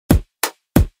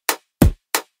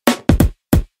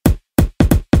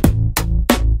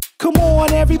Come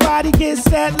on, everybody get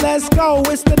set, let's go.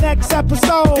 It's the next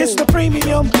episode. It's the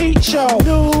Premium Pete Show.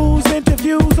 News,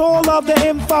 interviews, all of the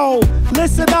info.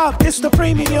 Listen up, it's the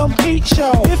Premium Pete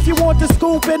Show. If you want the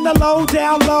scoop in the low,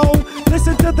 down low,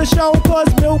 listen to the show,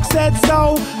 cause Milk said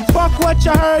so. Fuck what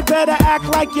you heard, better act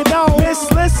like you know.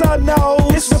 Miss Lissa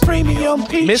knows. It's the Premium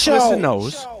Pete Show. Miss Lissa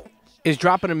knows is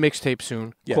dropping a mixtape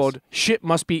soon called Shit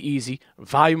Must Be Easy,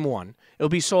 Volume 1. It'll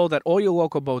be sold at all your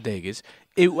local bodegas.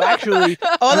 It actually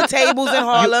all the tables in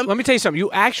Harlem. Let me tell you something.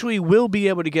 You actually will be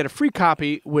able to get a free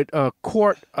copy with a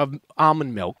quart of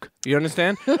almond milk. You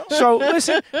understand? So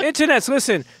listen, internets,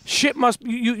 listen. Shit must.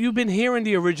 You've been hearing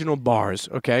the original bars,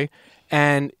 okay?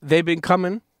 And they've been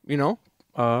coming. You know,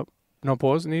 no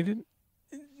pause needed.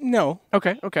 No.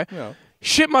 Okay. No.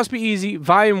 Shit Must Be Easy,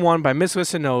 Volume 1 by Miss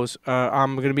Lissa Knows.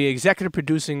 I'm going to be executive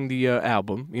producing the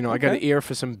album. You know, I got an ear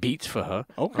for some beats for her.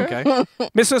 Okay.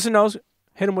 Miss Lissa Knows,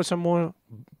 hit him with some more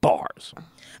bars.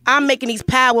 I'm making these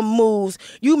power moves.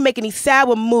 You making these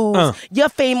sour moves. Your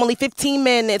fame only 15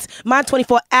 minutes. Mine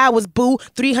 24 hours, boo.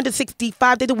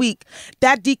 365 days a week.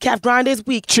 That decaf grind is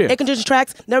weak. Cheer. Air conditioned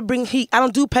tracks never bring heat. I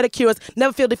don't do pedicures,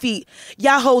 never feel defeat.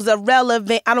 Y'all hoes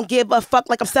irrelevant. I don't give a fuck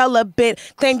like I'm celibate.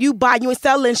 Claim you buy, you ain't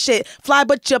selling shit. Fly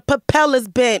but your propeller's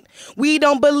bent. We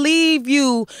don't believe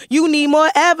you. You need more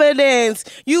evidence.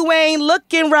 You ain't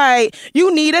looking right.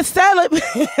 You need a celibate.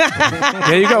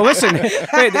 There you go. Listen.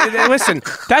 Wait, listen.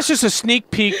 That's just a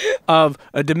sneak peek of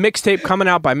the mixtape coming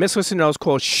out by Miss Lissa Knows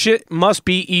called Shit Must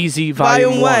Be Easy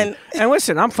Volume 1. And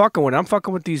listen, I'm fucking with it. I'm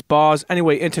fucking with these bars.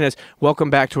 Anyway, internets, welcome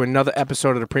back to another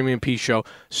episode of the Premium P Show.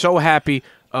 So happy.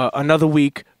 Another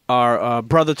week. Our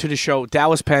brother to the show,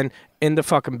 Dallas Penn, in the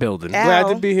fucking building. Glad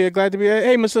to be here.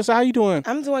 Hey, Miss Lissa, how you doing?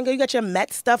 I'm doing good. You got your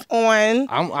Met stuff on.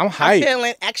 I'm hyped. I'm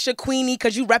feeling extra queenie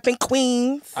because you repping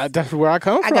Queens. That's where I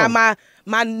come from. I got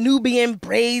my Nubian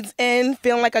braids in,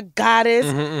 feeling like a goddess.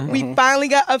 We finally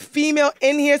got a female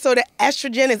in here, so the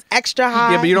estrogen is extra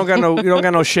high. Yeah, but you don't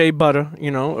got no shea butter,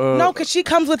 you know. No, because she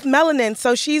comes with melanin,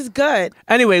 so she's good.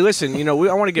 Anyway, listen, you know,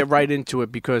 I want to get right into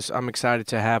it because I'm excited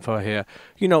to have her here.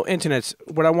 You know, internets,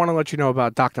 what I want to let you know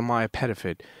about Dr. Maya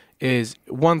Pettiford is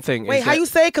one thing. Wait, how you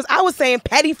say it? Because I was saying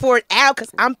Pettiford out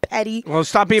because I'm petty. Well,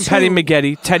 stop being petty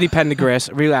McGetty, Teddy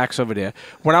Pendergrass. Relax over there.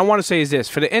 What I want to say is this.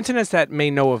 For the internets that may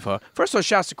know of her, first of all,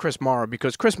 shouts to Chris Morrow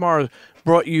because Chris Morrow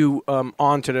brought you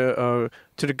on to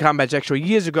the Combat Extra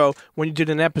years ago when you did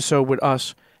an episode with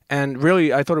us. And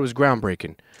really, I thought it was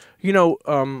groundbreaking. You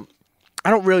know, I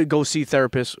don't really go see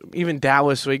therapists, even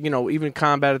Dallas, like, you know, even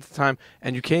Combat at the time.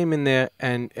 And you came in there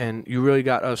and you really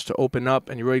got us to open up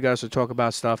and you really got us to talk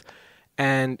about stuff.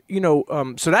 And, you know,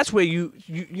 so that's where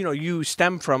you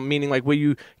stem from, meaning like where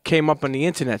you came up on the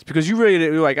internet. Because you really,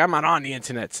 you're like, I'm not on the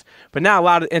internet. But now a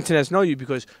lot of internets know you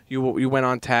because you went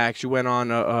on Tax, you went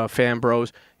on Fan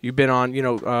Bros, you've been on, you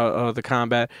know, the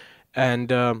Combat. And,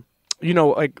 you know,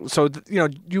 like, so, you know,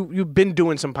 you've been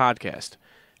doing some podcasts.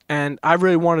 And I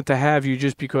really wanted to have you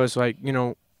just because, like, you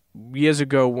know, years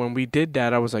ago when we did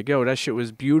that, I was like, yo, that shit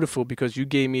was beautiful because you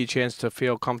gave me a chance to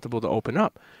feel comfortable to open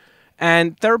up.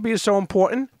 And therapy is so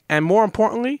important. And more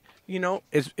importantly, you know,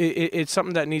 it's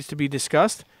something that needs to be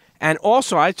discussed. And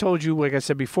also, I told you, like I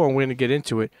said before, and we're going to get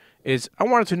into it, is I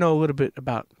wanted to know a little bit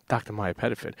about Dr. Maya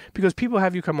Pettiford. Because people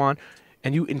have you come on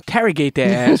and you interrogate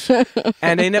their ass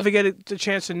and they never get the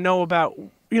chance to know about,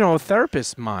 you know, a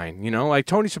therapist's mind, you know, like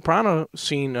Tony Soprano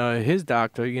seen his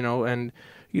doctor, you know, and,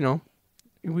 you know,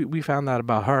 we found out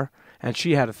about her and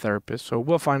she had a therapist. So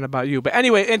we'll find out about you. But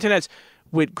anyway, internets,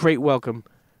 with great welcome,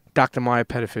 Dr. Maya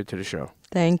Pettiford to the show.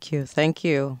 Thank you. Thank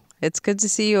you. It's good to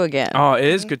see you again. Oh, it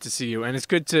is good to see you. And it's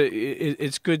good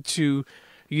to,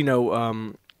 you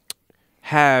know,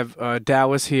 have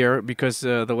Dallas here because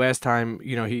the last time,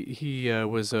 you know, he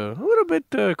was a little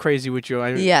bit crazy with you.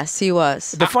 Yes, he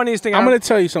was. The funniest thing I'm going to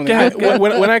tell you something. Go ahead.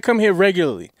 When I come here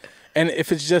regularly, and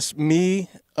if it's just me,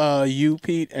 you,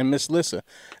 Pete, and Miss Lissa,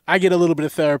 I get a little bit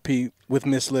of therapy with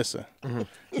Miss Lissa.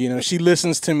 You know, she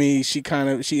listens to me. She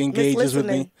engages with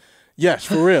me. Yes,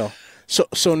 for real.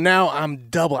 So now I'm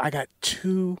double. I got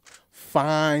two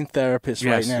fine therapists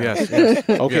right now. Yes.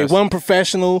 Okay, yes. One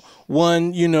professional,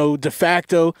 one, you know, de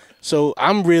facto. So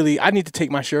I need to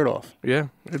take my shirt off. Yeah.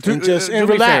 And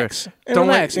relax. And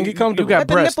relax and get comfortable. You got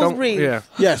breasts. Yeah.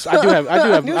 Yes, I do have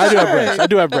breasts. I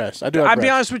do have breasts. I'll be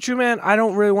honest with you, man. I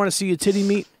don't really want to see your titty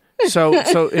meat. So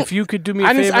if you could do me a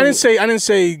favor. I didn't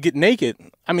say get naked.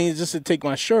 I mean, just to take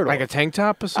my shirt off. Like a tank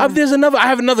top or something? I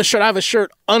have another shirt. I have a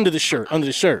shirt under the shirt.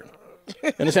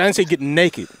 And I didn't say get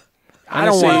naked. I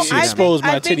don't want to see that. expose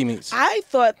my titty meats. I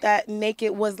thought that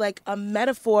naked was like a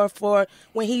metaphor for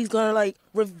when he's gonna like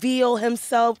reveal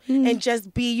himself and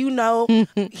just be,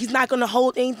 he's not gonna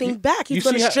hold anything back. He's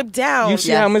gonna strip down. You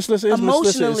see how Miss Lissa is?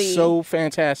 Emotionally. Miss Lissa is so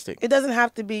fantastic. It doesn't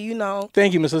have to be,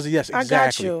 Thank you, Miss Lissa. Yes, exactly. I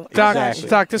got you. Doc, Exactly.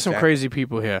 Doc, there's some crazy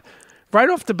people here. Right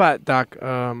off the bat, Doc,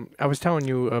 I was telling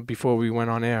you before we went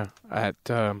on air,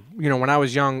 when I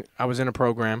was young, I was in a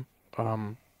program.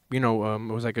 It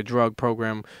was like a drug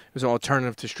program. It was an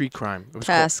alternative to street crime. It was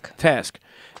Task.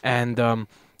 And, I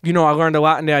learned a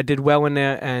lot in there. I did well in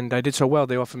there, and I did so well,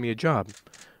 they offered me a job.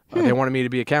 They wanted me to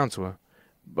be a counselor.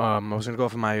 I was going to go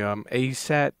for my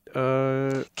ASAT.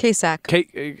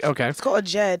 KSAC. Okay. It's called a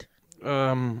JED.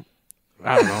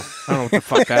 I don't know. I don't know what the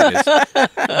fuck that is.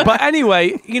 But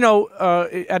anyway,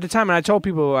 at the time, and I told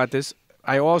people about this,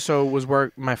 I also was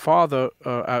my father,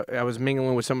 I was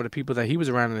mingling with some of the people that he was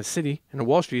around in the city, in the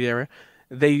Wall Street area.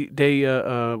 They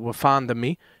were fond of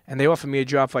me, and they offered me a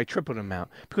job for like triple the amount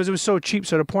because it was so cheap.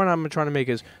 So the point I'm trying to make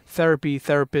is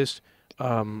therapist,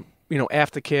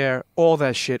 aftercare, all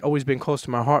that shit, always been close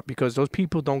to my heart because those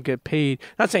people don't get paid.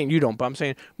 Not saying you don't, but I'm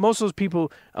saying most of those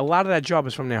people, a lot of that job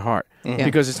is from their heart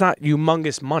because it's not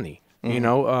humongous money.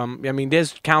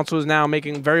 There's counselors now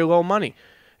making very low money.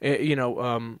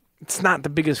 It's not the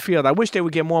biggest field. I wish they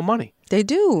would get more money. They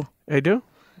do. They do?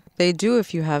 They do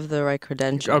if you have the right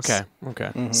credentials. Okay.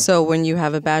 Mm-hmm. So when you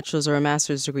have a bachelor's or a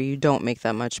master's degree, you don't make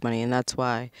that much money, and that's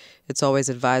why it's always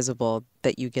advisable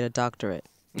that you get a doctorate.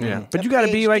 Yeah, but you got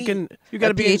to be like a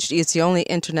PhD. It's the only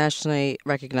internationally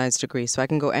recognized degree, so I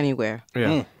can go anywhere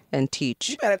and teach.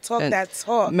 You better talk that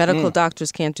talk. Medical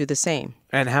doctors can't do the same.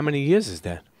 And how many years is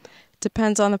that?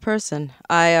 Depends on the person.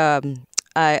 I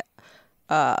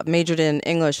majored in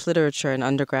English literature in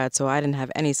undergrad, so I didn't have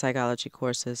any psychology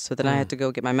courses. So then I had to go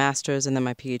get my master's and then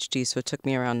my PhD, so it took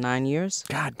me around 9 years.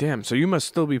 God damn. So you must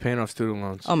still be paying off student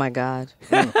loans. Oh, my God.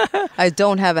 I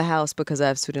don't have a house because I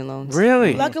have student loans.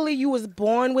 Really? Luckily, you was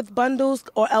born with bundles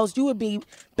or else you would be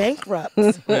bankrupt.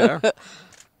 Yeah.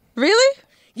 Really?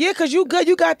 Yeah, because you good.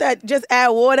 You got that just add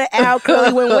water, add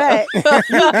curly when wet. You good.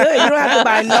 You don't have to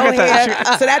buy no hair.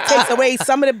 So that takes away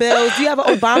some of the bills. Do you have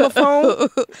an Obama phone?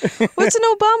 What's an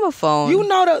Obama phone? You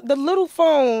know the little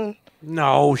phone.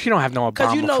 No, she don't have no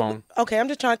Obama phone. Okay, I'm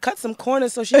just trying to cut some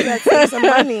corners so she can save some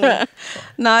money.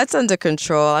 No, it's under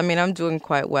control. I mean, I'm doing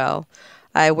quite well.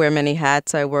 I wear many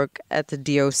hats. I work at the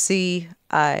DOC.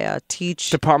 I teach.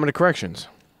 Department of Corrections.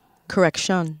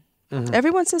 Correction. Mm-hmm.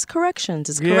 Everyone says corrections.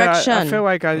 It's yeah, correction. I feel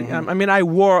like I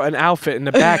wore an outfit in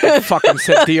the back that fucking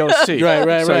said DOC.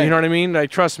 Right. So you know what I mean? Like,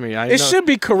 trust me. It should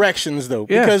be corrections though,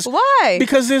 Yeah. because why?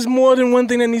 Because there's more than one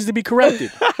thing that needs to be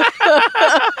corrected.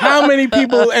 How many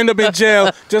people end up in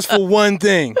jail just for one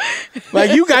thing?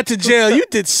 Like you got to jail, you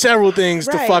did several things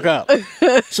to fuck up.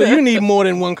 So you need more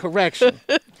than one correction.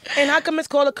 And how come it's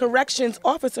called a corrections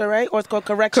officer, right? Or it's called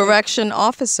correction? Correction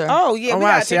officer. Oh, yeah. Oh,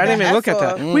 wow. See, I didn't even look at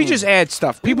that. We just add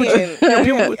stuff. People,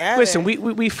 listen,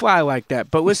 we fly like that.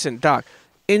 But listen, Doc,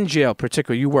 in jail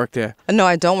particularly, you work there. No,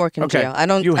 I don't work in jail. I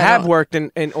don't. You have worked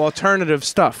in alternative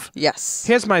stuff. Yes.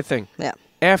 Here's my thing. Yeah.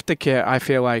 Aftercare, I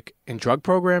feel like, in drug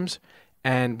programs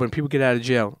and when people get out of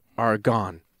jail are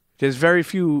gone. There's very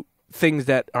few things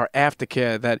that are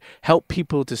aftercare that help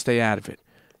people to stay out of it.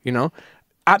 You know?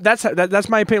 That's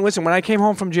my opinion. Listen, when I came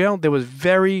home from jail, there was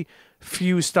very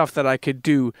few stuff that I could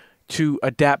do to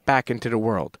adapt back into the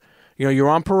world. You know, you're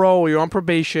on parole, you're on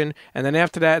probation, and then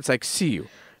after that, it's like, see you.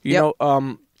 You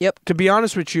know, to be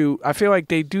honest with you, I feel like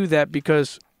they do that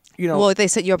because, you know. Well, they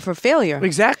set you up for failure.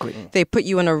 Exactly. They put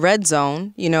you in a red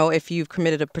zone. You know, if you've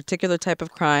committed a particular type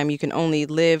of crime, you can only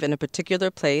live in a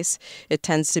particular place. It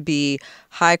tends to be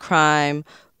high crime,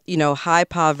 you know, high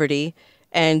poverty.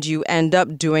 And you end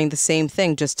up doing the same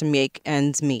thing just to make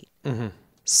ends meet. Mm-hmm.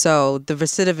 So the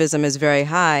recidivism is very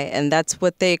high, and that's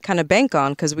what they kind of bank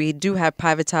on because we do have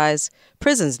privatized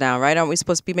prisons now, right? Aren't we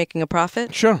supposed to be making a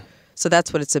profit? Sure. So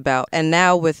that's what it's about. And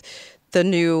now with the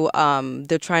new,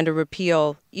 they're trying to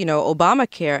repeal, you know,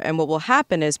 Obamacare, and what will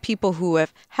happen is people who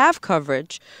have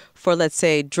coverage for, let's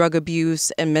say, drug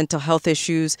abuse and mental health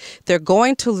issues, they're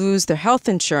going to lose their health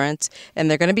insurance, and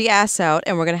they're going to be asked out,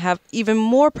 and we're going to have even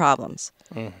more problems.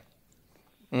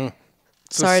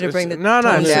 Sorry to bring the tone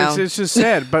down. It's just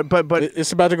sad, but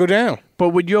it's about to go down. But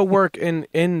with your work in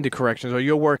the corrections, or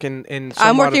your work in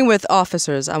I'm working with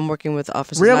officers. I'm working with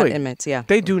officers, not inmates. Yeah,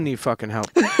 they do need fucking help.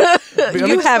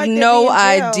 You have no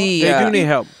idea. They do need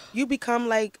help. You become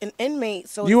like an inmate.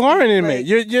 So you are an inmate.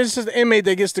 You're just an inmate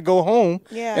that gets to go home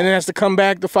and then has to come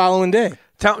back the following day.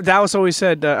 Dallas always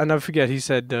said, I'll never forget, he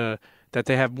said that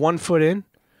they have 1 foot in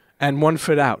and 1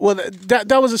 foot out. Well,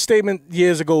 that was a statement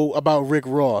years ago about Rick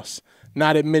Ross.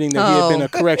 not admitting that he had been a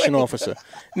correction officer.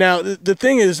 Now, the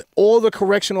thing is, all the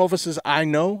correction officers I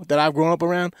know that I've grown up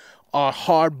around are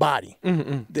hard body.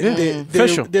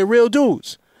 They're real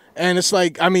dudes. And it's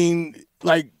like, I mean,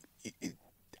 like,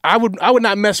 I would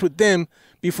not mess with them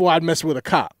before I'd mess with a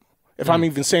cop, if I'm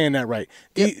even saying that right.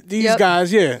 These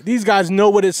guys know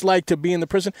what it's like to be in the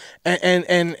prison,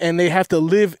 and they have to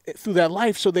live through that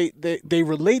life, so they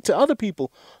relate to other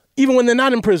people, even when they're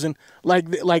not in prison. Like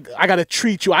I gotta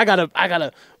treat you, I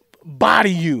gotta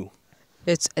body you.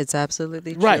 It's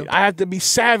absolutely true. Right. I have to be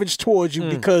savage towards you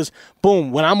because,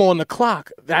 boom, when I'm on the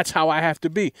clock, that's how I have to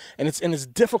be. And it's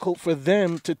difficult for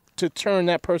them to turn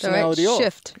that personality off.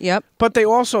 Shift. Yep. But they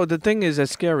also, the thing is, as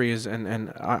scary is,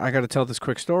 and I got to tell this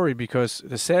quick story, because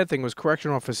the sad thing was correction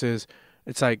officers,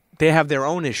 it's like they have their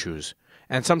own issues.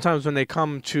 And sometimes when they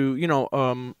come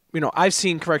to, I've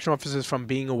seen correction officers from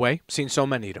being away, seen so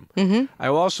many of them. Mm-hmm.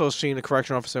 I've also seen a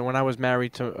correction officer when I was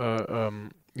married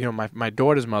to, my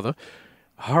daughter's mother.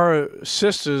 Her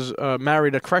sisters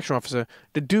married a correction officer.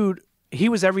 The dude, he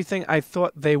was everything I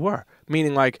thought they were.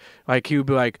 Meaning, like he would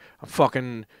be like,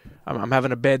 I'm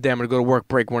having a bad day. I'm gonna go to work,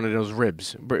 break one of those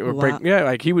ribs.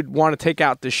 Like he would want to take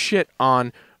out the shit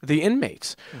on the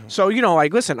inmates. Mm-hmm. So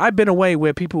listen, I've been away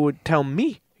where people would tell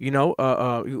me,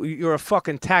 you're a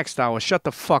fucking tax dollar. Shut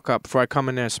the fuck up before I come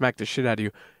in there and smack the shit out of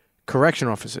you. Correction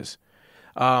officers.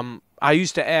 I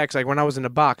used to ask, like when I was in the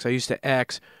box, I used to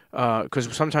ask.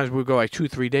 Because sometimes we would go like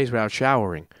 2-3 days without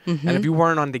showering. Mm-hmm. And if you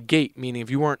weren't on the gate, meaning if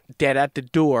you weren't dead at the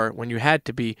door when you had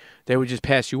to be, they would just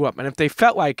pass you up. And if they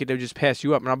felt like it, they would just pass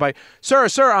you up. And I'd be like, sir,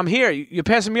 I'm here. You're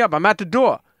passing me up. I'm at the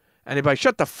door. And they'd be like,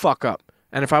 shut the fuck up.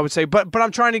 And if I would say, but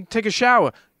I'm trying to take a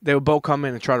shower, they would both come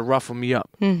in and try to ruffle me up.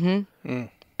 Mm-hmm. Mm.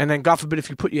 And then, God forbid, if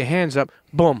you put your hands up,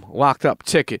 boom, locked up,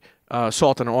 ticket,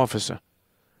 assaulting an officer.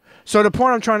 So the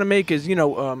point I'm trying to make is,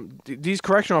 these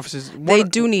correction officers... They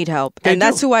do need help, and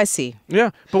that's who I see.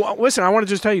 Yeah, but listen, I want to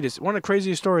just tell you this. One of the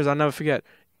craziest stories I'll never forget.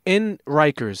 In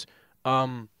Rikers,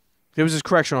 there was this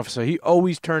correction officer. He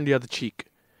always turned the other cheek.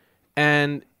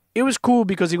 And it was cool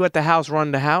because he let the house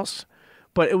run the house,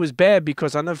 but it was bad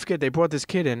because I'll never forget, they brought this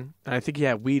kid in, and I think he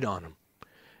had weed on him.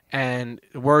 And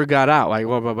the word got out, like,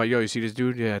 yo, you see this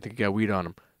dude? Yeah, I think he got weed on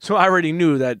him. So I already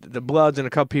knew that the Bloods and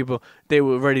a couple people, they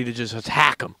were ready to just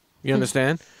hack him. You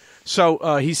understand?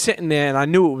 So he's sitting there, and I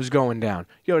knew it was going down.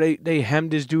 Yo, they hemmed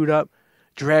this dude up,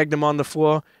 dragged him on the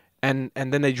floor, and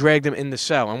then they dragged him in the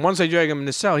cell. And once they dragged him in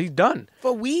the cell, he's done.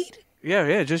 For weed? Yeah,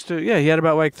 he had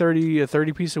about like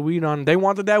 30 piece of weed on him. They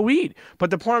wanted that weed.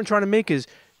 But the point I'm trying to make is,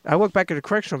 I look back at the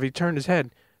correctional, he turned his head.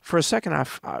 For a second,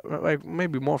 like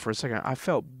maybe more for a second, I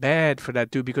felt bad for that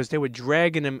dude because they were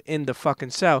dragging him in the fucking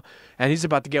cell, and he's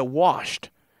about to get washed.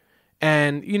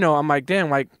 And, I'm like, damn,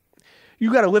 like,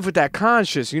 you got to live with that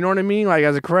conscience, you know what I mean? Like,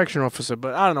 as a correction officer,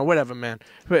 but I don't know, whatever, man.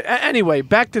 But anyway,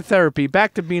 back to therapy,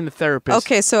 back to being a therapist.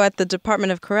 Okay, so at the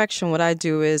Department of Correction, what I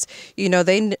do is,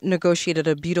 they negotiated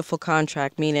a beautiful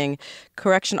contract, meaning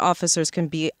correction officers can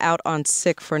be out on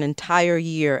sick for an entire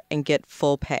year and get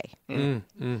full pay.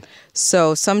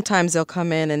 So sometimes they'll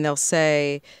come in and they'll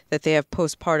say that they have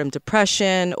postpartum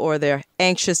depression or they're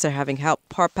anxious, they're having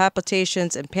heart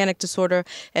palpitations and panic disorder,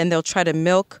 and they'll try to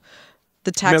milk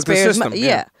the taxpayers' money.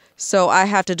 Yeah. So I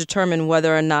have to determine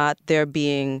whether or not they're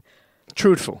being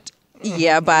truthful.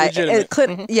 Yeah, by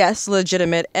legitimate. Yes,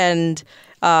 legitimate. And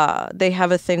they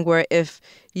have a thing where if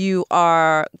you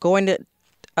are going to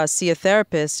see a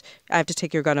therapist, I have to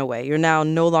take your gun away. You're now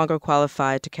no longer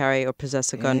qualified to carry or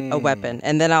possess a weapon.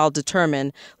 And then I'll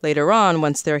determine later on,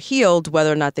 once they're healed,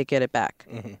 whether or not they get it back.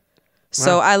 Mm-hmm.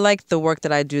 So I like the work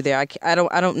that I do there. I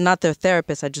don't not their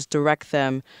therapist. I just direct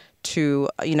them to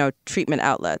treatment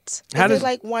outlets. Is there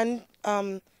like one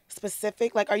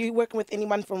specific? Like, are you working with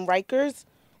anyone from Rikers,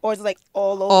 or is it like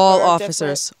all over? All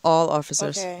officers. All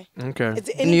officers. Okay. Is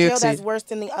there any jail that's worse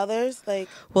than the others? Like,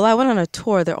 well, I went on a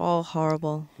tour. They're all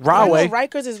horrible.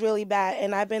 Rikers is really bad,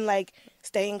 and I've been like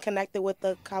staying connected with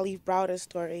the Khalif Browder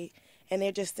story, and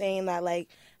they're just saying that like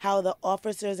how the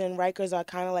officers in Rikers are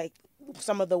kind of like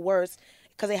some of the worst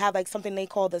because they have like something they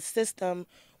call the system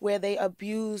where they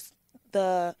abuse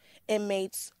the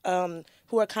inmates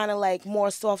who are kind of like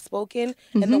more soft-spoken,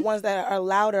 and the ones that are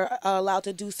louder are allowed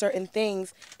to do certain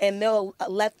things, and they'll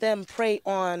let them prey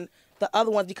on the other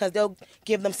ones because they'll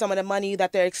give them some of the money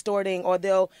that they're extorting, or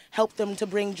they'll help them to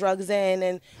bring drugs in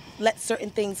and let certain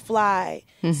things fly.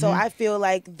 So I feel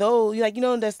like those,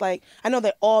 that's like, I know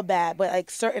they're all bad, but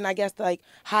like certain, I guess, like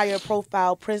higher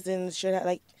profile prisons should have,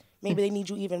 like, maybe they need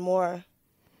you even more.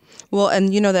 Well,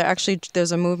 and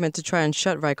there's a movement to try and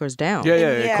shut Rikers down.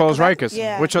 Yeah, close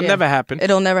Rikers, which will never happen.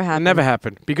 It'll never happen. It'll never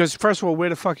happen. Because, first of all, where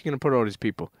the fuck are you going to put all these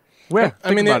people? Where?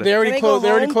 I mean, they already Can they go closed. They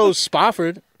already home? closed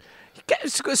Spofford.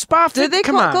 Spofford. Did they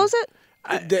Come on. close it?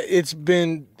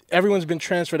 Everyone's been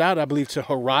transferred out, I believe, to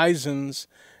Horizons,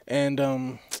 and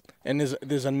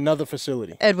there's another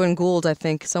facility. Edwin Gould, I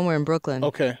think, somewhere in Brooklyn.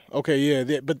 Okay,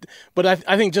 yeah, but I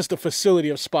think just the facility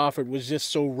of Spofford was just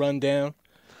so run down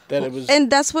that it was.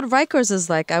 And that's what Rikers is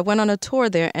like. I went on a tour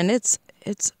there, and it's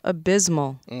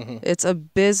abysmal. Mm-hmm. It's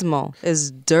abysmal.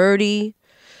 It's dirty.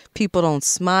 People don't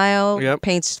smile. Yep.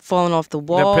 Paint's falling off the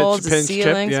walls, the pinch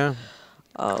ceilings. chip, yeah.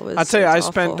 Oh, I tell you, it's I awful.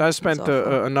 spent It's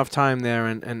awful. enough time there,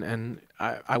 and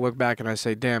I look back and I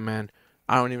say, damn, man,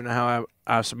 I don't even know how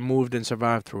I moved and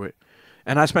survived through it.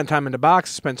 And I spent time in the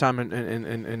box, spent time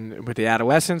in with the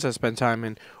adolescents, I spent time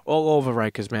in all over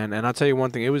Rikers, man. And I'll tell you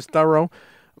one thing, it was thorough,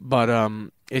 but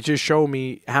it just showed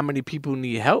me how many people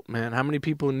need help, man. How many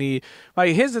people need,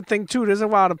 like, here's the thing too, there's a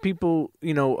lot of people,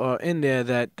 in there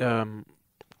that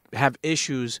have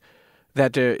issues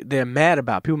that they're mad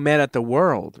about. People mad at the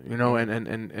world,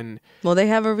 and Well, they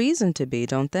have a reason to be,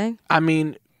 don't they? I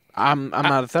mean, I'm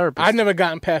not a therapist. I've never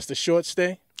gotten past the short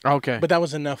stay, Okay. but that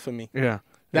was enough for me. Yeah.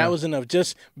 That was enough.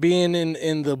 Just being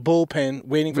in the bullpen,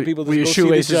 waiting for people to With your go see the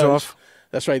shoelaces judge. off.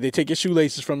 That's right. They take your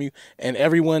shoelaces from you, and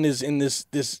everyone is in this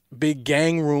big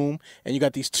gang room, and you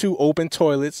got these 2 open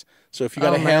toilets. So if you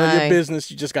got to handle my. your business,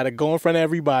 you just got to go in front of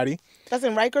everybody. That's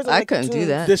in Rikers. Or I like couldn't do Tombs?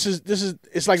 that. This is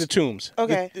it's like the Tombs.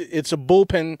 Okay. It's a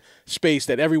bullpen space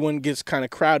that everyone gets kind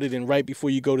of crowded in right before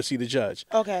you go to see the judge.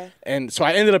 Okay. And so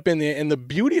I ended up in there, and the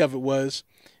beauty of it was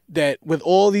that with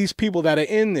all these people that are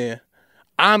in there,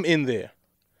 I'm in there.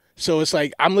 So it's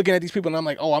like I'm looking at these people and I'm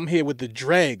like, oh, I'm here with the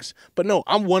dregs. But no,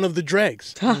 I'm one of the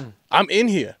dregs. I'm in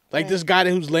here. Like this guy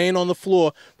who's laying on the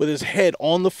floor with his head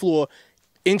on the floor,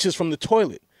 inches from the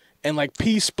toilet, and like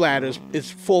pee splatters is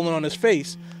falling on his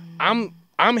face. I'm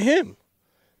him.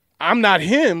 I'm not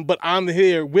him, but I'm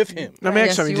here with him. Let me ask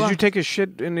Yes, something. you Did are. you take a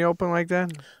shit in the open like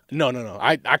that? No.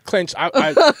 I clenched.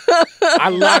 I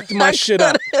locked my shit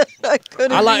up.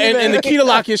 And the key to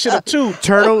lock your shit up too.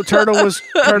 Turtle was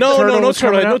No was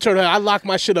coming out? turtle. I locked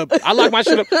my shit up. I locked my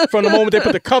shit up from the moment they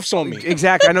put the cuffs on me.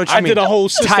 Exactly. I know what you I mean. did a whole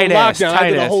system Tight ass, lockdown. I tight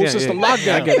did a ass. whole Yeah, system yeah.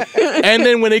 lockdown. And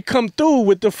then when they come through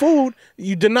with the food,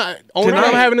 you deny. Only thing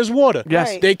I'm having is water.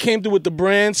 Yes. Right. They came through with the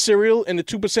brand cereal and the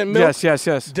 2% milk.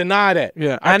 Yes. Deny that.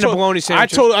 Yeah, and the bologna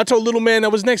sandwiches. I told little man that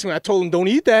was next to me. I told him, don't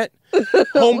eat that.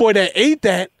 Homeboy that ate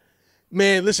that.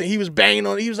 Man, listen, he was banging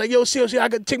on it. He was like, yo, CO, I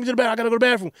got to take me to the bathroom. I got to go to the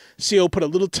bathroom. CO put a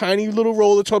little tiny little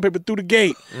roll of toilet paper through the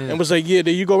gate and was like, yeah,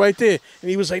 there you go right there. And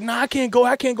he was like, nah, I can't go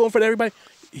in front of everybody.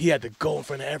 He had to go in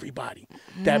front of everybody.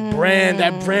 That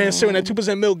brand cereal, that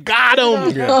 2% milk got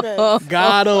him.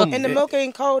 Got him. And the milk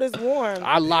ain't cold, it's warm.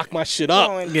 I locked my shit up.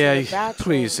 Going to Yeah, the bathroom.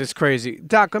 please, it's crazy.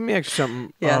 Doc, let me ask you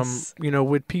something. Yes.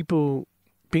 With people,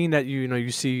 being that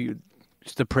you see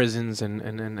the prisons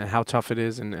and how tough it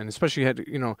is, and especially had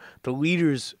the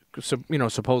leaders,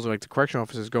 supposedly like the correction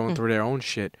officers going through their own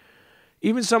shit.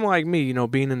 Even someone like me,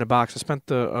 being in the box, I spent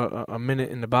a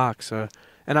minute in the box, and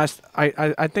I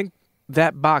think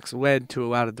that box led to a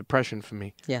lot of depression for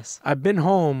me. Yes. I've been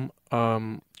home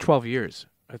 12 years,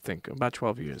 I think, about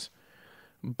 12 years.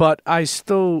 But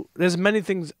there's many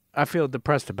things I feel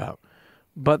depressed about.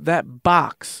 But that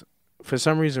box, for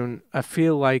some reason, I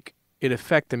feel like it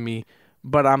affected me,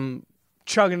 but I'm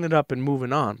chugging it up and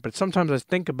moving on. But sometimes I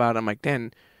think about it, I'm like,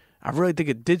 Dan, I really think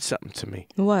it did something to me.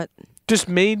 What? Just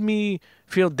made me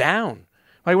feel down.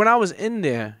 Like when I was in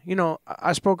there,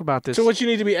 I spoke about this. So what you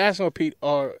need to be asking, Pete,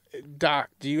 or Doc,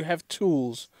 do you have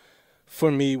tools for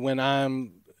me when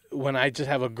I just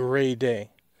have a gray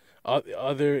day?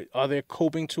 Are there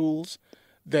coping tools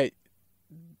that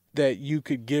you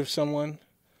could give someone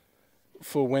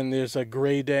for when there's a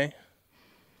gray day?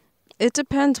 It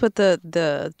depends what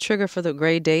the trigger for the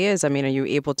gray day is. I mean, are you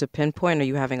able to pinpoint? Are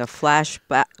you having a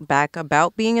flashback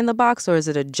about being in the box, or is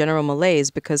it a general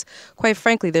malaise? Because quite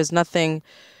frankly, there's nothing.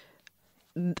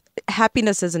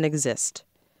 Happiness doesn't exist.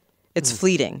 It's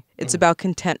fleeting. It's about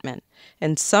contentment.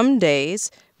 And some days,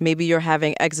 maybe you're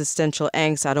having existential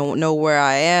angst. I don't know where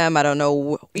I am. I don't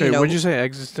know. Wait, what'd you say?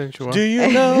 Existential? Do you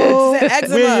know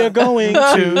eczema. where you're going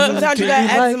to? Sometimes you Do got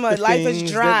like eczema. the Life is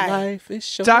things dry. that life is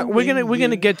showing Doc, we're gonna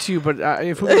you? get to you, but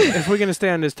if we're gonna stay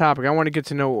on this topic, I want to get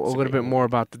to know a little bit more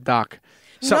about the doc.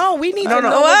 No, we need to no.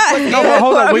 know what's No, but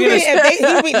hold on. We're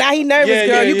now he nervous, Yeah,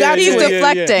 girl. yeah, You yeah, got He's to.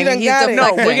 deflecting. You done He's got it. deflecting.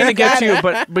 No, we're gonna get to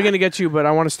you, Got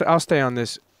but I'll stay on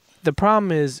this. The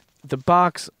problem is the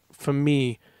box for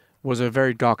me was a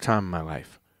very dark time in my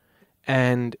life,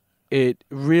 and it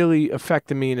really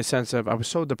affected me in the sense of I was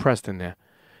so depressed in there.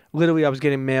 Literally, I was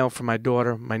getting mail from my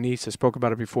daughter, my niece. I spoke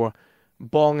about it before,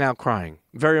 bawling out, crying,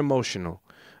 very emotional.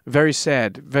 very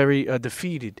sad, very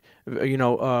defeated.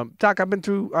 Doc, I've been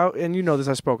through, and you know this,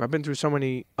 I've been through so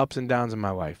many ups and downs in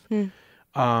my life.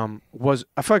 I feel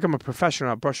like I'm a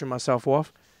professional at brushing myself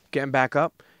off, getting back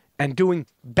up, and doing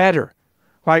better.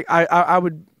 Like, I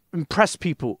would impress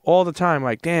people all the time,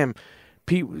 like, damn,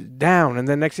 Pete down, and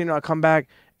then next thing you know, I come back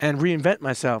and reinvent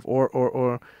myself,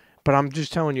 but I'm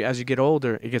just telling you, as you get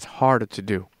older, it gets harder to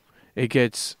do. It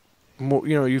gets more,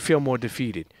 you feel more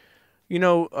defeated.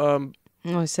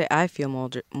 I feel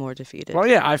more defeated. Well,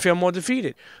 yeah, I feel more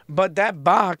defeated. But that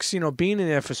box, being in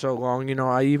there for so long,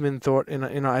 I even thought,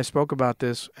 I spoke about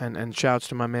this, and shouts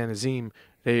to my man Azim.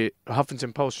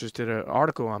 Huffington Post just did an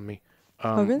article on me,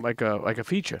 really? like a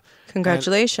feature.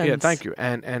 Congratulations. Yeah, thank you.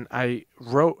 And I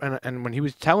wrote, and when he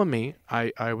was telling me,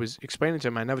 I was explaining to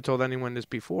him, I never told anyone this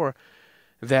before,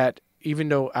 that even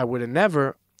though I would have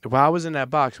never, while I was in that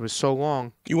box, it was so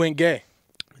long. You ain't gay?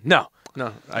 No, I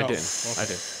didn't. Okay. I didn't.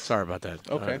 Sorry about that.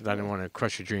 Okay. I didn't want to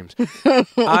crush your dreams.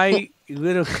 I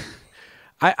literally,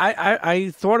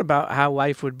 I thought about how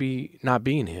life would be not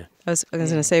being here. I was going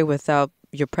to say without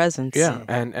your presence. Yeah,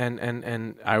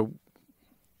 and I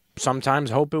sometimes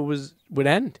hope it would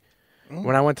end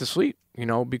when I went to sleep.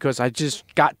 Because I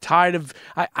just got tired of.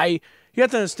 You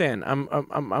have to understand.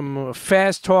 I'm a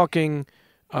fast talking,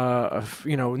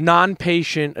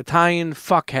 non-patient Italian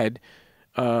fuckhead.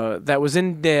 That was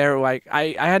in there, like,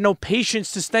 I had no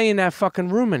patience to stay in that fucking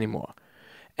room anymore.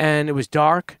 And it was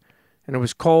dark, and it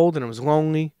was cold, and it was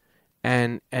lonely,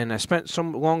 and I spent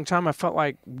some long time, I felt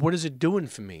like, what is it doing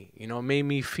for me? It made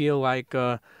me feel like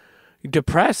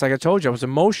depressed. Like I told you, I was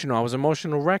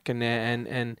emotional wreck in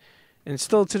there, and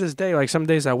still to this day, like, some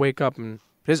days I wake up, and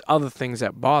there's other things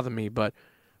that bother me, but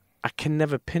I can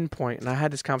never pinpoint, and I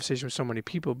had this conversation with so many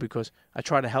people because I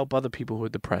try to help other people who are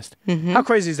depressed. Mm-hmm. How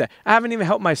crazy is that? I haven't even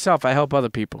helped myself. I help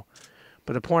other people.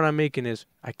 But the point I'm making is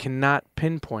I cannot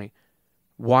pinpoint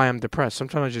why I'm depressed.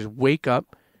 Sometimes I just wake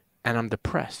up and I'm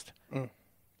depressed. Mm.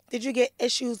 Did you get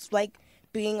issues like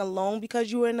being alone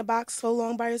because you were in the box so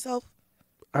long by yourself?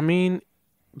 I mean,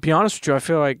 be honest with you, I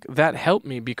feel like that helped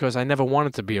me because I never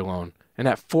wanted to be alone, and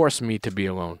that forced me to be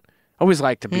alone. I always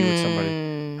like to be with somebody.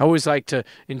 I always like to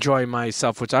enjoy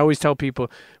myself, which I always tell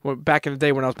people. Back in the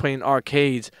day when I was playing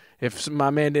arcades, if my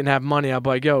man didn't have money, I'd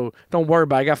be like, yo, don't worry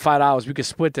about it. I got $5. We can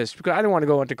split this. Because I didn't want to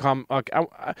go into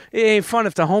it ain't fun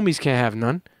if the homies can't have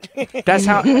none. That's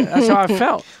how I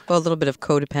felt. Well, a little bit of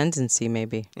codependency,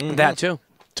 maybe. Mm-hmm. That too.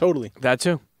 Totally. That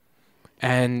too.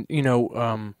 And,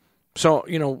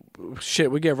 so,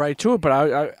 shit, we get right to it. But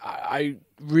I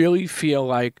really feel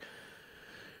like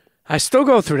I still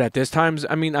go through that. There's times,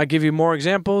 I give you more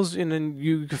examples and then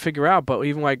you can figure out, but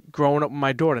even like growing up with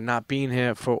my daughter, not being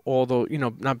here for all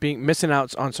the, missing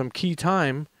out on some key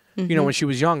time, Mm-hmm. When she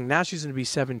was young. Now she's going to be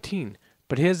 17.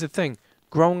 But here's the thing,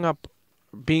 growing up,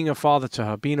 being a father to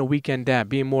her, being a weekend dad,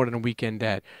 being more than a weekend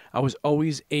dad, I was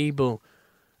always able,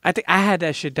 I think I had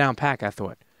that shit down pack, I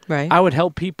thought. Right. I would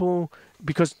help people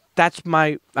because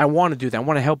I want to do that. I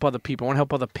want to help other people. I want to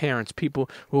help other parents, people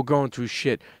who are going through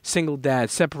shit, single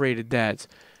dads, separated dads.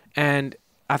 And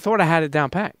I thought I had it down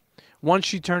pat. Once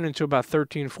she turned into about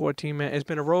 13, 14, man, it's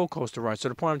been a roller coaster ride. So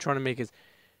the point I'm trying to make is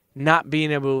not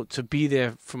being able to be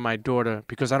there for my daughter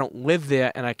because I don't live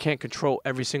there and I can't control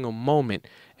every single moment.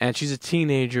 And she's a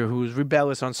teenager who's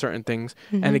rebellious on certain things,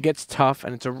 and it gets tough,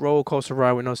 and it's a roller coaster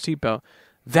ride with no seatbelt.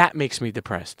 That makes me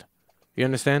depressed. You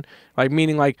understand? Like,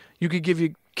 meaning, like, you could give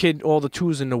your kid all the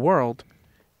tools in the world,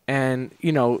 and,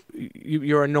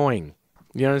 you're annoying.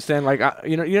 You understand? Like,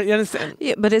 you understand?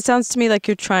 Yeah, but it sounds to me like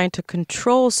you're trying to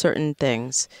control certain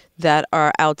things that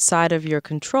are outside of your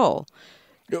control.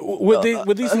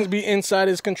 Would these things be inside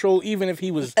his control, even if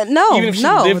he was? No. Even if she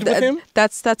lived with him?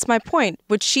 That's my point.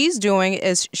 What she's doing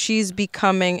is she's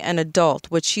becoming an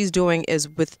adult. What she's doing is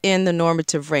within the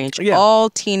normative range. Yeah. All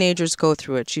teenagers go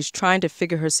through it. She's trying to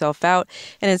figure herself out,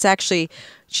 and it's actually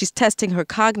she's testing her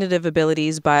cognitive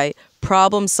abilities by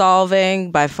problem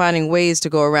solving, by finding ways to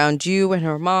go around you and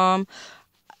her mom.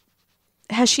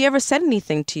 Has she ever said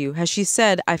anything to you? Has she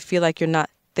said, "I feel like you're not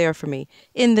there for me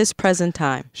in this present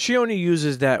time"? She only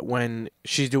uses that when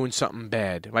she's doing something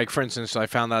bad. Like, for instance, I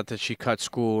found out that she cut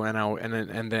school,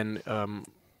 and then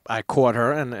I caught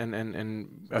her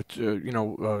and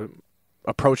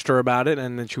approached her about it,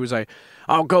 and then she was like,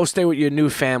 "I'll go stay with your new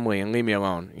family and leave me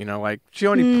alone." Like, she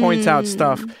only points out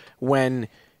stuff when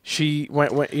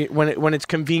when it's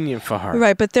convenient for her.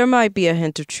 Right, but there might be a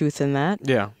hint of truth in that.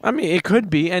 Yeah, I mean, it could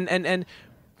be, and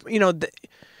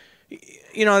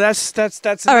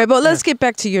that's all right, but let's get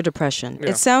back to your depression. Yeah.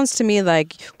 It sounds to me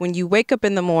like when you wake up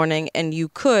in the morning and you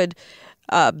could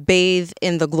bathe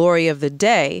in the glory of the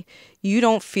day, you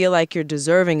don't feel like you're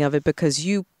deserving of it because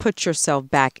you put yourself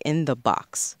back in the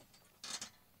box.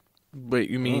 Wait,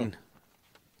 you mean?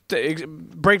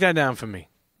 Break that down for me.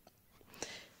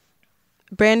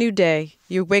 Brand new day.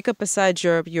 You wake up beside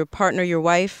your partner, your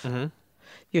wife. Mm-hmm.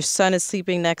 Your son is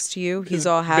sleeping next to you. He's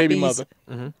all happy. Baby mother.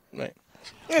 Right.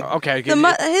 Okay.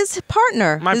 His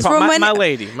partner. My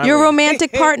lady. Your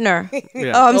romantic partner.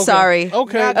 Yeah. Oh, I'm sorry.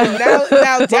 Okay.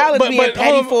 Now Dallas being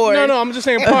Pettiford. No, I'm just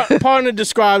saying partner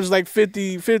describes like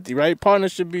 50-50, right? Partner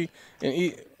should be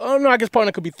I guess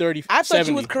partner could be 30. I thought 70.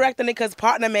 you was correcting it because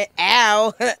partner meant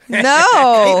Al.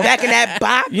 No. Back in that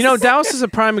box. You know, Dallas is a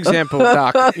prime example,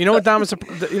 Doc. You know what Dallas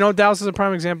is a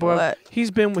prime example of? What?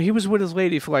 He was with his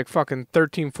lady for like fucking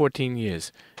 13, 14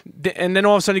 years. And then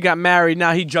all of a sudden he got married.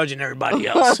 Now he judging everybody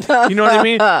else. You know what I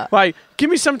mean? Like,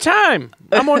 give me some time.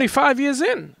 I'm only 5 years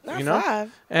in. Not you know?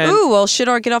 5. And Ooh, well, shit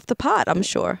or get off the pot, I'm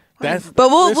sure. But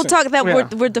we'll talk that. Yeah.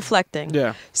 We're deflecting.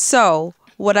 Yeah. So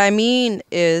what I mean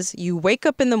is you wake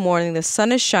up in the morning, the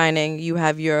sun is shining, you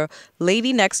have your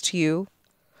lady next to you,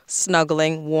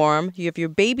 snuggling, warm. You have your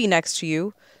baby next to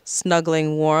you,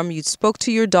 snuggling, warm. You spoke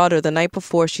to your daughter the night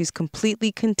before. She's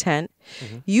completely content.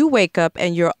 Mm-hmm. You wake up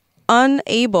and you're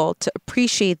unable to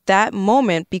appreciate that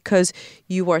moment because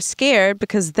you are scared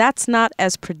because that's not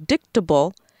as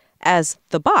predictable as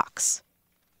the box.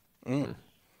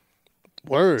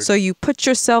 Word. So you put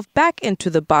yourself back into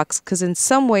the box because in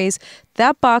some ways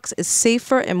that box is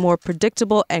safer and more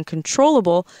predictable and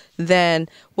controllable than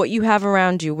what you have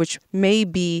around you, which may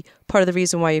be part of the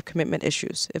reason why you have commitment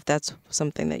issues, if that's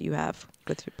something that you have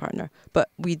with your partner. But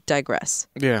we digress.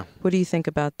 Yeah. What do you think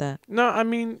about that? No, I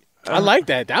mean, I like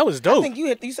that. That was dope. I think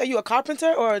you say you a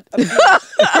carpenter or a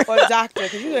doctor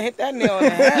because you hit that nail on the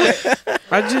head.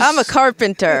 I'm a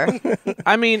carpenter.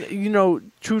 I mean, you know,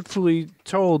 truthfully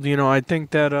told, you know, I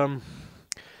think that,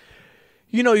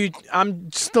 you know,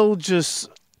 I'm still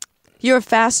just. You're a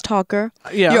fast talker.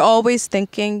 Yeah. You're always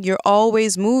thinking. You're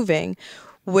always moving,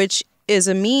 which is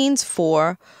a means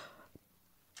for,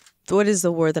 what is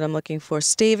the word that I'm looking for?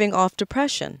 Staving off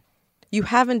depression. You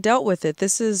haven't dealt with it.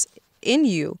 This is in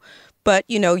you. But,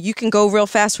 you know, you can go real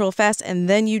fast, and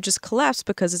then you just collapse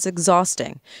because it's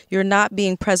exhausting. You're not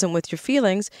being present with your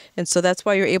feelings. And so that's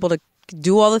why you're able to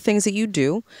do all the things that you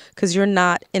do because you're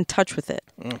not in touch with it.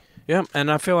 Yeah,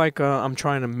 and I feel like I'm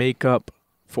trying to make up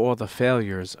for all the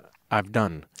failures I've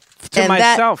done. To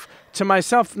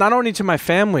myself, not only to my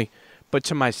family, but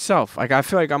to myself. Like, I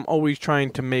feel like I'm always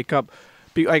trying to make up.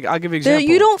 Like, I'll give you an example.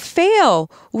 You don't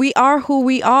fail. We are who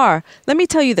we are. Let me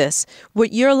tell you this.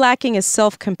 What you're lacking is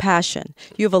self-compassion.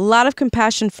 You have a lot of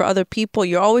compassion for other people.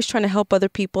 You're always trying to help other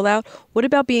people out. What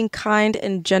about being kind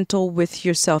and gentle with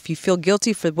yourself? You feel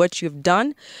guilty for what you've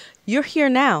done. You're here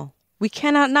now. We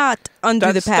cannot not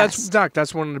undo the past. Doc,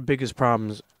 that's one of the biggest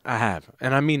problems I have.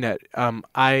 And I mean that.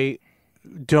 I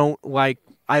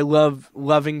love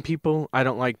loving people. I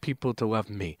don't like people to love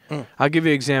me. I'll give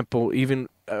you an example. Even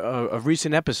a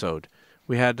recent episode,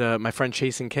 we had my friend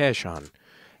Chasing Cash on,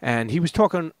 and he was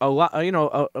talking a lot,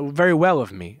 very well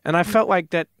of me. And I felt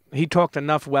like that he talked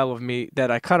enough well of me that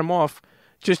I cut him off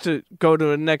just to go to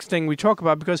the next thing we talk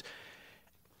about because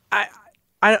I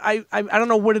don't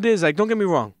know what it is. Like, don't get me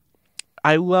wrong.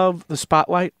 I love the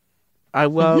spotlight. I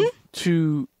love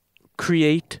to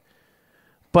create.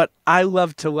 But I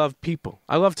love to love people.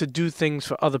 I love to do things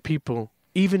for other people,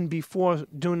 even before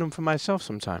doing them for myself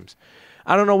sometimes.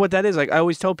 I don't know what that is. Like, I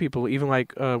always tell people, even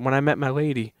like when I met my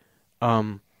lady,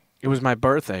 it was my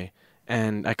birthday,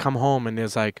 and I come home, and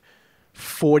there's like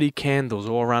 40 candles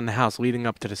all around the house leading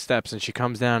up to the steps, and she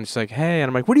comes down, and she's like, hey, and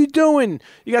I'm like, what are you doing?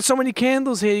 You got so many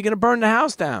candles here, you're going to burn the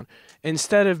house down.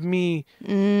 Instead of me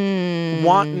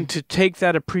wanting to take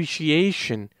that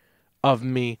appreciation of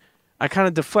me, I kind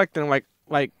of deflect, and I'm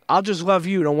like, I'll just love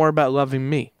you. Don't worry about loving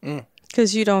me.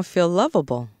 Because you don't feel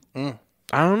lovable.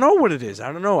 I don't know what it is.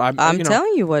 I don't know. I'm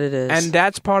telling you what it is. And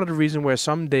that's part of the reason where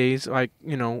some days, like,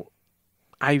 you know,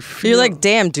 I feel... You're like,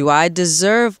 damn, do I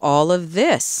deserve all of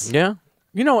this? Yeah.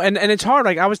 You know, and it's hard.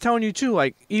 Like, I was telling you, too.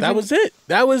 Like, even... That was it.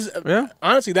 That was... Yeah.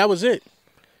 Honestly, that was it.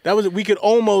 That was it. We could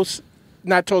almost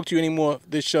not talk to you anymore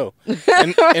this show. And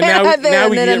now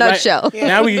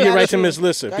we can get right to Miss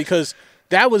Lissa because...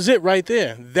 That was it right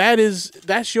there.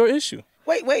 That's your issue.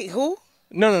 Wait, who?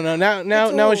 No.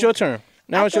 Now it's your turn.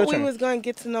 Now it's your turn. We was going to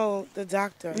get to know the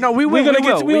doctor. No, we're going to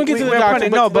get to the doctor.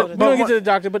 We're going to get to the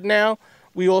doctor. But now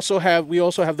we also have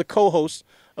the co-host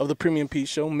of the Premium Pete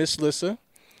Show, Miss Lissa,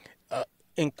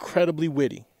 incredibly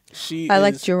witty. I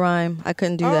liked your rhyme. I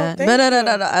couldn't do that. No.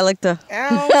 I like the.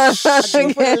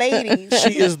 For the ladies.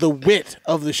 She is the wit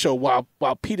of the show, while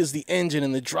Pete is the engine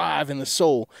and the drive and the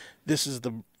soul. This is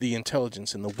the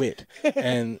intelligence and the wit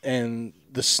and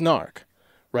the snark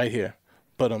right here.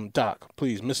 But Doc,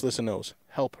 please, Miss Lissa knows.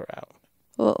 Help her out.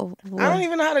 Well, I don't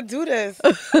even know how to do this.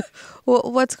 well,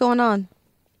 what's going on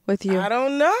with you? I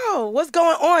don't know. What's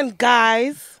going on,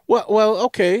 guys? Well,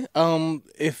 okay.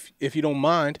 If you don't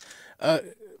mind,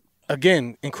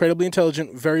 again, incredibly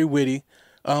intelligent, very witty.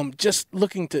 Just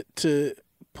looking to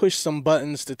push some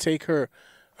buttons to take her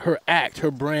act,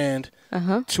 her brand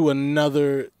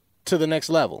to the next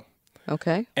level.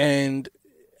 Okay. And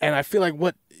I feel like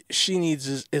what she needs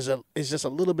is just a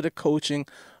little bit of coaching,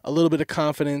 a little bit of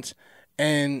confidence,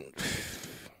 and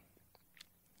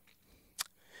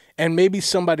maybe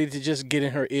somebody to just get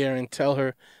in her ear and tell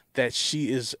her that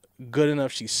she is good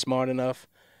enough, she's smart enough,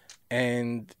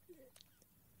 and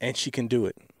she can do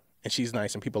it, and she's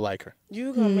nice, and people like her.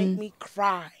 You're gonna make me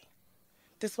cry.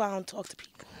 That's why I don't talk to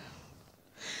people.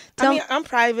 I'm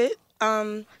private.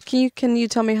 Can you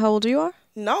tell me how old you are?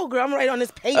 No, girl, I'm right on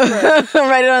this paper.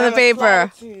 Write it on the I'm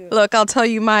paper. you. Look, I'll tell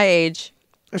you my age.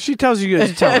 If she tells you,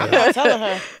 just tell her. I'm telling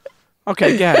her.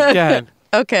 Okay, go ahead.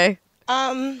 Okay.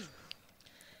 I'm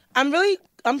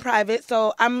private,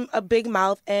 so I'm a big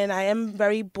mouth and I am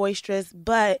very boisterous,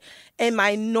 but in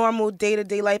my normal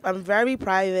day-to-day life, I'm very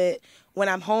private. When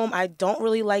I'm home, I don't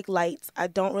really like lights. I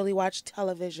don't really watch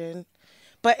television.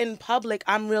 But in public,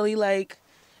 I'm really like,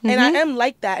 and I am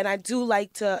like that, and I do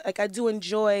like to, I do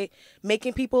enjoy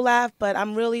making people laugh, but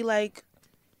I'm really like,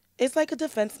 it's like a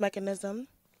defense mechanism.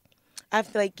 I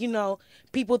feel like,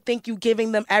 people think you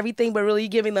giving them everything, but really you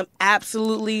giving them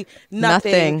absolutely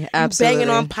nothing. Absolutely. You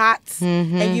banging on pots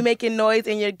and you making noise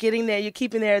and you're getting there, you're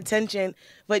keeping their attention,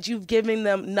 but you've given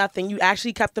them nothing. You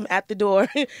actually kept them at the door,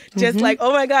 just like,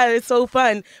 oh my God, it's so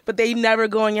fun, but they never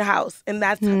go in your house, and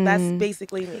that's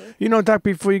basically me. Doc,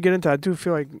 before you get into it, I do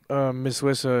feel like Miss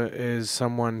Lissa is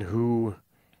someone who,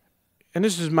 and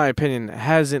this is my opinion,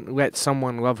 hasn't let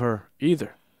someone love her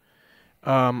either.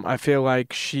 I feel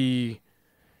like she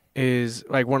is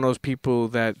like one of those people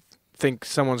that think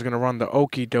someone's gonna run the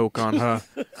okey doke on her.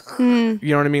 You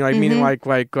know what I mean? Like meaning like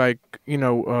without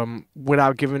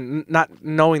not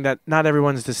knowing that not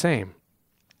everyone's the same.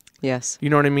 Yes. You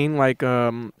know what I mean? Like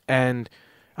and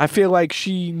I feel like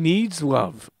she needs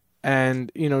love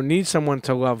and needs someone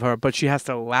to love her, but she has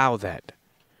to allow that.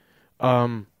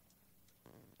 I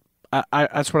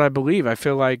that's what I believe. I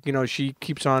feel like, she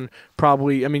keeps on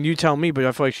probably, I mean, you tell me, but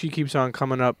I feel like she keeps on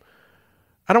coming up.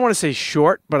 I don't want to say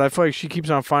short, but I feel like she keeps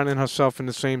on finding herself in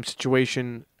the same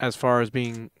situation as far as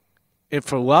being it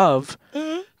for love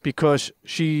because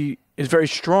she is very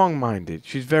strong-minded.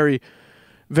 She's very,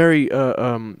 very,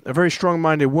 a very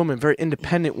strong-minded woman, very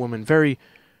independent woman, very,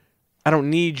 I don't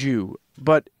need you.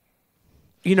 But,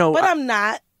 But I'm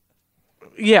not.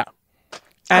 Yeah.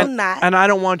 I'm not. And I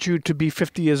don't want you to be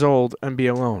 50 years old and be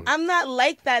alone. I'm not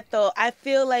like that, though. I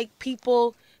feel like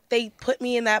people, they put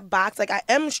me in that box. Like, I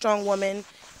am a strong woman,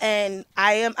 and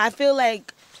I feel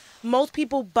like most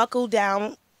people buckle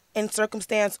down in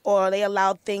circumstance or they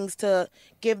allow things to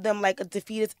give them, like, a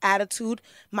defeatist attitude.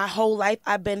 My whole life,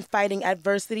 I've been fighting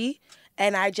adversity,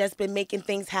 and I just been making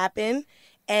things happen.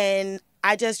 And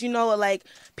I just, like,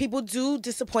 people do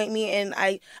disappoint me, and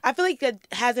I feel like that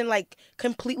hasn't, like,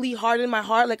 completely hardened my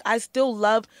heart. Like, I still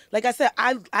love, like I said,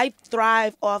 I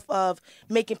thrive off of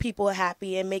making people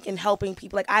happy and helping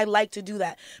people. Like, I like to do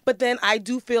that. But then I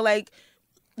do feel like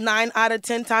 9 out of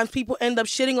 10 times people end up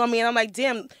shitting on me, and I'm like,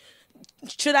 damn,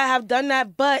 should I have done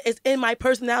that? But it's in my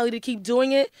personality to keep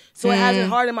doing it, so it hasn't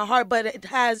hardened my heart, but it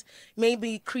has made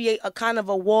me create a kind of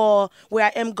a wall where I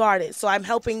am guarded. So I'm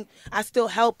helping, I still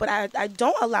help, but I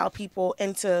don't allow people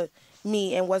into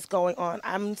me and what's going on.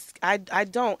 I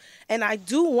don't. And I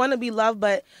do want to be loved,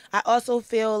 but I also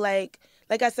feel like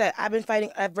I said, I've been fighting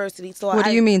adversity. So what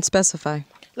do you mean, specify?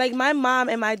 Like, my mom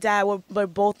and my dad were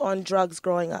both on drugs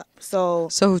growing up. So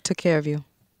who took care of you?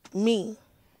 Me.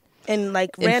 And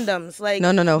like randoms, like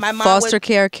no. My mom foster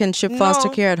care, kinship, foster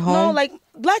care at home. No, like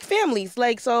black families.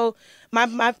 Like, so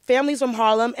my family's from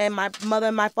Harlem, and my mother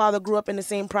and my father grew up in the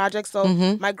same project. So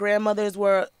my grandmothers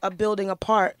were a building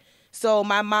apart. So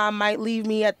my mom might leave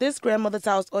me at this grandmother's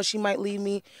house, or she might leave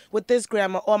me with this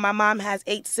grandma. Or my mom has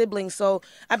 8 siblings. So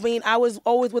I mean, I was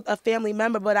always with a family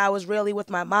member, but I was rarely with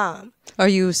my mom. Are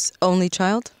you only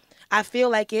child? I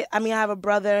feel like it. I mean, I have a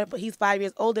brother, but he's 5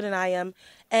 years older than I am.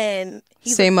 And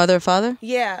he's same mother, father?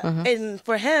 Yeah. And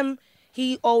for him,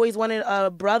 he always wanted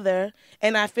a brother.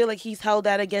 And I feel like he's held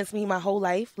that against me my whole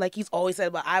life. Like, he's always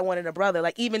said, but I wanted a brother.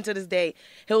 Like, even to this day,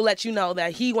 he'll let you know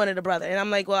that he wanted a brother. And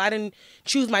I'm like, well, I didn't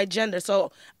choose my gender.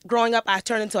 So growing up, I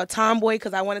turned into a tomboy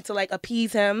because I wanted to, like,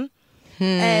 appease him.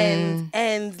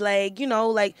 And like, you know,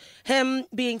 like him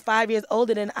being 5 years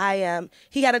older than I am,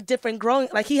 he had a different growing,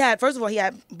 like he had, first of all, he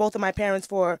had both of my parents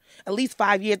for at least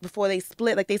 5 years before they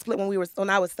split. Like they split when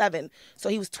I was 7, so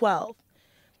he was 12.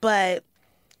 But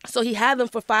so he had them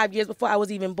for 5 years before I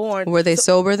was even born. Were they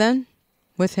sober then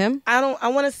with him? I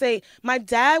want to say my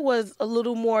dad was a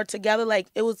little more together. Like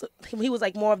he was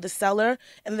like more of the seller,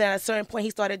 and then at a certain point he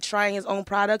started trying his own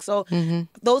products. So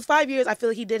those 5 years, I feel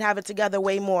like he did have it together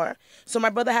way more. So my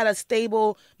brother had a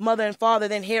stable mother and father.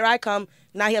 Then here I come.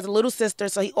 Now he has a little sister,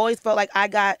 so he always felt like I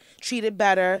got treated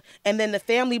better. And then the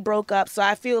family broke up, so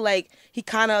I feel like he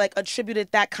kind of like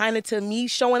attributed that kind of to me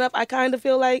showing up. I kind of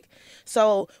feel like,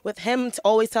 so with him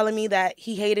always telling me that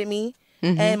he hated me,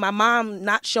 and my mom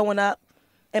not showing up,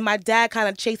 and my dad kind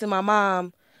of chasing my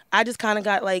mom, I just kind of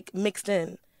got like mixed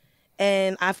in.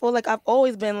 And I feel like I've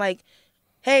always been like,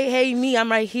 hey, me, I'm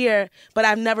right here. But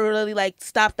I've never really like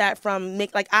stopped that from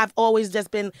like I've always just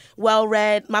been well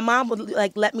read. My mom would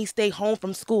like let me stay home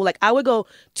from school. Like I would go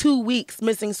 2 weeks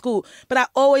missing school. But I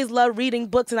always loved reading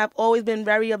books, and I've always been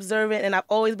very observant, and I've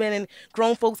always been in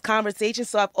grown folks'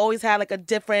 conversations. So I've always had like a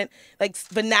different like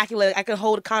vernacular. I could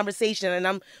hold a conversation, and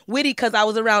I'm witty because I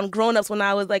was around grown-ups when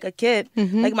I was like a kid.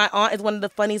 Like my aunt is one of the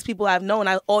funniest people I've known.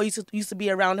 I always used to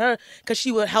be around her because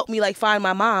she would help me like find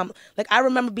my mom. Like I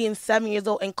remember being 7 years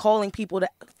old and calling people to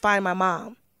find my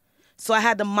mom. So I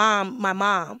had to mom my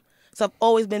mom. So I've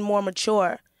always been more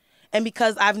mature. And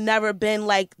because I've never been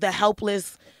like the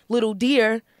helpless little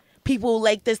deer, people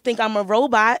like this think I'm a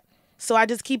robot. So I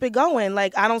just keep it going.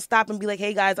 Like I don't stop and be like,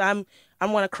 hey guys, I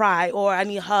want to cry or I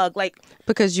need a hug. Like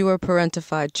because you were a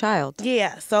parentified child.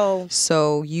 Yeah,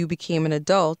 so you became an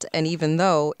adult, and even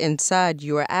though inside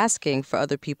you are asking for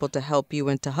other people to help you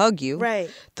and to hug you, right,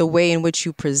 the way in which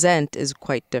you present is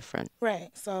quite different. Right.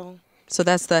 So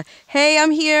that's the hey,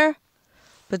 I'm here,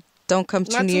 but don't come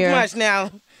too near. Not too much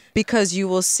now. Because you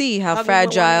will see how Hug me with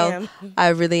fragile one hand. I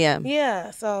really am.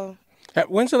 Yeah. So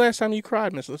When's the last time you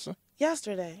cried, Miss Lissa?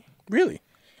 yesterday. Really?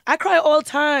 I cry all the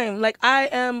time. Like, I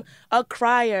am a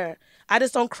crier. I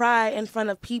just don't cry in front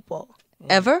of people.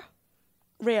 Ever?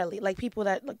 Rarely. Like, people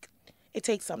that, like, it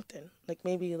takes something. Like,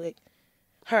 maybe, like,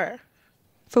 her.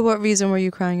 For what reason were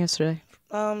you crying yesterday?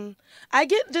 I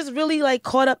get just really, like,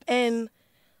 caught up in,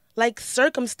 like,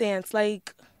 circumstance.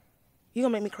 Like, you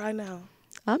gonna make me cry now.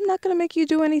 I'm not going to make you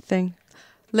do anything.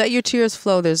 Let your tears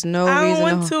flow. There's no reason. I don't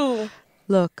want to.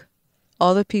 Look,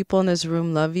 all the people in this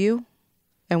room love you.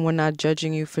 And we're not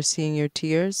judging you for seeing your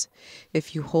tears.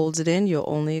 If you hold it in, you'll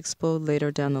only explode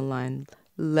later down the line.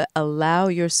 Allow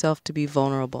yourself to be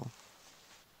vulnerable.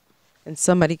 And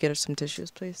somebody get her some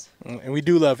tissues, please. And we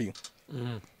do love you.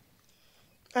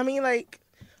 I mean, like...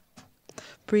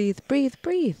 Breathe, breathe,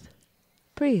 breathe.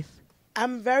 Breathe.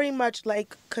 I'm very much,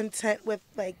 like, content with,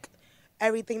 like,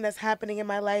 everything that's happening in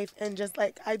my life. And just,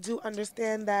 like, I do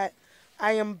understand that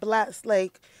I am blessed.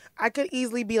 Like... I could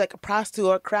easily be like a prostitute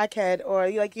or a crackhead or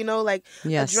like, you know, like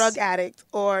yes. a drug addict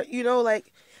or, you know,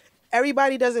 like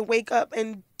everybody doesn't wake up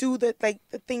and do the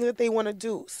things that they want to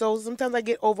do. So sometimes I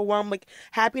get overwhelmed with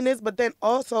happiness, but then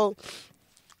also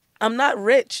I'm not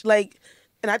rich. Like,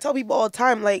 and I tell people all the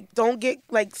time, like, don't get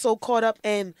like so caught up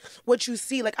in what you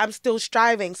see. Like, I'm still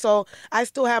striving. So I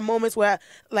still have moments where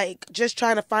like just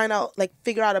trying to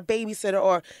figure out a babysitter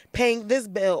or paying this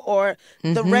bill or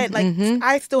the rent. Like,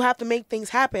 I still have to make things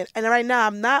happen. And right now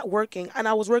I'm not working, and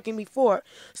I was working before.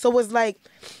 So it was like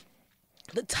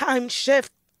the time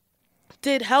shift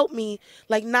did help me.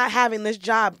 Like, not having this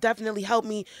job definitely helped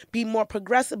me be more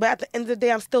progressive. But at the end of the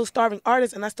day, I'm still a starving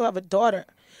artist, and I still have a daughter.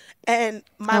 And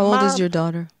my How mom... old is your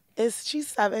daughter? She's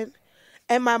 7.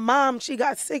 And my mom, she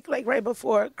got sick, like, right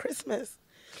before Christmas.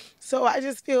 So I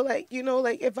just feel like, you know,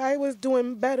 like, if I was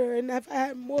doing better and if I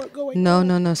had more going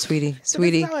on... No, sweetie.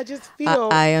 Sweetie, that's how I just feel.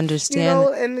 I understand. You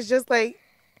know, and it's just like...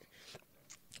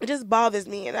 It just bothers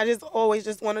me. And I just always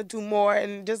just want to do more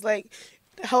and just, like,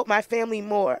 help my family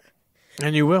more.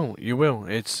 And you will. You will.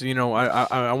 It's, you know,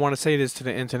 I want to say this to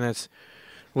the internet's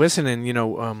listening, you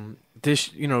know,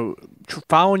 this, you know,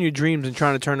 following your dreams and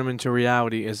trying to turn them into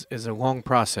reality is a long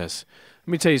process.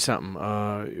 Let me tell you something.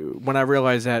 When I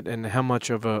realized that and how much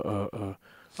of a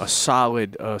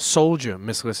solid soldier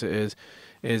Miss Lissa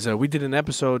is we did an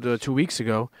episode 2 weeks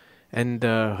ago, and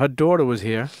her daughter was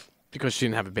here because she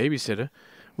didn't have a babysitter.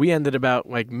 We ended about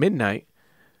like midnight,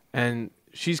 and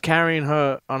she's carrying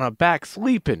her on her back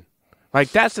sleeping.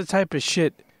 Like, that's the type of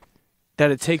shit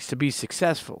that it takes to be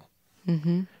successful.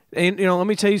 And, you know, let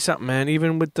me tell you something, man.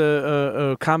 Even with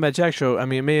the Combat Jack show, I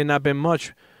mean, it may have not been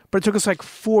much, but it took us like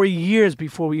 4 years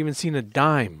before we even seen a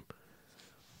dime.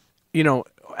 You know,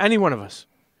 any one of us.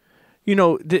 you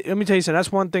know, let me tell you something.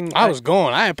 That's one thing. I was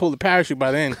gone. I had pulled the parachute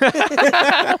by then.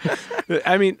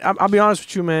 I mean, I'll be honest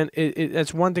with you, man.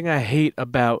 That's one thing I hate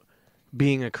about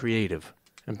being a creative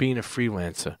and being a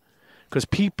freelancer, because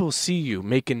people see you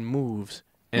making moves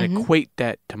and equate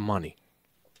that to money.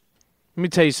 Let me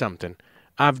tell you something.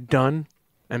 I've done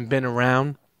and been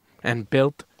around and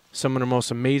built some of the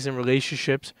most amazing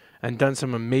relationships and done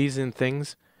some amazing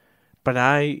things, but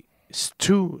I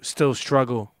too still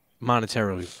struggle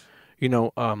monetarily. You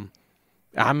know,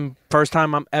 I'm first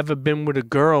time I'm ever been with a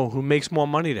girl who makes more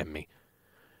money than me.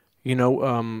 You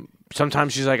know,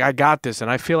 sometimes she's like, I got this,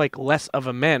 and I feel like less of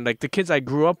a man. Like the kids I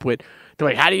grew up with, they're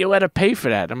like, how do you let her pay for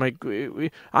that? I'm like,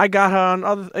 I got her on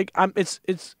other. Like,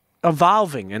 it's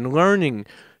evolving and learning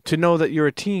to know that you're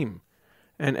a team,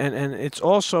 and it's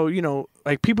also, you know,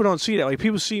 like people don't see that. Like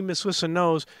people see Miss Lissa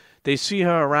knows, they see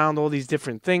her around all these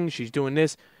different things. She's doing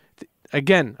this.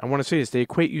 Again, I want to say this: they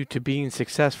equate you to being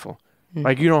successful.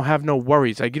 Like you don't have no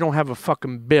worries. Like you don't have a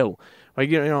fucking bill. Like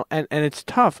you know, and it's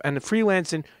tough. And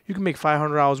freelancing, you can make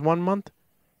 $500 one month,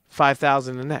 $5,000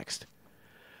 the next.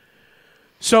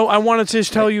 So I wanted to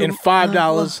just tell you, and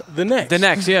 $5 the next. The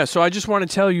next, yeah. So I just want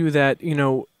to tell you that, you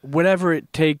know, whatever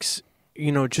it takes,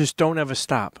 you know, just don't ever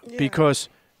stop, because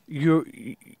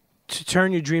to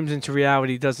turn your dreams into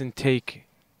reality doesn't take,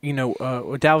 you know,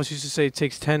 what Dallas used to say, it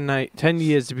takes 10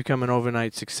 years to become an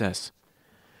overnight success.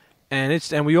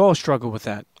 And we all struggle with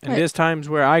that. And there's times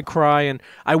where I cry and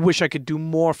I wish I could do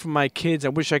more for my kids. I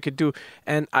wish I could do,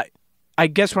 and I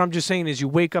guess what I'm just saying is you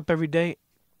wake up every day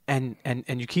and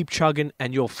you keep chugging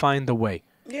and you'll find the way.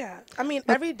 Yeah. I mean,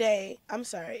 every day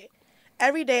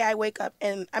I wake up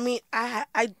and I mean,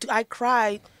 I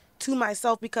cry to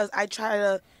myself because I try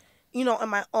to, you know, in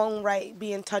my own right,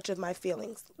 be in touch with my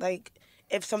feelings. Like,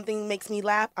 if something makes me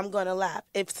laugh, I'm going to laugh.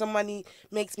 If somebody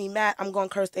makes me mad, I'm going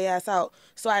to curse their ass out.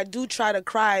 So I do try to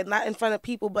cry, not in front of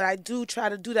people, but I do try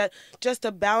to do that just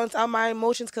to balance out my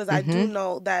emotions, because I do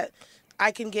know that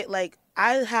I can get, like,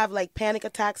 I have, like, panic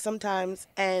attacks sometimes,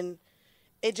 and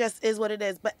it just is what it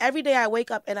is. But every day I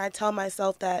wake up and I tell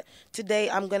myself that today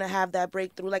I'm going to have that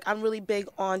breakthrough. Like, I'm really big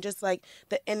on just, like,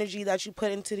 the energy that you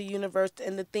put into the universe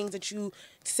and the things that you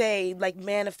say, like,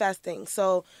 manifesting.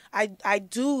 So I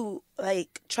do,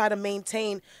 like, try to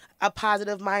maintain a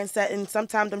positive mindset, and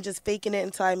sometimes I'm just faking it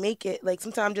until I make it. Like,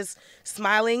 sometimes I'm just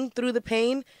smiling through the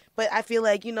pain. But I feel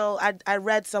like, you know, I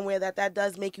read somewhere that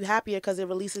does make you happier because it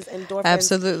releases endorphins.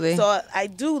 Absolutely. So I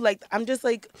do, like, I'm just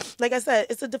like I said,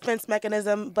 it's a defense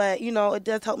mechanism, but, you know, it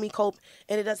does help me cope,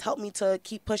 and it does help me to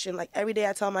keep pushing. Like, every day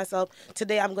I tell myself,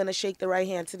 today I'm going to shake the right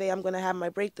hand. Today I'm going to have my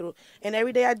breakthrough. And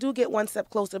every day I do get one step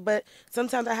closer. But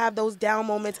sometimes I have those down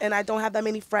moments, and I don't have that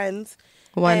many friends.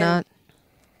 Why not?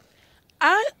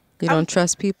 You don't I'm,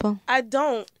 trust people? I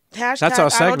don't. Hashtag, That's our I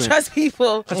segment. don't trust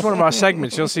people. That's one of our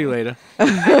segments. You'll see later.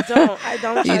 I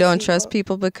don't. You don't trust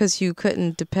people because you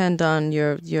couldn't depend on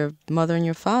your mother and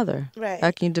your father. Right.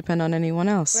 How can you depend on anyone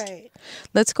else? Right.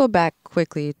 Let's go back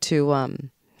quickly to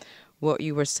what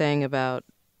you were saying about,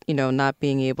 you know, not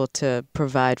being able to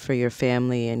provide for your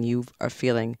family, and you are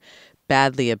feeling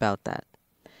badly about that.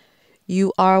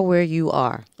 You are where you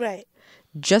are. Right.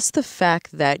 Just the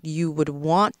fact that you would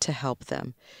want to help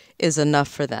them is enough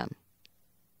for them.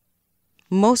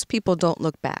 Most people don't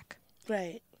look back.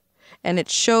 Right. And it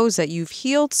shows that you've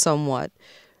healed somewhat,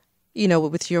 you know,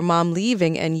 with your mom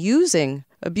leaving and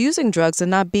abusing drugs and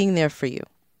not being there for you.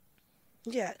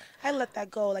 Yeah, I let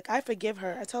that go. Like, I forgive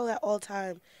her. I tell her that all the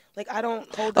time. Like, I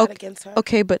don't hold that against her.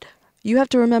 Okay, but you have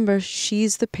to remember,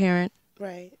 she's the parent.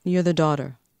 Right. You're the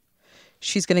daughter.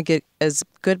 She's going to get as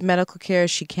good medical care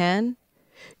as she can.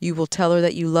 You will tell her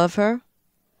that you love her.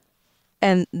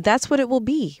 And that's what it will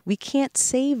be. We can't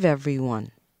save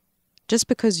everyone just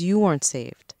because you weren't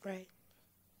saved. Right.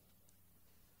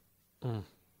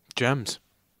 Gems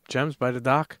by the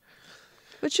doc.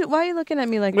 But why are you looking at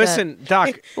me like Listen,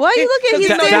 Doc. Why are you looking at me?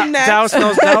 He's next. Dallas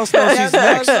knows he's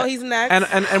next. No, he's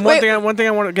next. And one thing I want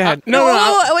to go ahead.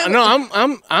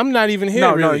 I'm not even here.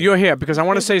 No, really. you're here because I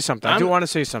want to say something. I do want to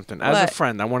say something. As What? a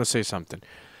friend, I want to say something.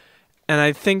 And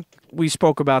I think we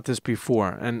spoke about this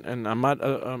before, and I'm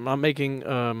not making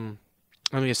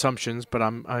any assumptions, but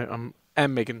I'm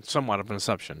making somewhat of an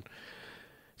assumption.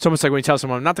 It's almost like when you tell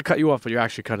someone not to cut you off, but you're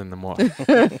actually cutting them off.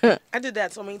 I did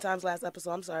that so many times last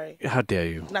episode. I'm sorry. How dare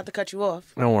you? Not to cut you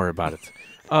off. Don't worry about it.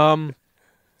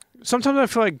 Sometimes I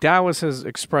feel like Dallas has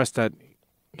expressed that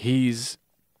he's,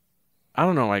 I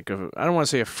don't know, like I don't want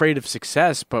to say afraid of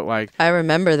success, but like I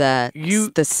remember that.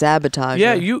 The sabotage.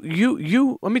 Yeah,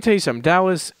 you. Let me tell you something.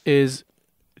 Dallas is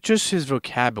just his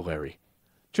vocabulary,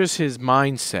 just his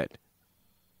mindset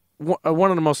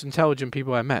one of the most intelligent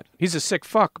people I met. He's a sick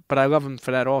fuck, but I love him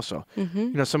for that also.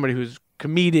 You know, somebody who's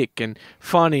comedic and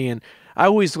funny, and I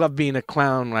always love being a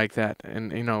clown like that,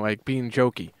 and you know, like being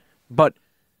jokey. But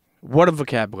what a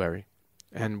vocabulary,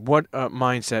 and what a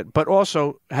mindset. But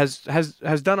also has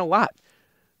done a lot.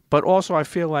 But also, I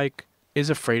feel like is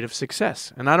afraid of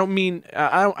success, and I don't mean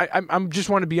I'm just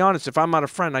want to be honest. If I'm not a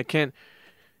friend, I can't.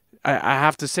 I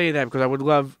have to say that because I would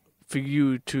love for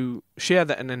you to share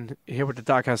that and then hear what the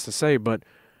doc has to say. But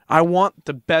I want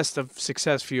the best of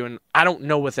success for you, and I don't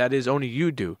know what that is. Only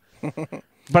you do.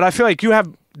 But I feel like you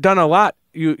have done a lot.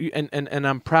 And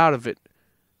I'm proud of it,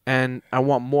 and I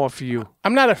want more for you.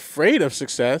 I'm not afraid of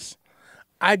success.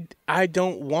 I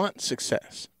don't want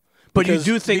success. But you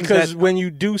do think because that when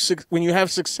you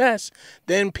have success,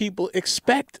 then people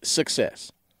expect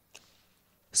success.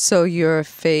 So you're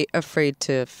afraid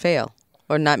to fail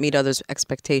or not meet others'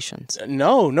 expectations?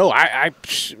 No, I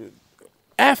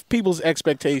F people's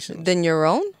expectations. Then your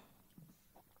own?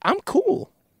 I'm cool.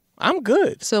 I'm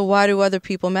good. So why do other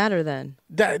people matter then?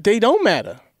 They don't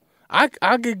matter. I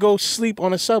could go sleep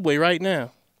on a subway right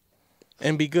now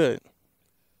and be good.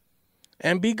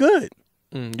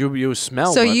 you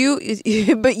smell. So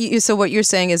what? so what you're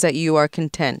saying is that you are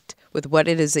content with what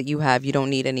it is that you have. You don't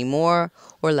need any more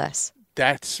or less.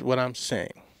 That's what I'm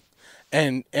saying.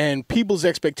 And people's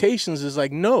expectations is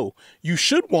like, no, you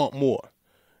should want more.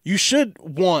 You should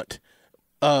want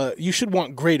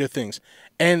greater things.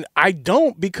 And I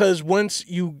don't, because once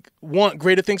you want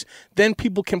greater things, then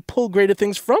people can pull greater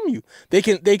things from you. They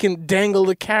can dangle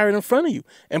the carrot in front of you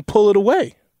and pull it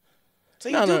away. So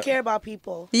you do care about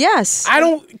people. Yes. I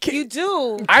don't. You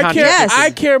do. I care. Yes. I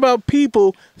care about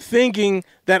people thinking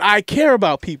that I care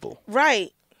about people.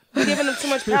 Right. You're giving them too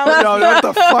much power. Yo, what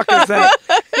the fuck is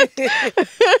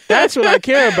that? That's what I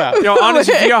care about. Yo,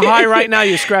 honestly, if you're high right now,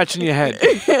 you're scratching your head.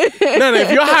 No,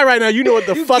 if you're high right now, you know what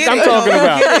the fuck I'm talking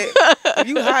about. If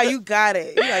you high, you got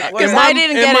it. You're like, what? I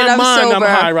didn't get it. I'm mind, sober.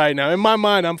 I'm high right now. In my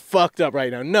mind, I'm fucked up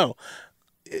right now. No.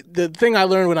 The thing I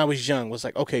learned when I was young was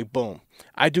like, okay, boom.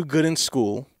 I do good in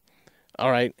school.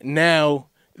 All right. Now,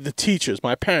 the teachers,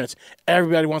 my parents,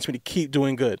 everybody wants me to keep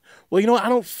doing good. Well, you know what? I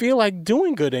don't feel like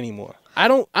doing good anymore. I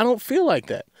don't feel like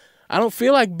that. I don't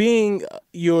feel like being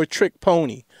your trick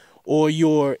pony or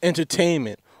your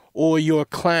entertainment or your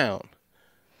clown.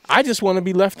 I just want to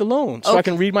be left alone so I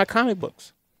can read my comic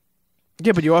books.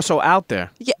 Yeah, but you're also out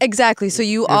there. Yeah, exactly. So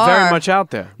you're very much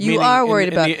out there. You meaning are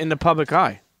worried about in the public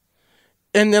eye.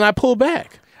 And then I pull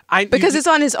back. Because it's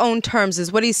on his own terms,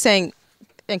 is what he's saying.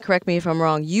 And correct me if I'm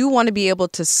wrong. You want to be able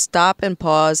to stop and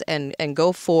pause and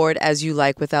go forward as you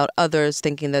like without others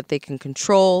thinking that they can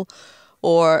control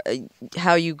or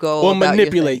how you go or about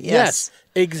manipulate. Your thing. Yes,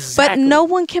 exactly. But no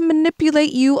one can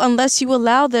manipulate you unless you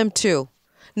allow them to.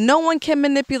 No one can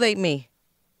manipulate me.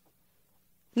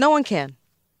 No one can.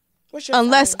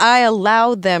 Unless I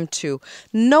allow them to.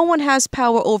 No one has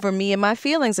power over me and my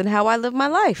feelings and how I live my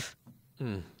life.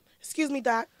 Excuse me,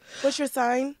 Doc. What's your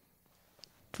sign?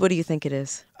 What do you think it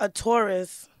is? A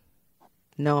Taurus.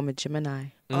 No, I'm a Gemini.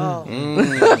 Oh.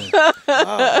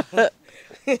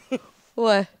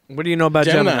 What? What do you know about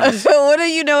Gemini? What do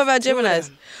you know about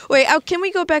Geminis? Wait, can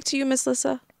we go back to you, Miss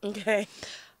Lissa? Okay.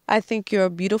 I think you're a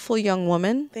beautiful young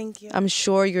woman. Thank you. I'm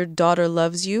sure your daughter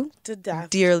loves you To death.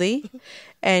 dearly,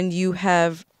 and you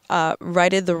have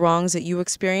righted the wrongs that you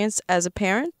experienced as a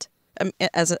parent,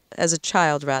 as a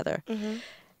child rather. Mm-hmm.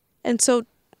 And so,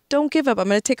 don't give up. I'm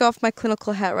going to take off my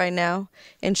clinical hat right now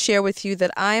and share with you that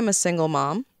I am a single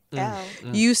mom. Ow.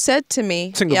 You said to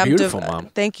me, Single, beautiful mom.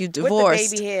 Thank you, With the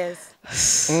divorced. baby hairs.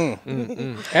 And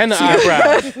the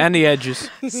eyebrows. And the edges.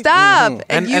 Stop.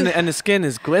 And the skin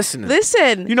is glistening.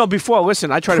 Listen. You know, I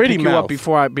tried Pretty to pick you mouth. up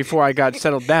before I got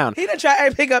settled down. He done try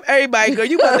to pick up everybody, girl.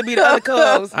 You about to be the other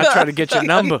co-host. I tried to get your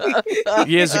number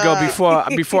years ago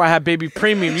before I had baby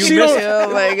premium. You She missed don't- it.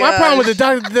 Oh my My God. problem with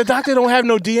the doctor don't have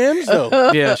no DMs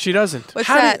though. Yeah, she doesn't. What's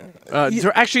How that?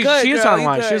 Actually, Good, she is girl, you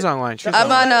online. good. She's online. She's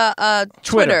I'm online. on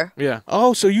Twitter. Yeah.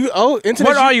 Oh, so internet.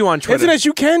 What are you on Twitter? Internet,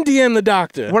 you can DM the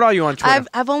doctor. What are you on Twitter?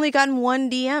 I've only gotten one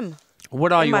DM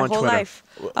What are in you my on whole Twitter? life.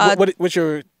 What's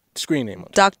your screen name?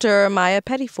 Dr. Maya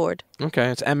Pettiford. Okay,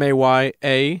 it's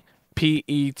MAYAPETIIF.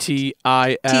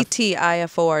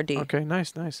 TTIFORD. Okay,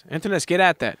 nice. Internets, get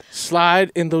at that.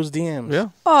 Slide in those DMs. Yeah.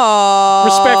 Oh.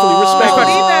 Respectfully.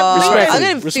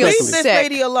 I'm gonna feel Leave sick. this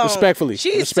lady alone. Respectfully.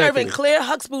 She's serving Claire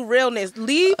Huxtable realness.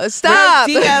 Leave Stop.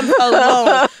 her DMs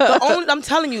alone. I'm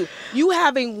telling you, you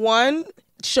having one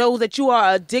shows that you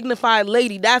are a dignified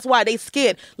lady. That's why they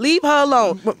scared. Leave her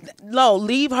alone. No,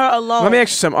 leave her alone. Let me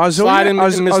ask you something. Are Slide in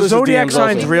Miss Lissa's zodiac DMs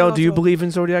signs also. real? Do you believe in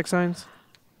zodiac signs?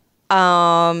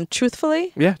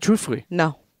 Truthfully? Yeah, truthfully.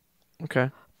 No.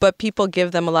 Okay. But people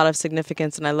give them a lot of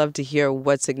significance, and I love to hear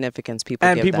what significance people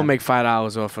give them. And people make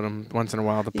 $5 off of them once in a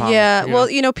while. The palm, yeah, you well,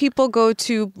 know? people go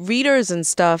to readers and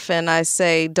stuff, and I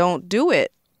say, don't do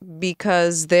it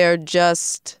because they're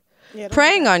just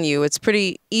preying on you. It's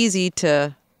pretty easy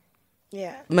to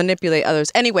manipulate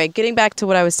others. Anyway, getting back to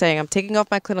what I was saying, I'm taking off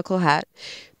my clinical hat.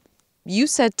 You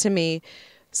said to me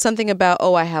something about,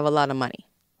 oh, I have a lot of money.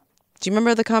 Do you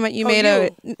remember the comment you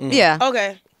made? Yeah.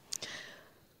 Okay.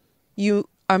 You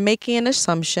are making an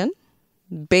assumption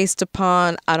based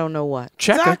upon I don't know what.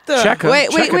 Checker. Wait,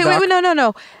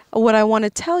 no. What I want to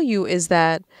tell you is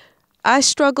that I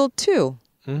struggled too.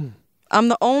 I'm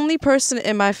the only person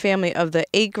in my family of the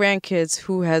 8 grandkids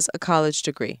who has a college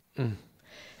degree.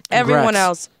 Everyone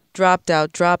else dropped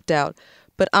out,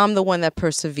 but I'm the one that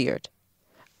persevered.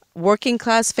 Working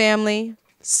class family,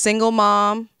 single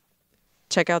mom,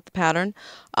 check out the pattern.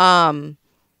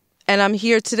 And I'm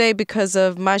here today because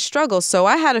of my struggle. So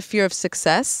I had a fear of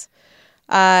success.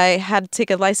 I had to take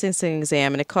a licensing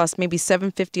exam, and it cost maybe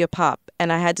 $750 a pop.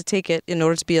 And I had to take it in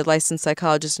order to be a licensed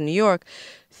psychologist in New York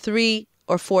 3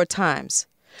 or 4 times.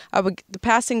 The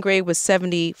passing grade was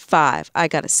 75. I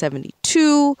got a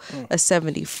 72, a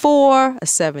 74, a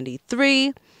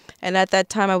 73. And at that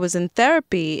time I was in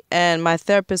therapy, and my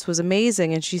therapist was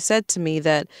amazing. And she said to me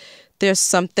that there's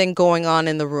something going on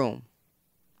in the room.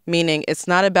 Meaning it's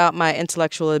not about my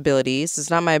intellectual abilities.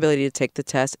 It's not my ability to take the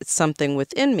test. It's something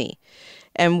within me.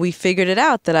 And we figured it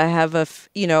out that I have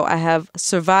I have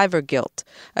survivor guilt.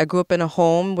 I grew up in a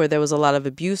home where there was a lot of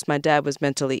abuse. My dad was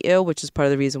mentally ill, which is part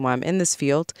of the reason why I'm in this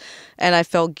field. And I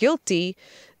felt guilty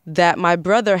that my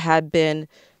brother had been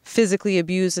physically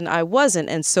abused and I wasn't.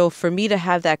 And so for me to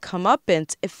have that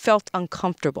comeuppance, it felt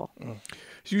uncomfortable.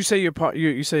 You say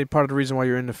you say part of the reason why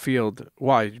you're in the field.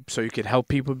 Why? So you could help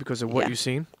people because of what you've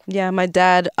seen? Yeah, my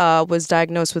dad was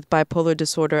diagnosed with bipolar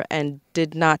disorder and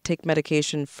did not take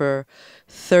medication for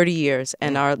 30 years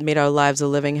and made our lives a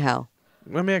living hell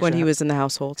when he was in the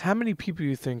household. How many people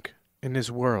you think in this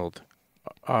world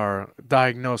are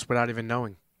diagnosed without even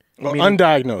knowing? Well,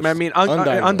 undiagnosed. I mean,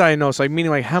 undiagnosed. Like meaning,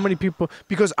 like how many people?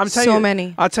 Because I'm telling you, so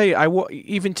many. I'll tell you,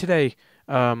 even today.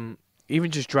 Even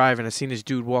just driving, I seen this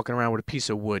dude walking around with a piece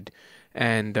of wood,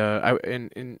 and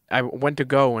I went to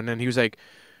go, and then he was like,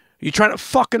 "You trying to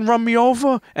fucking run me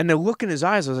over?" And the look in his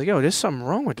eyes, I was like, "Yo, there's something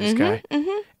wrong with this guy."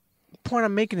 The point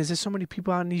I'm making is there's so many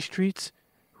people out in these streets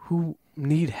who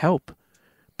need help,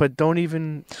 but don't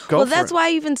even go. Well, that's why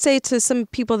I even say to some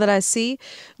people that I see,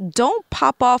 don't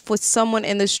pop off with someone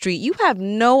in the street. You have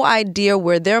no idea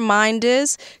where their mind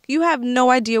is. You have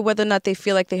no idea whether or not they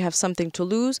feel like they have something to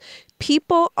lose.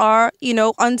 People are,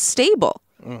 unstable.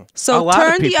 So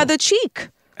turn the other cheek.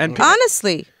 And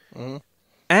honestly.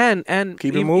 And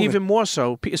keep it moving. Even more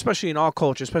so, especially in our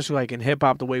culture, especially like in hip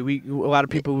hop, the way a lot of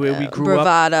people where we grew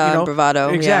up, bravado.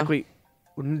 Exactly.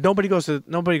 Yeah. Nobody goes to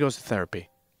therapy.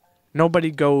 Nobody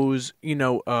goes,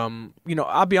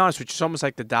 I'll be honest with you, it's almost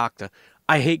like the doctor.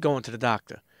 I hate going to the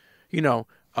doctor.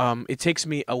 It takes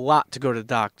me a lot to go to the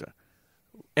doctor.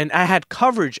 And I had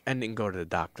coverage and didn't go to the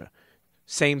doctor.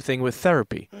 Same thing with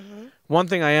therapy. One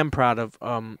thing I am proud of,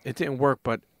 it didn't work,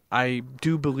 but I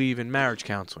do believe in marriage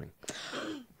counseling.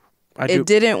 It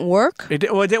didn't work? It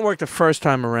didn't work the first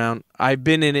time around. I've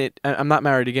been in it. I'm not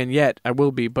married again yet. I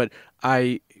will be, but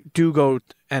I do go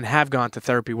and have gone to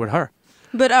therapy with her.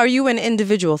 But are you in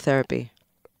individual therapy?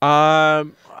 I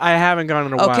haven't gone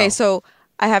in a while. Okay, so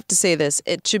I have to say this.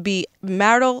 It should be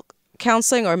marital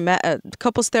counseling or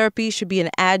couples therapy should be an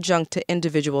adjunct to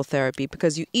individual therapy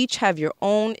because you each have your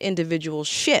own individual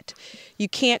shit. You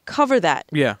can't cover that.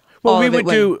 Yeah. Well, we would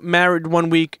do married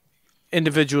 1 week,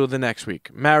 individual the next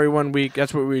week. Married 1 week.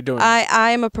 That's what we were doing.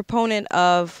 I am a proponent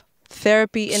of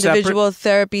therapy, individual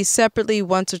therapy separately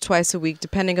once or twice a week,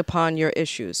 depending upon your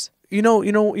issues. You know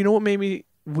what made me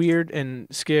weird and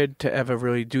scared to ever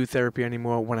really do therapy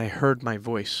anymore? When I heard my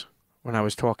voice when I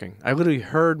was talking. I literally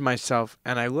heard myself,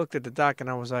 and I looked at the doc, and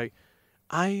I was like,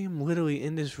 I am literally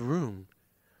in this room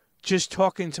just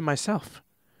talking to myself.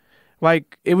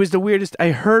 Like, it was the weirdest. I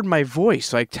heard my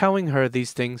voice, like, telling her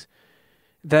these things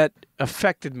that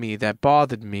affected me, that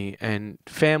bothered me, and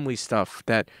family stuff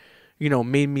that,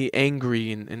 made me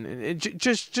angry, and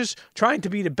just trying to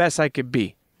be the best I could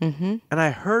be. And I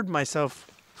heard myself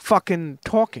fucking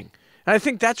talking. And I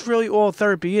think that's really all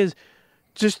therapy is.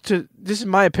 This is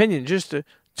my opinion, just to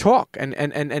talk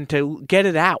and to get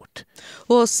it out.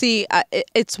 Well, see,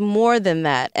 it's more than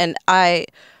that. And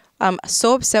I'm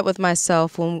so upset with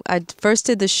myself when I first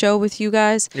did the show with you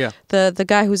guys. Yeah. The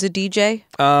guy who's a DJ.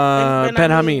 Ben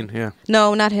Hameen, yeah.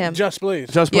 No, not him. Just Blaze.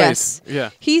 Just Blaze. Yes. Yeah.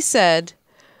 He said,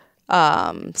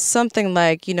 something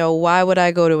like, why would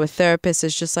I go to a therapist?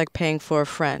 It's just like paying for a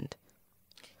friend.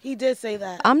 He did say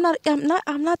that. I'm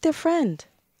not their friend.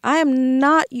 I am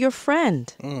not your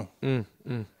friend.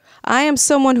 I am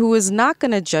someone who is not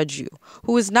going to judge you,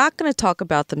 who is not going to talk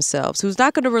about themselves, who's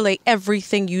not going to relate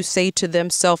everything you say to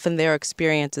themselves and their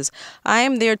experiences. I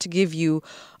am there to give you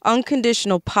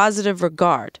unconditional positive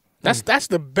regard. That's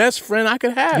the best friend I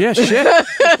could have. Yeah, shit.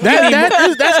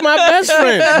 That's my best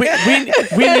friend.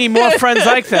 We need more friends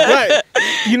like that. Right.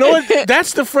 You know what?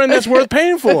 That's the friend that's worth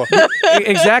paying for.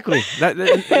 Exactly.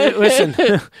 Listen.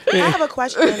 I have a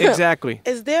question. Exactly.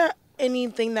 Is there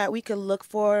anything that we could look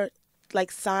for,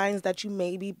 like signs that you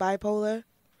may be bipolar?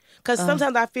 Because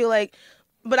sometimes I feel like,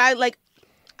 but I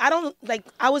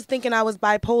was thinking I was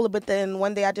bipolar, but then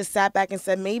one day I just sat back and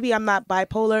said, maybe I'm not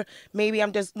bipolar. Maybe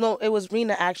I'm just, no, it was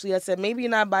Rena actually that said, maybe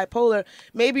you're not bipolar.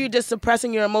 Maybe you're just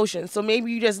suppressing your emotions. So maybe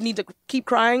you just need to keep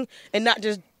crying and not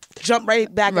just jump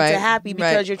right back into happy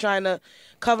because you're trying to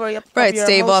cover up your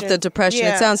stave off emotion. the depression.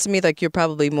 Yeah. It sounds to me like you're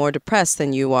probably more depressed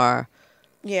than you are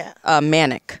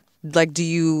manic. Like, do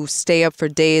you stay up for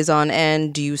days on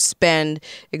end? Do you spend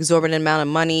exorbitant amount of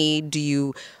money? Do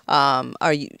you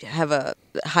have a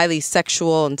highly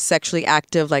sexual and sexually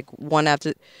active, like one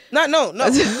after? No. No.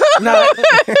 She's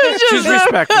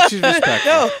respectful. She's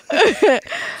respectful.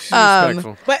 She's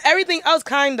respectful. But everything else,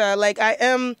 kinda like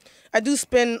I do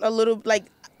spend a little like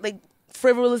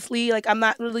frivolously. Like I'm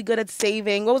not really good at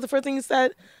saving. What was the first thing you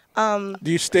said? Do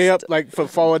you stay up like for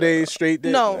 4 days straight?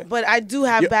 No, but I do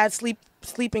have bad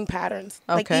sleeping patterns.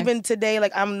 Like even today,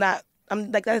 like I'm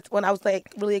like, that's when I was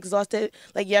like really exhausted.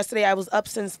 Like yesterday I was up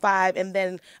since 5 and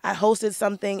then I hosted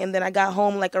something and then I got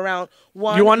home like around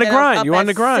 1. You on the grind. You on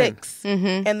the grind. 6.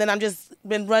 And then I'm just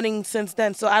been running since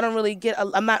then. So I don't really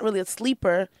I'm not really a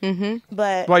sleeper.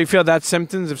 But Well, you feel that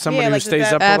symptoms if somebody who like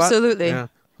stays up a lot? Absolutely. Yeah.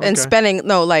 And Okay. spending,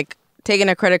 taking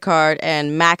a credit card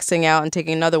and maxing out and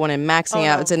taking another one and maxing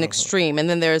out. No. It's an extreme. And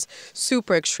then there's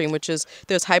super extreme, which is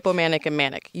there's hypomanic and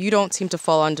manic. You don't seem to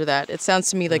fall under that. It sounds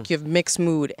to me like you have mixed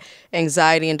mood,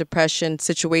 anxiety and depression,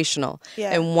 situational.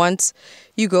 Yeah. And once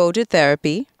you go to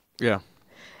therapy Yeah.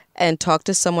 and talk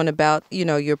to someone about,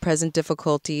 your present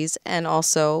difficulties and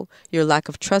also your lack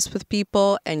of trust with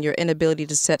people and your inability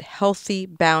to set healthy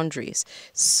boundaries.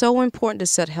 So important to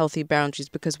set healthy boundaries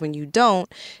because when you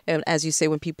don't, and as you say,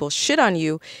 when people shit on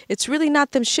you, it's really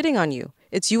not them shitting on you.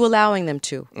 It's you allowing them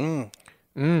to.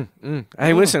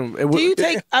 Hey, listen. do you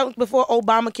take before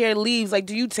Obamacare leaves? Like,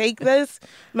 do you take this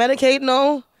Medicaid?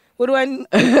 No. What do I? You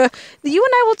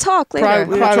and I will talk later.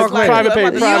 Private pay. You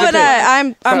and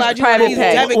I'm private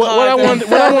pay. What I wanted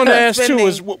to ask too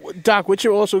is, Doc, what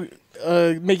you're also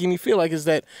making me feel like is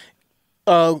that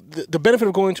the benefit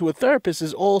of going to a therapist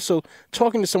is also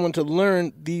talking to someone to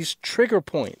learn these trigger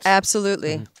points.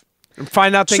 Absolutely. And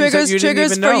find out things that you didn't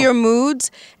triggers even know. for your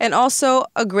moods and also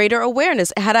a greater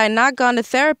awareness. Had I not gone to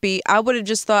therapy, I would have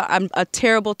just thought I'm a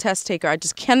terrible test taker. I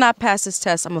just cannot pass this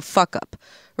test. I'm a fuck up,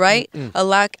 right? A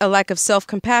lack of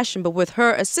self-compassion. But with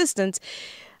her assistance,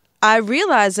 I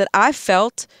realized that I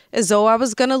felt as though I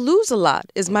was going to lose a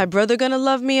lot. Is my brother going to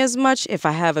love me as much if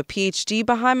I have a PhD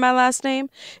behind my last name?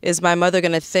 Is my mother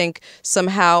going to think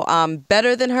somehow I'm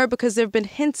better than her? Because there have been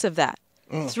hints of that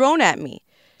thrown at me.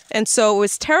 And so it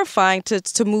was terrifying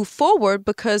to move forward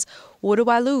because what do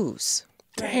I lose?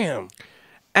 Damn.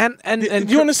 And do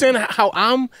you understand how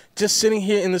I'm just sitting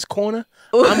here in this corner?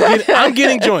 I'm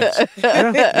getting joints.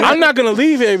 I'm not gonna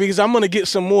leave here because I'm gonna get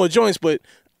some more joints. But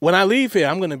when I leave here,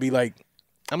 I'm gonna be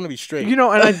straight. and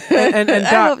I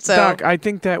Doc, hope so. Doc, I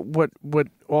think that what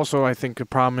also I think the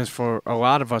problem is for a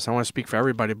lot of us. I want to speak for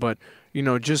everybody, but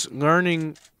just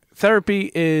learning.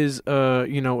 Therapy is,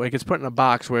 like it's put in a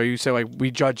box where you say, like,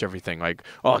 we judge everything. Like,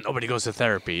 oh, nobody goes to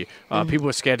therapy. People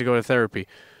are scared to go to therapy.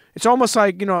 It's almost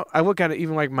like, I look at it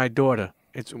even like my daughter.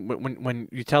 It's when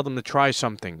you tell them to try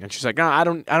something, and she's like, no, I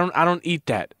don't eat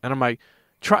that. And I'm like,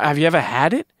 have you ever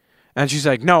had it? And she's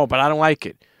like, no, but I don't like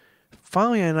it.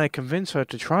 Finally, I convince her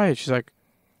to try it. She's like,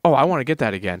 oh, I want to get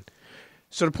that again.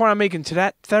 So the point I'm making to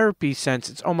that therapy sense,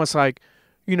 it's almost like,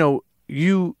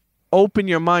 you open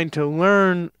your mind to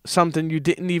learn something you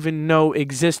didn't even know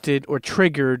existed or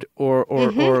triggered or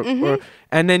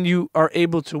and then you are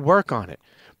able to work on it.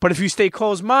 But if you stay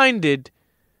closed-minded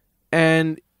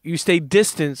and you stay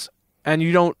distant and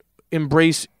you don't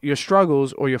embrace your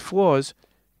struggles or your flaws,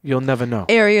 you'll never know.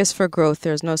 Areas for growth.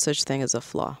 There's no such thing as a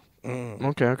flaw.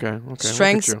 Okay.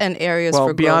 Strengths and areas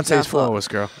for growth. Beyonce's flawless,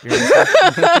 girl. And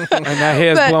that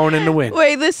hair's blowing in the wind.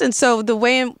 Wait, listen. So the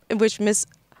way in which Miss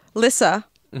Lissa,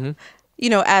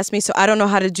 asked me, so I don't know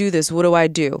how to do this. What do I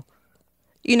do?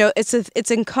 you know,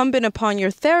 it's incumbent upon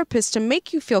your therapist to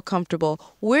make you feel comfortable.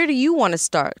 Where do you want to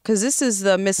start? Because this is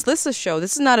the Miss Lissa show.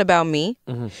 This is not about me.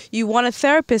 You want a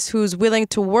therapist who's willing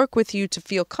to work with you to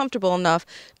feel comfortable enough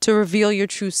to reveal your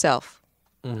true self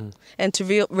and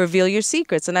to reveal your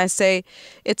secrets. And I say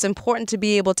it's important to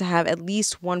be able to have at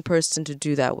least one person to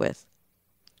do that with.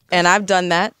 And I've done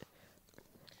that.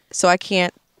 So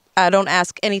I don't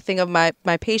ask anything of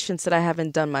my patients that I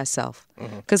haven't done myself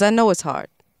because I know it's hard.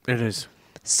 It is.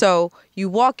 So you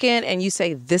walk in and you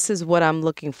say, this is what I'm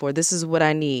looking for. This is what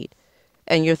I need.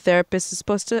 And your therapist is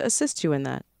supposed to assist you in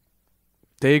that.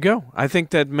 There you go. I think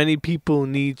that many people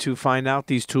need to find out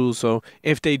these tools. So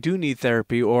if they do need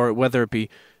therapy, or whether it be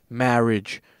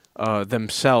marriage,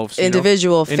 themselves,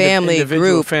 individual, family,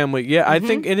 group. family. Yeah, I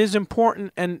think it is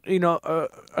important. And, you know,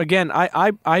 again,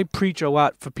 I preach a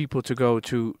lot for people to go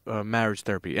to marriage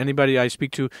therapy. Anybody I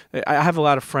speak to, I have a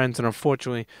lot of friends, and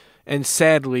unfortunately and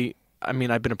sadly, I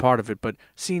mean, I've been a part of it, but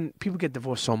seeing people get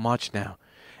divorced so much now.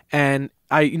 And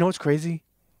you know what's crazy?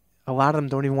 A lot of them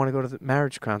don't even want to go to the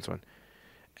marriage counseling.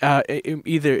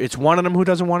 Either it's one of them who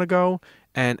doesn't want to go,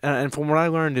 and from what I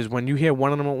learned is when you hear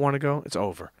one of them don't want to go, it's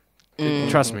over.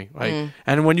 Trust me.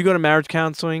 And when you go to marriage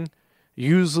counseling,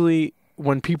 usually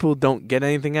when people don't get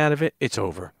anything out of it, it's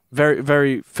over. Very,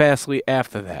 very fastly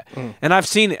after that. And I've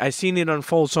seen it. I've seen it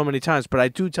unfold so many times, but I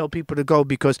do tell people to go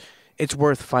because it's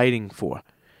worth fighting for.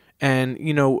 And,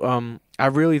 you know, I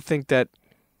really think that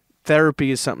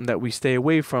therapy is something that we stay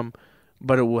away from,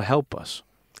 but it will help us.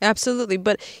 Absolutely.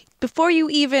 But before you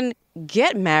even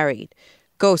get married,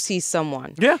 go see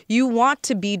someone. Yeah. You want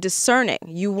to be discerning.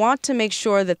 You want to make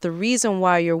sure that the reason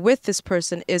why you're with this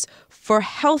person is for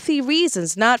healthy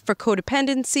reasons, not for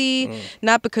codependency,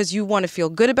 not because you want to feel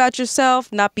good about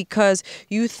yourself, not because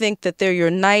you think that they're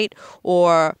your knight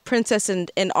or princess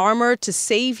in armor to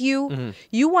save you.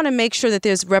 You want to make sure that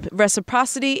there's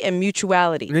reciprocity and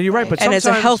mutuality. And you're right, but and it's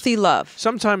a healthy love.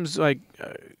 Sometimes, like,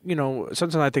 you know,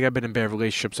 sometimes I think I've been in bad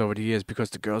relationships over the years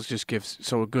because the girls just give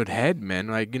so a good head, man.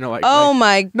 Like, you know, like. Oh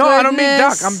my goodness. No, I don't mean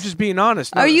Doc. I'm just being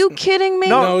honest. No. Are you kidding me?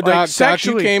 No, No, like, Doc. Doc, you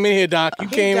sexually. came in here, Doc. You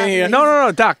came in here.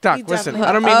 No, Doc. Listen,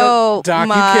 I don't mean. Oh, Doc,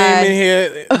 my. you came in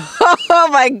here. Oh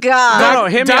my God. No,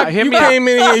 hear me Doc, out. Hear you me out. came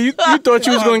in here. You thought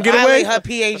you was going to get away. Her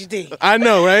PhD. I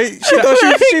know, right? She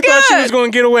thought she was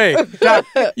going to get away. Doc,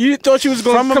 You thought she was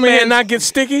going to come in here and not get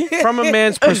sticky? from a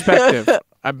man's perspective,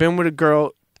 I've been with a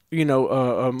girl, you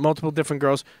know, multiple different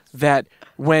girls, that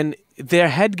when their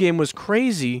head game was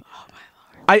crazy,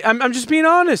 I'm just being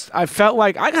honest. I felt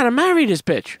like I gotta marry this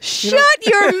bitch. Shut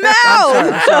your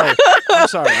mouth.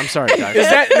 I'm sorry, guys.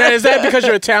 Is that because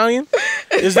you're Italian?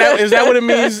 Is that what it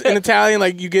means in Italian?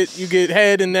 Like you get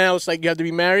head and now it's like you have to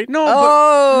be married?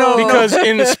 No, Because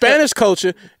in the Spanish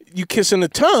culture, you kiss in the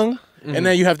tongue and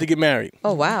then you have to get married.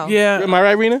 Oh, wow. yeah. Am I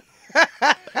right, Rena?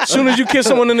 As soon as you kiss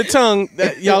someone in the tongue,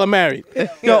 y'all are married.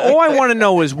 No, all I want to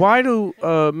know is why do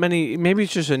maybe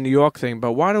it's just a New York thing,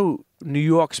 but why do New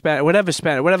York Spanish,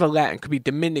 whatever Latin, could be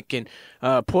Dominican,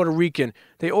 Puerto Rican,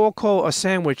 they all call a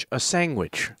sandwich a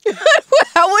sandwich.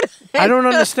 I don't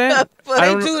understand.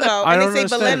 They do though, and they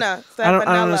say Belena. I don't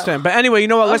understand. But anyway, you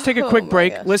know what? Let's take a quick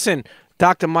break. Listen,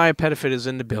 Dr. Maya Pettiford is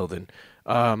in the building.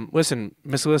 Listen,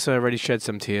 Miss Lissa already shed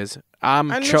some tears. I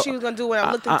knew she was gonna do what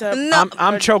I looked into.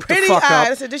 I'm choked the Pretty fuck up. eyes.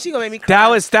 I said, "This she gonna make me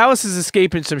cry." Dallas is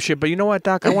escaping some shit, but you know what,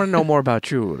 Doc? I want to know more about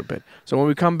you a little bit. So when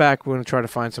we come back, we're gonna try to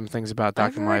find some things about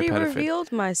Dr. Maya I've already Pettiford.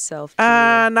 revealed myself to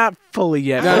you. Not fully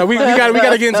yet. No, we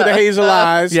gotta get into the hazel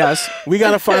eyes. Yes. We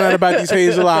gotta find out about these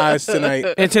hazel eyes tonight.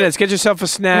 Internets, get yourself a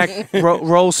snack.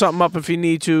 roll something up if you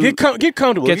need to. Get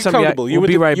comfortable. Get comfortable. We'll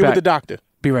be right back. You're with the doctor.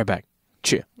 Be right back.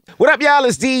 Cheer. What up, y'all?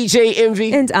 It's DJ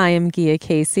Envy. And I am Gia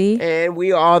Casey. And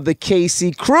we are the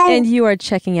KC crew. And you are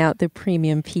checking out the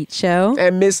Premium Pete Show.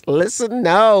 And Miss Lissa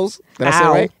knows. Did I say it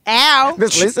right? Ow.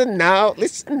 Miss Lissa knows.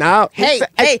 Listen now. Hey.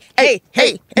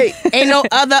 Ain't no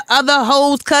other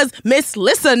hoes, cause Miss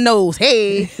Lissa knows.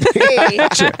 Hey.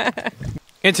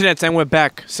 Internets, and we're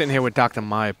back sitting here with Dr.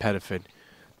 Maya Pettiford,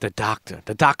 the doctor.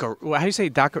 How do you say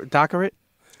doctorate?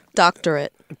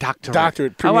 Doctorate.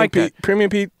 Doctorate. Premium I like Pete, that. Premium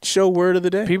Pete show word of the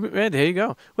day. Yeah, there you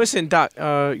go. Listen, Doc,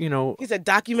 you know. He said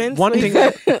documents. One thing.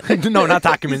 No, not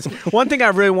documents. One thing I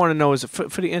really want to know is for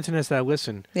the internets that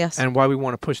listen. Yes. And why we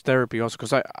want to push therapy also,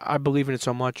 because I believe in it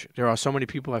so much. There are so many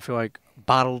people I feel like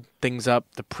bottled things up,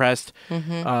 depressed,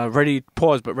 ready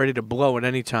to blow at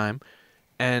any time.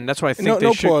 And that's why I think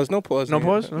No pause. No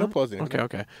pause.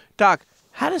 Okay. Doc,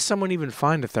 how does someone even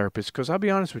find a therapist? Because I'll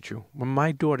be honest with you. When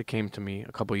my daughter came to me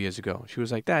a couple of years ago, she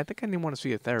was like, Dad, I think I didn't want to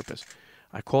see a therapist.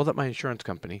 I called up my insurance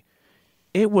company,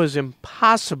 it was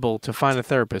impossible to find a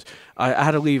therapist. I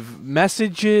had to leave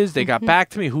messages. They got back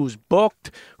to me. Who's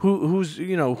booked? Who's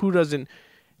who doesn't?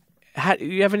 Do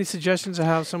you have any suggestions of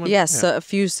how someone? Yes, a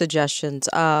few suggestions.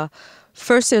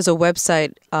 First, there's a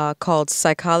website called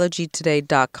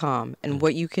psychologytoday.com. And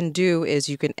what you can do is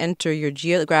you can enter your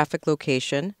geographic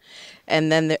location, and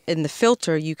then in the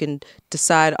filter, you can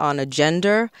decide on a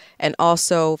gender and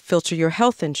also filter your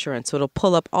health insurance. So it'll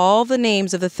pull up all the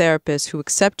names of the therapists who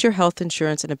accept your health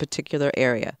insurance in a particular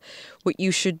area. What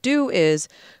you should do is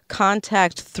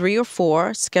contact 3 or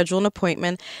 4, schedule an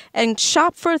appointment, and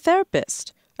shop for a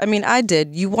therapist. I mean, I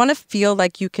did. You want to feel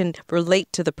like you can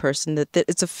relate to the person, that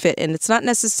it's a fit. And it's not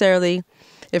necessarily,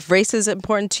 if race is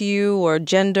important to you or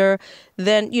gender,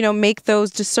 then, make those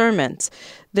discernments.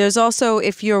 There's also,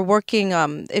 if you're working,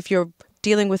 if you're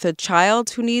dealing with a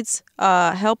child who needs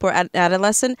help or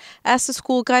adolescent, ask the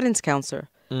school guidance counselor.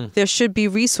 There should be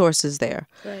resources there.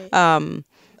 Right.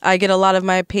 I get a lot of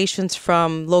my patients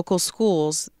from local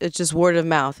schools. It's just word of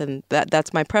mouth, and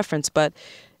that's my preference. But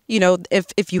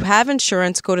if you have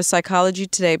insurance, go to Psychology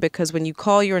Today, because when you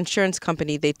call your insurance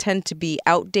company, they tend to be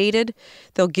outdated.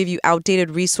 They'll give you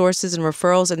outdated resources and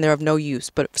referrals, and they're of no use.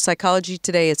 But Psychology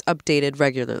Today is updated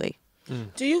regularly.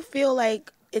 Do you feel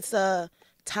like it's a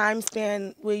time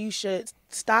span where you should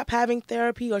stop having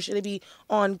therapy, or should it be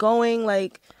ongoing?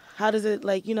 Like, how does it,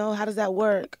 how does that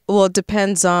work? Well, it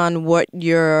depends on what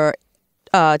your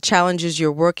challenges you're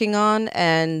working on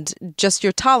and just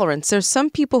your tolerance. There's some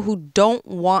people who don't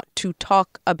want to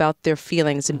talk about their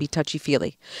feelings and be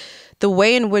touchy-feely. The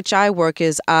way in which I work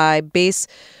is I base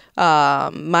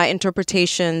my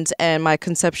interpretations and my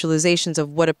conceptualizations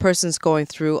of what a person's going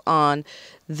through on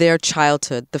their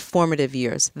childhood, the formative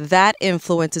years. That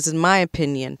influences, in my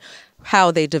opinion,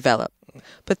 how they develop.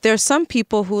 But there's some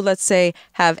people who, let's say,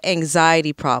 have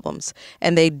anxiety problems,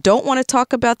 and they don't want to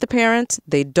talk about the parents.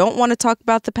 They don't want to talk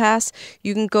about the past.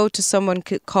 You can go to someone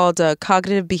called a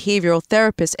cognitive behavioral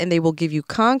therapist, and they will give you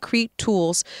concrete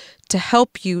tools to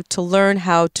help you to learn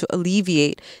how to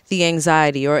alleviate the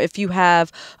anxiety. Or if you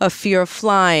have a fear of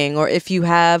flying, or if you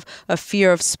have a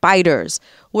fear of spiders,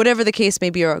 whatever the case may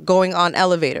be, or going on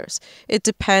elevators. It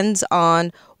depends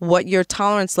on what your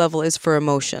tolerance level is for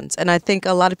emotions. And I think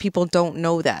a lot of people don't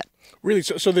know that. Really?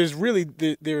 So there's really,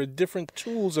 there are different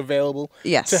tools available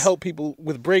to help people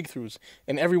with breakthroughs.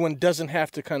 And everyone doesn't have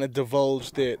to kind of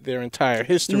divulge their entire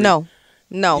history. No.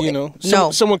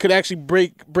 Someone could actually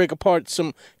break apart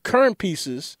some current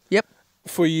pieces. Yep.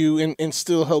 For you and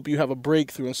still help you have a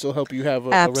breakthrough and still help you have a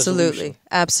resolution.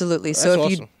 Absolutely. That's So if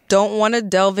awesome. you don't want to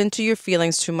delve into your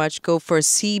feelings too much, go for a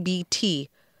CBT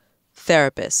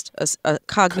therapist, a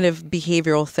cognitive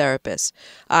behavioral therapist.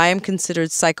 I am considered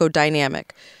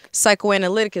psychodynamic.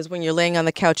 Psychoanalytic is when you're laying on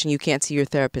the couch and you can't see your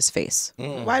therapist's face.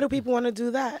 Why do people want to do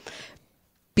that?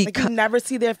 Because you never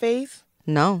see their face?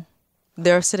 No.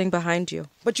 They're sitting behind you.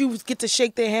 But you get to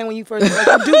shake their hand when you first it's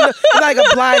like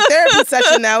a blind therapy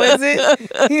session now, is it?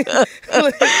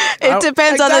 It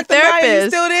depends on the Dr. Meyer, you therapist.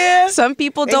 still there? Some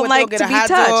people They don't went to like go to get be a hot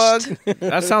touched. dog.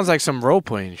 That sounds like some role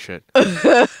playing shit.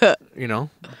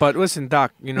 But listen,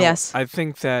 Doc. Yes. I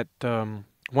think that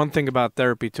one thing about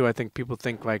therapy too. I think people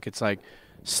think like it's like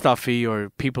stuffy or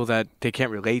people that they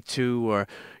can't relate to, or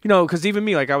because even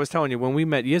me, like I was telling you, when we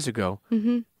met years ago,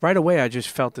 right away I just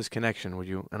felt this connection with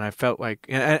you, and I felt like,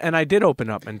 and I did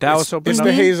open up, and Dallas opened up.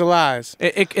 It's the hazel eyes.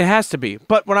 It has to be.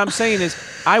 But what I'm saying is,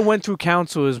 I went through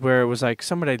counselors where it was like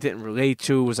somebody I didn't relate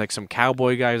to. It was like some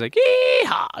cowboy guy who's like,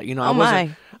 yeehaw,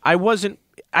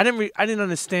 I didn't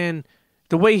understand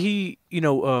the way he,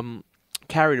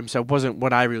 carried himself wasn't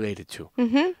what I related to,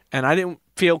 and I didn't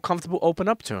feel comfortable open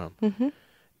up to him.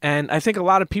 And I think a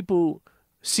lot of people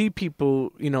see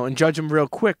people, and judge them real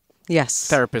quick. Yes.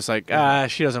 Therapists like,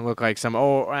 she doesn't look like some,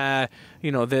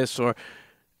 this, or,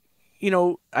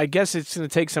 I guess it's going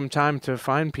to take some time to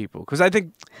find people. Because I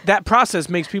think that process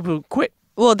makes people quit.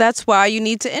 Well, that's why you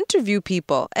need to interview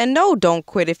people. And no, don't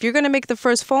quit. If you're going to make the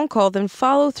first phone call, then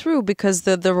follow through, because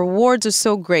the rewards are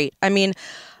so great. I mean,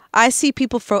 I see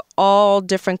people for all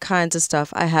different kinds of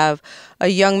stuff. I have a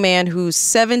young man who's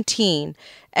 17,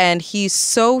 and he's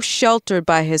so sheltered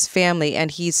by his family,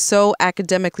 and he's so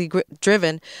academically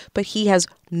driven, but he has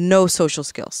no social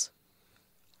skills.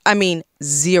 I mean,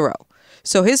 zero.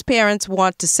 So his parents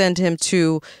want to send him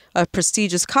to a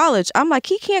prestigious college. I'm like,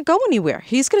 he can't go anywhere.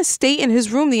 He's going to stay in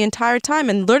his room the entire time,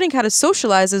 and learning how to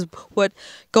socialize is what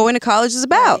going to college is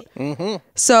about.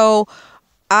 So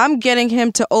I'm getting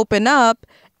him to open up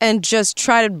and just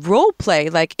try to role play.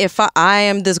 Like, if I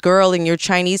am this girl in your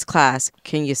Chinese class,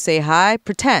 can you say hi?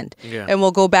 Pretend. Yeah. And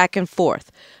we'll go back and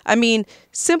forth. I mean,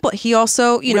 simple. He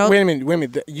also, Wait a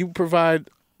minute. You provide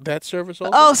that service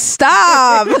also? Oh,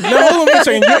 stop! No, hold on a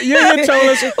second. You're here telling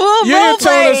us. Well, You're here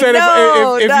telling us that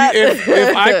no,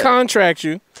 if I contract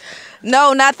you,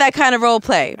 no, not that kind of role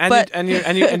play. And But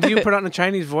do you put on a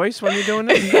Chinese voice when you're doing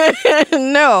this?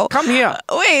 no. Come here.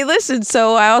 Wait, listen.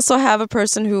 So I also have a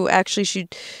person who actually she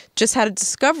just had a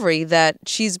discovery that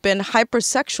she's been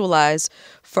hypersexualized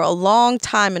for a long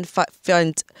time and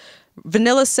found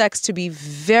vanilla sex to be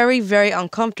very, very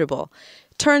uncomfortable.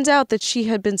 Turns out that she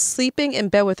had been sleeping in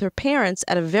bed with her parents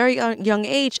at a very young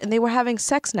age, and they were having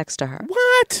sex next to her.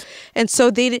 what? And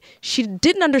so she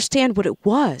didn't understand what it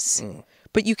was.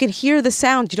 But you can hear the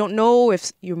sound. You don't know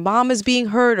if your mom is being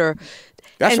hurt or.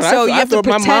 That's and what so I you have to thought.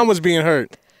 My pretend. mom was being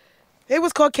hurt. It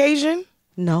was Caucasian.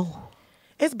 No,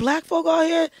 It's black folk out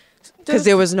here. because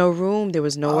there was no room. There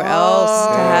was nowhere else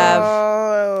to have.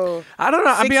 Oh. I don't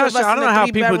know. I'll be honest. I don't know how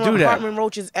people do that. Apartment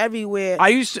roaches everywhere. I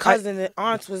used to. Cousin and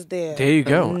aunts was there. There you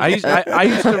go. I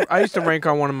used to rank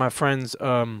on one of my friends.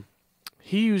 They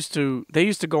used to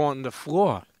go on the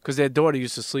floor because their daughter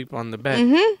used to sleep on the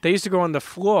bed. They used to go on the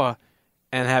floor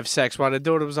and have sex while their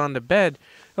daughter was on the bed.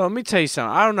 Oh, let me tell you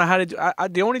something. I don't know how to do.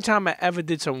 The only time I ever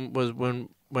did something was when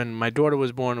my daughter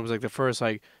was born. It was like the first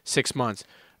 6 months.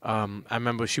 I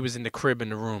remember she was in the crib in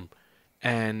the room,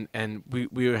 and we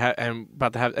were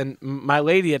about to have. And my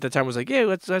lady at the time was like, "Yeah,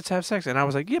 let's have sex." And I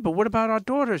was like, "Yeah, but what about our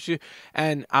daughter?"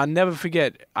 And I'll never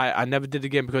forget. I never did it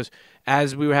again because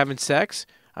as we were having sex,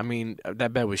 I mean,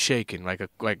 that bed was shaking and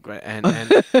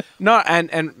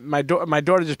my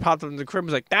daughter just popped up in the crib and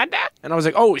was like, "Dad," and I was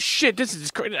like, "Oh shit, this is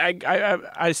crazy."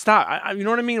 I stopped. You know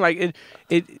what I mean? Like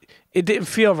it didn't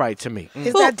feel right to me.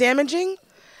 Is that damaging?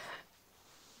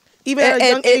 Even at a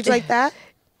young age like that?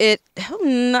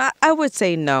 I would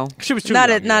say no. She was too not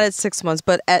young, not at 6 months,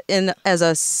 but as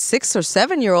a 6 or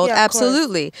 7 year old, Yeah, of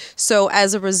absolutely. So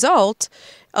as a result,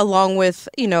 along with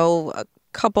a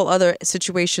couple other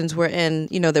situations wherein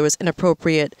there was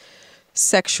inappropriate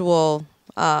sexual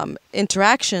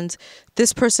interactions,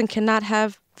 this person cannot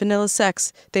have vanilla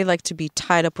sex. They like to be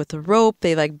tied up with a rope.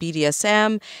 They like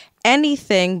BDSM,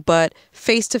 anything but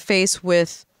face to face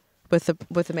with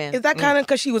a man. Is that kind of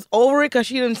because she was over it? Because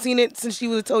she didn't seen it since she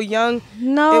was so young?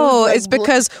 No, like it's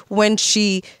because when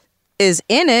she is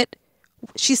in it,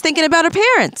 she's thinking about her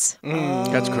parents.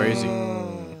 That's crazy.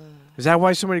 Is that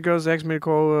why so many girls ask me to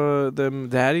call them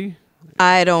daddy?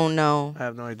 I don't know. I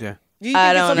have no idea. Do you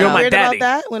I think don't it's know. something You're my weird daddy.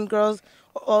 about that? When girls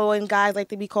or when guys like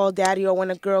to be called daddy, or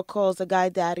when a girl calls a guy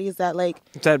daddy? Is that like...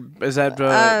 Is that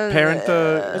parent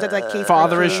Is that like case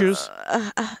father by case? issues?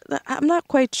 I'm not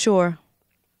quite sure.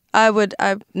 I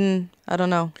don't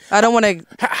know. I don't want to.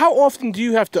 How often do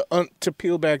you have to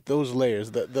peel back those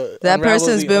layers? That That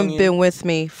person's been with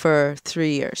me for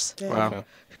 3 years. Wow.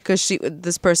 Because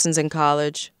this person's in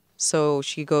college, so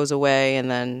she goes away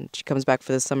and then she comes back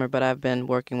for the summer. But I've been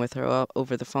working with her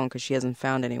over the phone because she hasn't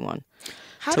found anyone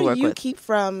How to do work you with. keep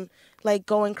from like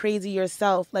going crazy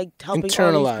yourself, like helping all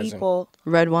Internalizing. these people?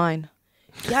 Red wine.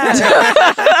 Yes.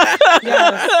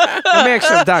 Yes. Let me ask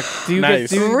you, Doc. Do you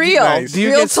Nice. get do you, Real. Nice. Do you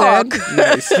Real get sad? talk.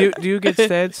 Nice. Do you get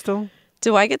sad still?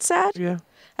 Do I get sad? Yeah.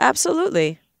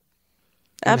 Absolutely.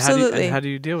 And Absolutely. how do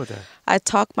you deal with that? I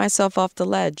talk myself off the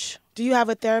ledge. Do you have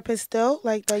a therapist still,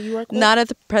 like that you work with? Not at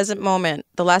the present moment.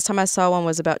 The last time I saw one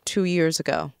was about 2 years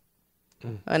ago.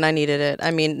 And I needed it.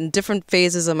 I mean, in different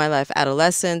phases of my life,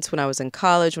 adolescence, when I was in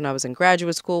college, when I was in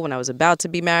graduate school, when I was about to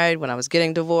be married, when I was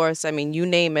getting divorced. I mean, you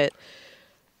name it.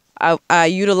 I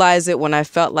utilized it when I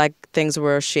felt like things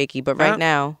were shaky. But right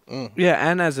now, Yeah,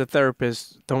 and as a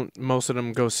therapist, don't most of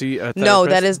them go see a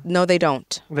therapist? no, they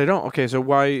don't. They don't. Okay, so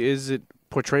why is it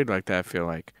portrayed like that? I feel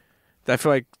like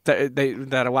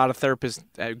that a lot of therapists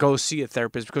go see a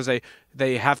therapist because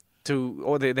they have to,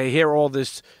 or they hear all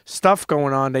this stuff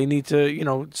going on. They need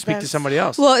to speak to somebody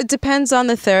else. Well, it depends on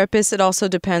the therapist. It also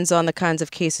depends on the kinds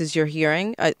of cases you're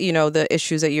hearing, the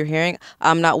issues that you're hearing.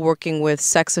 I'm not working with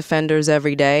sex offenders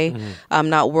every day.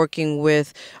 I'm not working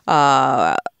with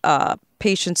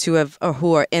patients who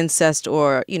are incest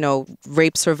or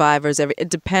rape survivors. It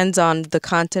depends on the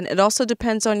content. It also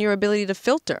depends on your ability to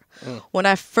filter. When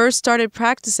I first started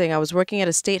practicing, I was working at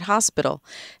a state hospital,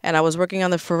 and I was working on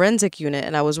the forensic unit,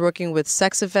 and I was working with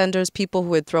sex offenders, people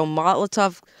who had thrown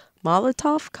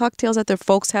Molotov cocktails at their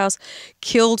folks' house,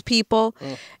 killed people,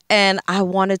 and I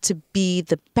wanted to be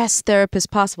the best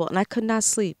therapist possible, and I could not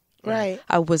sleep. Right.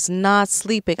 I was not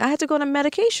sleeping. I had to go on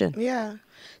medication Yeah.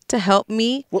 to help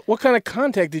me. What kind of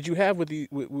contact did you have with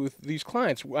these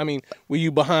clients? I mean, were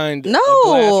you behind? No,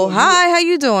 a glass? hi, how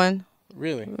you doing?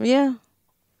 Really? Yeah.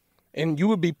 And you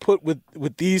would be put with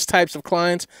these types of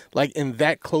clients like in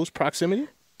that close proximity?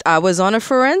 I was on a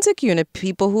forensic unit,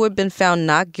 people who had been found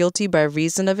not guilty by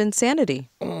reason of insanity.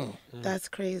 That's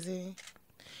crazy.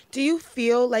 Do you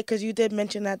feel like, because you did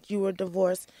mention that you were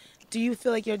divorced, do you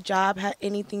feel like your job had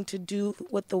anything to do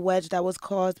with the wedge that was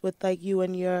caused with like you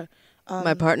and your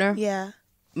My partner? Yeah.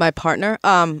 My partner?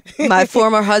 My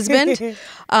former husband?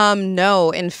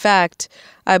 No. In fact,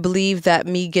 I believe that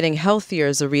me getting healthier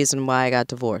is the reason why I got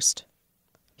divorced.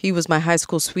 He was my high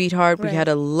school sweetheart. Right. We had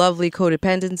a lovely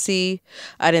codependency.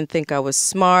 I didn't think I was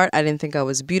smart. I didn't think I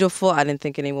was beautiful. I didn't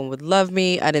think anyone would love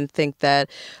me. I didn't think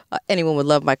that anyone would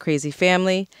love my crazy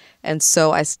family. And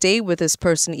so I stayed with this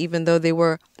person even though they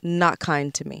were not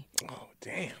kind to me. Oh,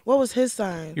 damn. What was his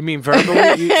sign? You mean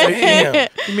verbally?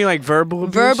 You mean like verbal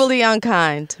abuse? Verbally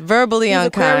unkind. Verbally He's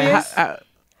unkind. Aquarius?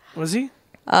 Was he?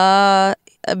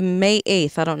 May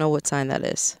 8th. I don't know what sign that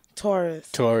is.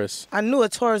 Taurus. I knew a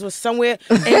Taurus was somewhere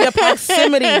in your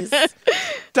proximities.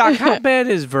 Doc, how bad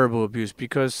is verbal abuse?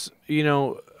 Because,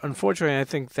 unfortunately, I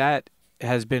think that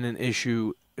has been an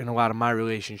issue in a lot of my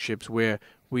relationships where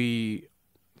we,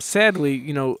 sadly,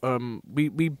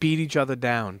 we beat each other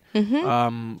down.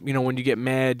 Mm-hmm. When you get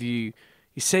mad, you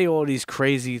say all these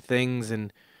crazy things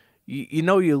and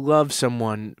you love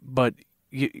someone, but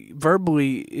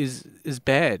verbally is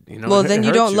bad. Well, then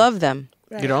you don't love them.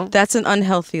 Right. You don't? That's an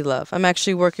unhealthy love. I'm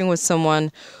actually working with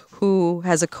someone who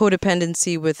has a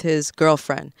codependency with his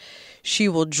girlfriend. She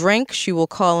will drink, she will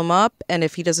call him up, and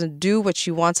if he doesn't do what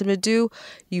she wants him to do,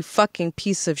 you fucking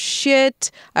piece of shit,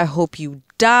 I hope you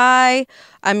die.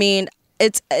 I mean,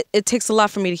 it takes a lot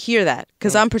for me to hear that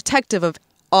because I'm protective of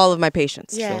all of my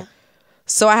patients. Yeah. Sure.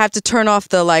 So I have to turn off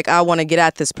the I want to get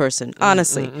at this person,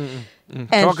 honestly. And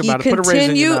Talk about it. Put a raisin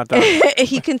in your mouth, Doc.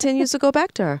 he continues to go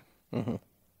back to her. Mm-hmm.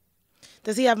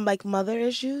 Does he have mother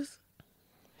issues?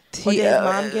 Or did his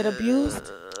mom get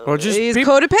abused? Or just It's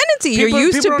codependency. You're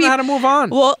used people to don't know how to move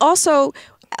on. Well, also,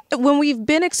 when we've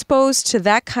been exposed to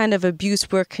that kind of abuse,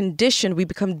 we're conditioned, we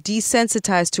become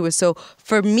desensitized to it. So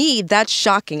for me, that's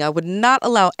shocking. I would not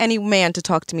allow any man to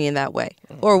talk to me in that way,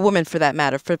 or a woman for that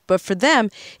matter. But for them,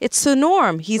 it's the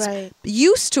norm. He's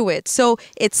used to it. So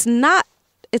it's not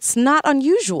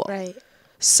unusual. Right.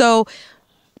 So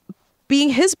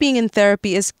being in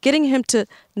therapy is getting him to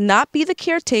not be the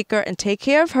caretaker and take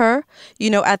care of her,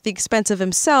 at the expense of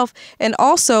himself, and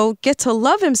also get to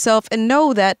love himself and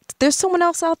know that there's someone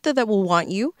else out there that will want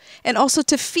you, and also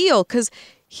to feel, because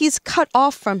he's cut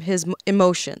off from his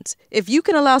emotions. If you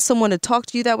can allow someone to talk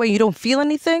to you that way, you don't feel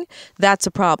anything, that's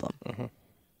a problem. Mm-hmm.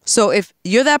 So if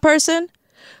you're that person,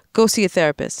 go see a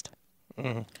therapist.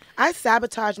 Mm-hmm. I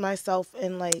sabotage myself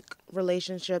in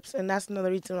relationships, and that's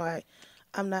another reason why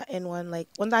I'm not in one.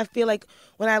 When I feel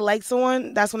when I like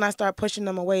someone, that's when I start pushing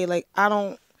them away. I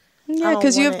don't. Yeah,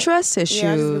 because you have trust issues.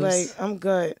 Yeah, I just be I'm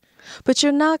good. But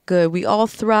you're not good. We all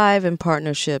thrive in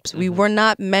partnerships. Mm-hmm. We were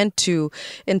not meant to,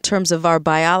 in terms of our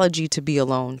biology, to be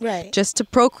alone. Right. Just to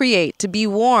procreate, to be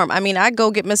warm. I mean, I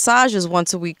go get massages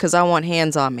once a week because I want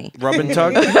hands on me. Rub and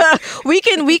tug. We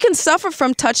can suffer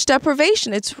from touch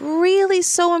deprivation. It's really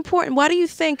so important. Why do you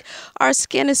think our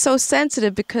skin is so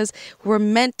sensitive? Because we're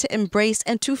meant to embrace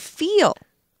and to feel.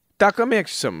 Doc, let me ask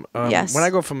you something. Yes. When I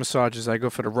go for massages, I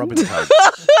go for the rub and tug.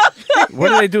 What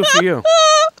do they do for you?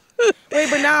 Wait,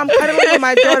 but now I'm cuddling with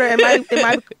my daughter. Am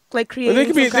I creating they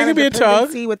could be a tug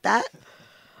dependency with that?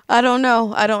 I don't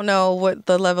know what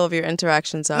the level of your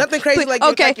interactions are. Nothing crazy but,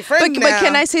 like your friend but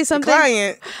can I say something?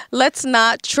 Client. Let's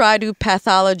not try to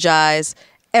pathologize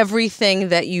everything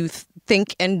that you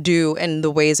think and do and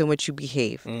the ways in which you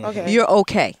behave. Okay. You're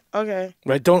okay. Okay.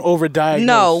 Right, don't overdiagnose.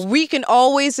 No, we can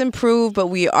always improve, but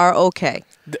we are okay.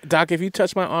 Doc, if you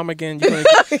touch my arm again, you're gonna,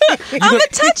 I'm a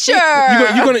toucher.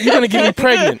 You're gonna get me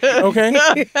pregnant, okay?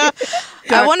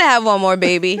 I want to have one more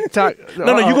baby. Doc,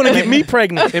 No, you're gonna get me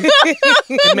pregnant.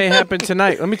 It may happen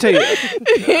tonight. Let me tell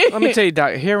you,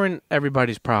 Doc. Hearing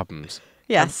everybody's problems.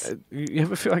 Yes. You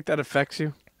ever feel like that affects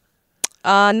you?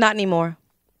 Not anymore.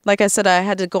 Like I said, I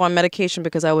had to go on medication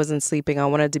because I wasn't sleeping. I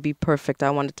wanted to be perfect. I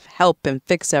wanted to help and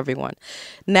fix everyone.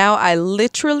 Now I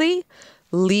literally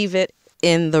leave it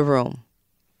in the room.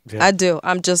 Yeah. I do.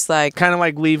 I'm just kind of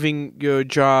like leaving your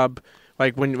job,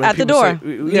 when at the door.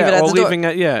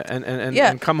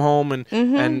 And come home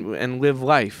and live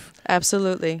life.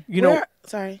 Absolutely.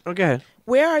 Sorry. Oh, go ahead.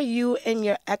 Where are you and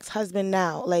your ex-husband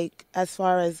now? As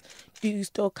far as, do you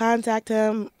still contact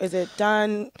him? Is it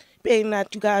done? Being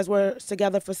that you guys were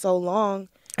together for so long.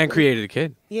 And created a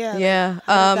kid. Yeah. Yeah.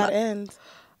 How did that end?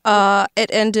 It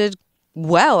ended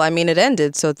well. I mean, it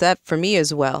ended, so that for me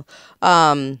as well.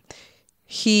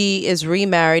 He is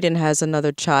remarried and has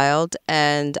another child,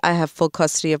 and I have full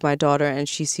custody of my daughter, and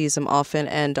she sees him often,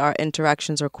 and our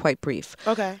interactions are quite brief.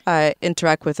 Okay. I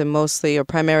interact with him mostly or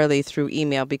primarily through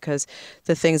email because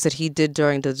the things that he did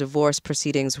during the divorce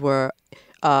proceedings were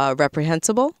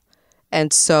reprehensible,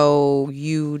 and so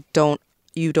he doesn't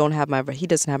have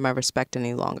my respect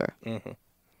any longer. Mm-hmm.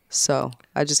 So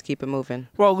I just keep it moving.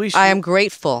 Well, at least I am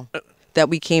grateful that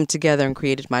we came together and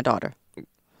created my daughter.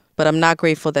 But I'm not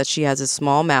grateful that she has a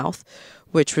small mouth,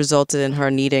 which resulted in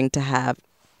her needing to have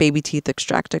baby teeth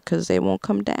extracted because they won't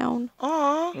come down.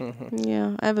 Aw. Mm-hmm.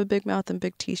 Yeah, I have a big mouth and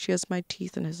big teeth. She has my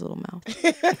teeth in his little mouth.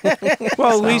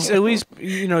 Well, at least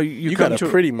you know you come got to a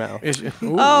pretty mouth.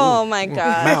 Oh my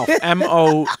God. Mouth.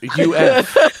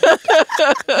 MOUF.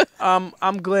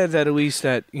 I'm glad that at least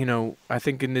that I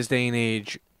think in this day and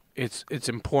age, it's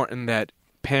important that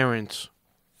parents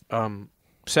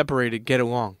separated get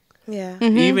along. Yeah.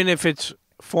 Mm-hmm. Even if it's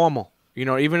formal,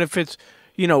 even if it's,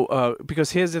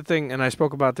 because here's the thing, and I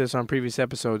spoke about this on previous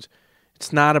episodes,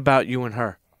 it's not about you and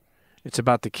her. It's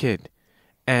about the kid.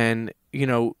 And,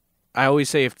 I always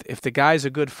say if the guy's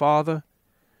a good father,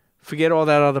 forget all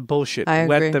that other bullshit. I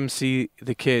agree. Let them see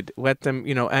the kid. Let them,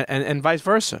 and vice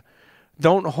versa.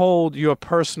 Don't hold your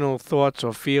personal thoughts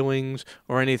or feelings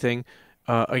or anything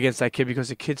against that kid because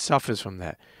the kid suffers from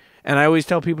that. And I always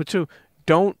tell people, too,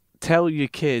 don't tell your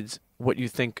kids what you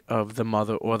think of the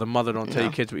mother, or the mother don't tell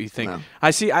your kids what you think. No. I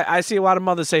see a lot of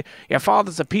mothers say, "Your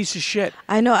father's a piece of shit."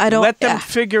 I know. I don't let them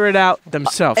figure it out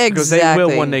themselves because they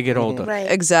will when they get older.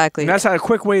 Right. Exactly. And that's a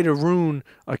quick way to ruin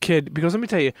a kid. Because let me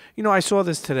tell you, I saw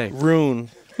this today. Ruin.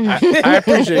 I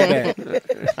appreciate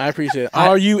that. I appreciate it.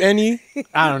 R-U-N-E?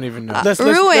 I don't even know. Let's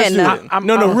ruin. do it.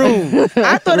 No, ruin.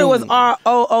 I thought it was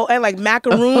R-O-O-N, like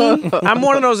macaroon. I'm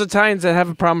one of those Italians that have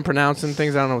a problem pronouncing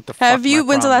things. I don't know what the fuck.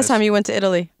 When's the last time you went to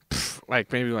Italy?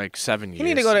 Maybe 7 years. You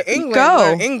need to go to England.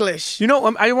 Go. English.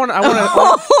 I want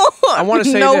to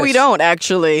say no, this. we don't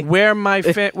actually. Where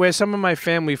some of my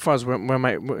family was,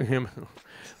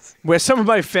 where some of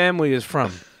my family is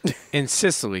from, in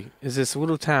Sicily, is this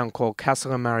little town called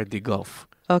Castellammare di Gulf.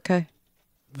 Okay.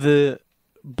 The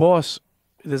boss,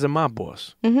 there's a mob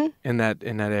boss in that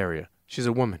area. She's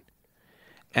a woman,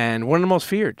 and one of the most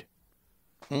feared.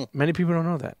 Many people don't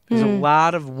know that. There's a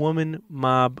lot of woman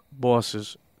mob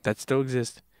bosses that still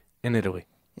exist in Italy.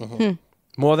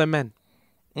 More than men.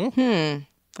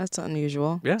 That's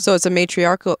unusual. Yeah. So it's a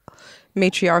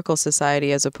matriarchal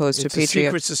society as opposed It's to a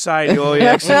patriarchal. secret society. All the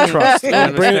exes trust.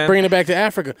 Bringing it back to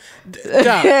Africa.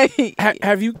 Doc,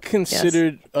 have you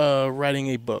considered writing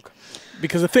a book?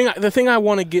 Because the thing I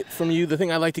want to get from you, the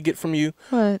thing I like to get from you,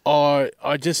 What?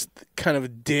 are just kind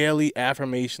of daily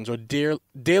affirmations or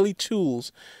daily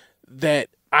tools that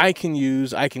I can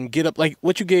use. I can get up, like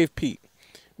what you gave Pete,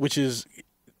 which is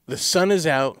the sun is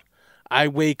out, I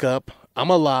wake up, I'm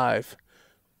alive.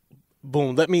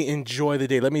 Boom, let me enjoy the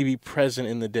day. Let me be present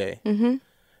in the day. Mm-hmm.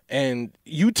 And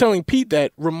you telling Pete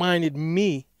that reminded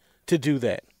me to do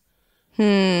that.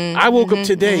 I woke up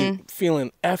today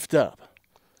feeling effed up.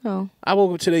 Oh. I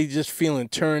woke up today just feeling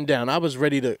turned down. I was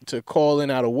ready to call in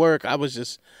out of work. I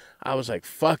was like,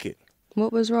 fuck it.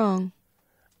 What was wrong?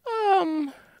 I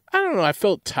don't know. I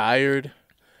felt tired.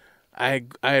 I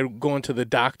had gone to the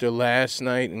doctor last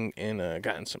night and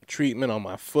gotten some treatment on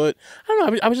my foot. I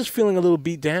don't know. I was just feeling a little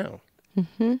beat down.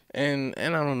 Mm-hmm. And I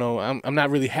don't know. I'm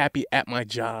not really happy at my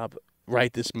job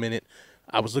right this minute.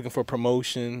 I was looking for a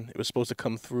promotion. It was supposed to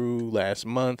come through last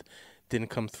month. Didn't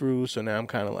come through. So now I'm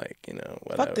kind of like,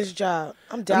 whatever. Fuck this job.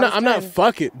 I'm down. I'm not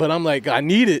fuck it, but I'm like, I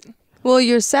need it. Well,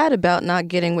 you're sad about not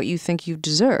getting what you think you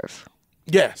deserve.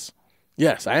 Yes,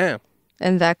 I am.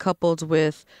 And that coupled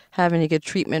with having to get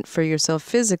treatment for yourself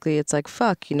physically, it's like,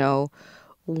 fuck,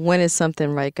 when is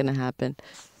something right going to happen?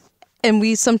 And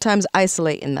we sometimes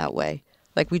isolate in that way.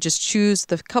 Like we just choose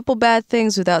the couple bad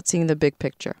things without seeing the big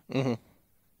picture. Mm-hmm.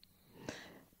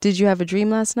 Did you have a dream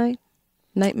last night?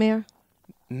 Nightmare?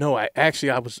 No, I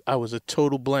was a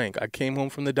total blank. I came home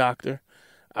from the doctor.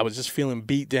 I was just feeling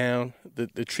beat down.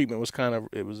 The treatment was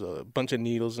it was a bunch of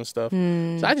needles and stuff.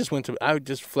 So I just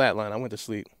flatlined. I went to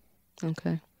sleep.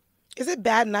 Okay. Is it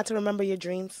bad not to remember your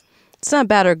dreams? It's not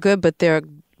bad or good, but they're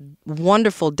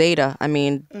wonderful data. I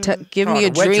mean, give me a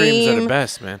the wet dream. dreams are the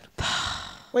best, man.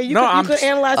 Wait, you No, could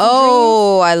analyze the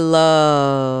Oh, I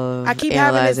love dreams? I keep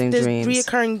having analyzing this dreams.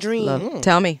 reoccurring dream.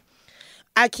 Tell me.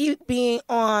 I keep being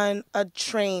on a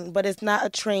train, but it's not a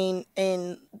train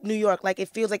in New York. Like, it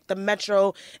feels like the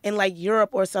metro in, like,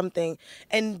 Europe or something.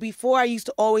 And before, I used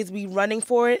to always be running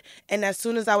for it. And as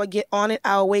soon as I would get on it,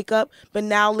 I would wake up. But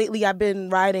now, lately, I've been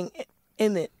riding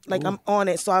in it. Like, I'm on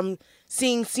it. So I'm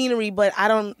seeing scenery, but I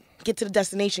don't get to the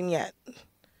destination yet.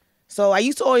 So I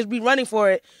used to always be running for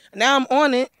it. Now I'm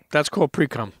on it. That's called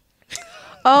pre-cum.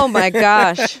 Oh my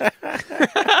gosh.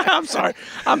 I'm sorry.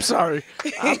 I'm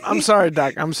sorry,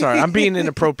 Doc. I'm sorry. I'm being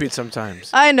inappropriate sometimes.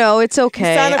 I know, it's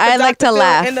okay. Sign up for I like Dr. to Phil,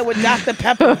 laugh. End up with Dr.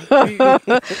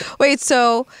 Pepper. Wait,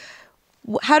 so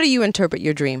how do you interpret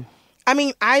your dream? I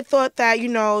mean, I thought that,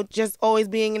 just always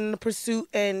being in the pursuit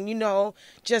and,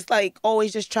 just like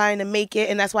always just trying to make it.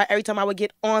 And that's why every time I would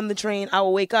get on the train, I would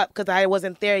wake up because I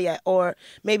wasn't there yet. Or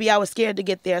maybe I was scared to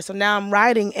get there. So now I'm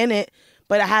riding in it,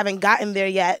 but I haven't gotten there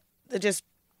yet. Just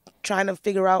trying to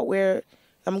figure out where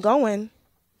I'm going.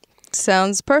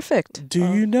 Sounds perfect.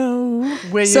 Do you know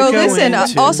where So you're going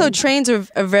listen, to? also trains are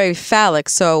very phallic.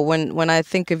 So when I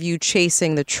think of you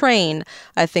chasing the train,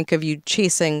 I think of you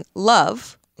chasing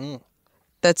love.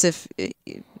 That's if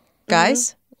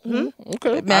guys,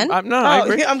 Okay. men. No, I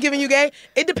agree. I'm giving you gay?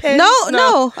 It depends.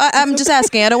 No. I'm just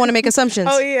asking. I don't want to make assumptions.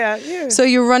 Oh, yeah. So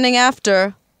you're running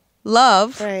after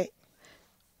love. Right.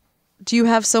 Do you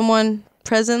have someone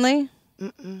presently?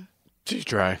 She's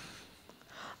dry.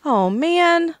 Oh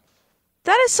man,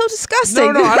 that is so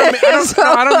disgusting. No,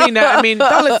 I don't mean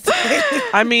that.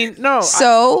 I mean, no.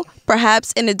 So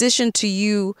perhaps in addition to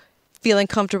you feeling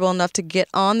comfortable enough to get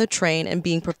on the train and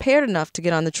being prepared enough to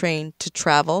get on the train to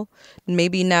travel,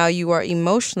 maybe now you are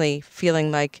emotionally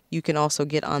feeling like you can also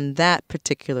get on that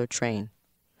particular train.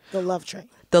 The love train.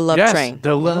 The love Yes, train.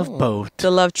 the love boat. The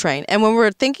love train. And when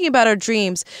we're thinking about our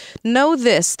dreams, know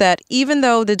this, that even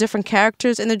though the different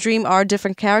characters in the dream are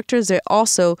different characters, they're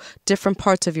also different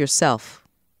parts of yourself.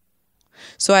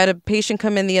 So I had a patient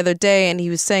come in the other day and he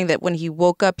was saying that when he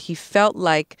woke up, he felt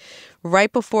like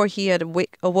right before he had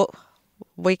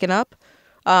waken up,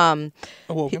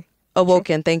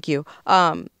 awoken, thank you,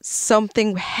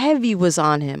 something heavy was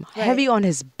on him, heavy on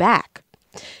his back.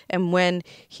 And when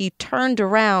he turned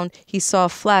around, he saw a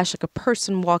flash like a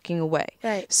person walking away.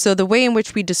 Right. So the way in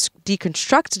which we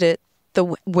deconstructed it,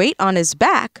 the weight on his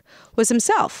back was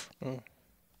himself.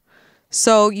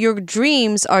 So your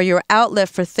dreams are your outlet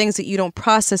for things that you don't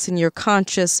process in your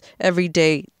conscious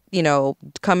everyday,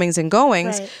 comings and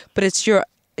goings, but it's your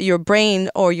brain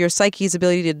or your psyche's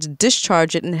ability to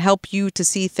discharge it and help you to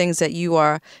see things that you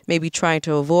are maybe trying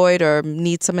to avoid or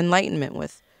need some enlightenment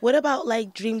with. What about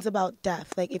like dreams about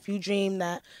death? Like if you dream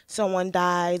that someone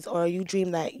dies or you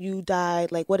dream that you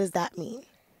died, like what does that mean?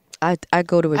 I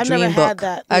go to a I've dream never book. had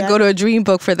that. I Yeah. go to a dream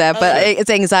book for that, but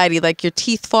it's anxiety, like your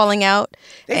teeth falling out.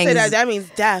 They say that means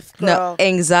death, girl. No,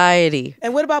 anxiety.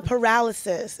 And what about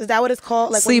paralysis? Is that what it's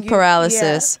called? Like Sleep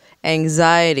paralysis,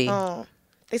 anxiety. Oh,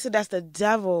 they said that's the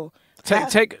devil.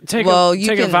 Take Well, a you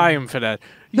can- Valium for that.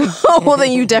 Well,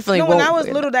 then you definitely No, won't. when I was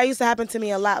little, that used to happen to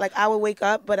me a lot. Like I would wake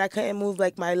up, but I couldn't move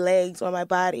like my legs or my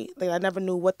body. Like I never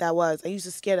knew what that was. It used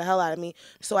to scare the hell out of me.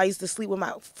 So I used to sleep with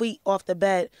my feet off the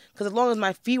bed because as long as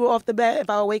my feet were off the bed, if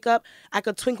I would wake up, I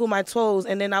could twinkle my toes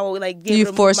and then I would like be able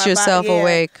to move force my yourself body. Yeah.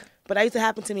 awake. But that used to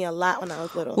happen to me a lot when I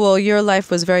was little. Well, your life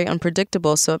was very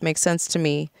unpredictable, so it makes sense to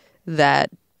me that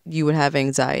you would have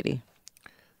anxiety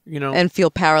and feel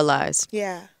paralyzed.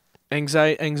 Yeah.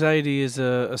 Anxiety is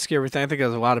a scary thing. I think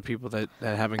there's a lot of people that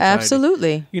have anxiety.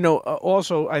 Absolutely.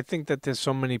 Also, I think that there's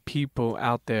so many people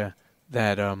out there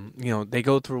that, they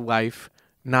go through life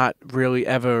not really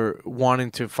ever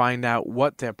wanting to find out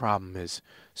what their problem is.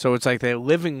 So it's like they're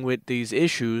living with these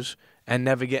issues and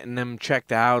never getting them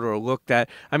checked out or looked at.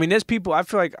 I mean, there's people, I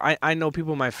feel like I know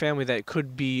people in my family that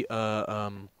could be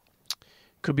autistic.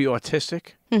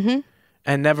 Mm-hmm.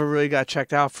 And never really got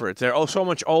checked out for it. They're so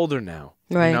much older now.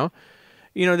 Right.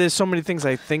 There's so many things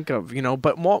I think of,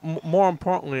 but more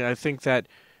importantly, I think that,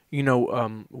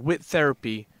 with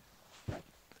therapy,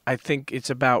 I think it's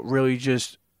about really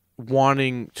just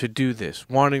wanting to do this,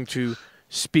 wanting to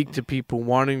speak to people,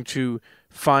 wanting to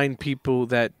find people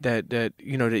that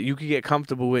you could get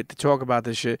comfortable with to talk about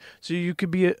this shit so you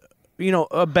could be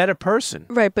a better person.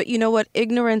 Right, but you know what?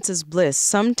 Ignorance is bliss.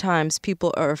 Sometimes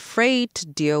people are afraid to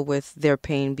deal with their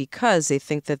pain because they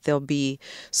think that they'll be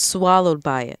swallowed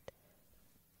by it.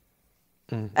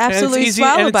 Absolutely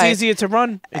swallowed by it. It's easier to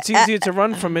run. It's easier to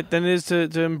run from it than it is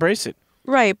to embrace it.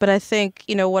 Right, but I think,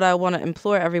 what I want to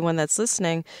implore everyone that's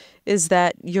listening is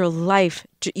that your life,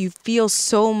 you feel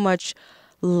so much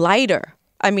lighter.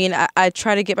 I mean, I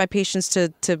try to get my patients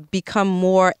to become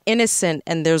more innocent,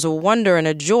 and there's a wonder and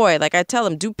a joy. Like I tell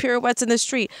them, do pirouettes in the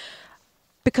street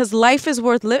because life is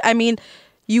worth living. I mean,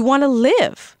 you want to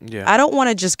live. Yeah. I don't want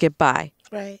to just get by.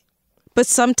 Right. But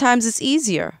sometimes it's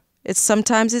easier.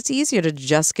 Sometimes it's easier to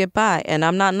just get by. And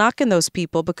I'm not knocking those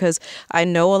people because I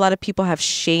know a lot of people have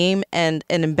shame and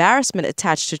embarrassment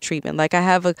attached to treatment. Like I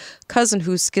have a cousin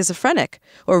who's schizophrenic,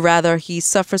 or rather he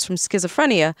suffers from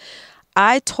schizophrenia.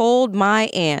 I told my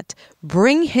aunt,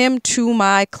 bring him to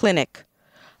my clinic.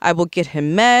 I will get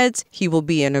him meds. He will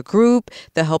be in a group.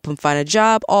 They'll help him find a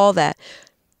job, all that.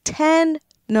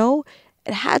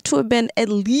 It had to have been at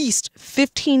least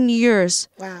 15 years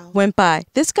went by.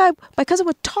 This guy, my cousin,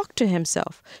 would talk to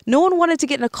himself. No one wanted to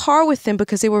get in a car with him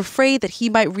because they were afraid that he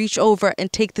might reach over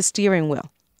and take the steering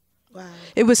wheel. Wow.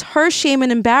 It was her shame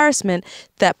and embarrassment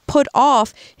that put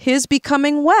off his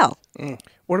becoming well.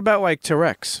 What about like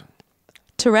Tourette's?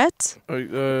 Tourette's?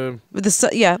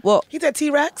 Yeah, well. He said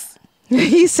T-Rex?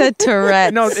 He said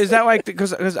Tourette's. No, is that like,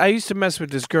 because I used to mess with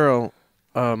this girl.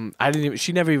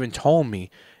 She never even told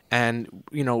me. And,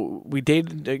 you know, we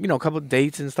dated, you know, a couple of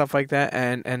dates and stuff like that.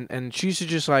 And she used to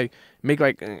just, like, make,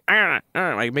 like make,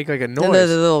 like, a noise.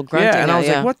 The little grunting. Yeah, and I was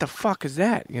like, what the fuck is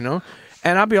that, you know?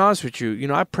 And I'll be honest with you, you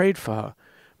know, I prayed for her.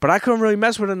 But I couldn't really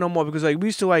mess with her no more because, like, we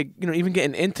used to, like, you know, even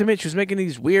getting intimate. She was making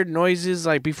these weird noises,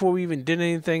 like, before we even did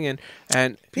anything. And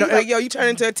Pete's like, yo, you turn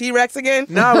into a T-Rex again?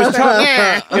 No, it was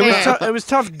tough. It was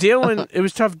tough dealing. It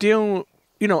was tough dealing.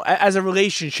 You know, as a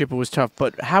relationship, it was tough.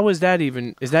 But how is that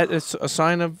even? Is that a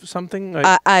sign of something?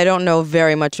 Like, I don't know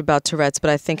very much about Tourette's, but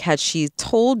I think had she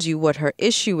told you what her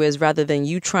issue is rather than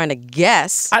you trying to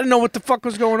guess. I didn't know what the fuck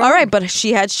was going on. All right, but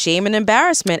she had shame and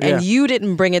embarrassment, and you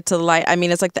didn't bring it to light. I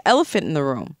mean, it's like the elephant in the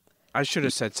room. I should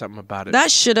have said something about it. That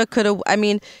shoulda, coulda. I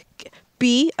mean,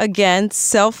 be, again,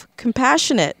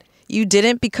 self-compassionate. You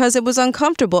didn't because it was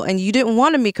uncomfortable, and you didn't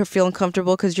want to make her feel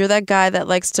uncomfortable because you're that guy that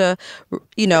likes to,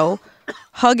 you know,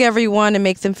 hug everyone and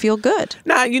make them feel good.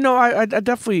 Nah, you know, I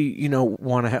definitely, you know,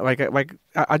 want to have,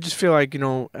 I just feel like, you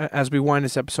know, as we wind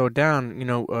this episode down, you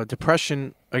know,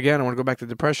 depression, again, I want to go back to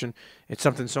depression. It's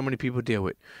something so many people deal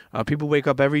with. People wake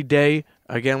up every day,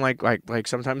 again, like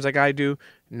sometimes like I do,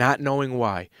 not knowing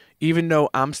why. Even though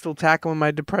I'm still tackling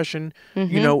my depression,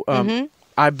 you know,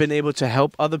 I've been able to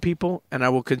help other people, and I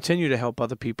will continue to help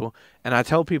other people. And I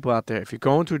tell people out there, if you're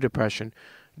going through depression,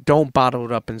 don't bottle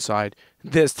it up inside.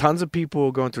 There's tons of people who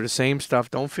are going through the same stuff.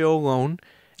 Don't feel alone.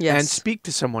 Yes. And speak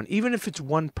to someone, even if it's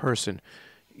one person.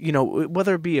 You know,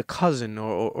 whether it be a cousin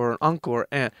or an uncle or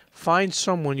aunt, find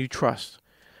someone you trust.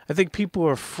 I think people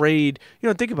are afraid. You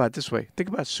know, think about it this way. Think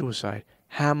about suicide.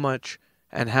 How much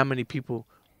and how many people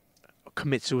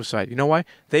commit suicide? You know why?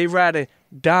 They'd rather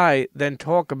die than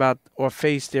talk about or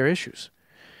face their issues.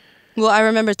 Well, I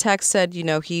remember Tex said, you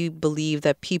know, he believed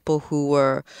that people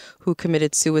who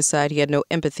committed suicide, he had no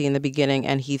empathy in the beginning,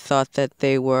 and he thought that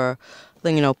they were,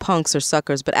 you know, punks or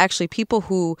suckers. But actually, people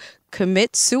who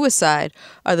commit suicide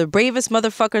are the bravest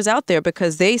motherfuckers out there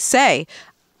because they say,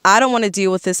 I don't want to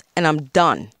deal with this, and I'm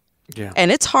done. Yeah.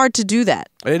 And it's hard to do that.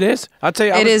 It is. I'll tell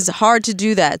you. It is hard to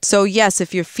do that. So, yes,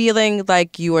 if you're feeling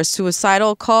like you are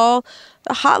suicidal, call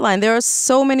the hotline. There are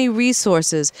so many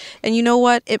resources. And you know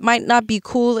what? It might not be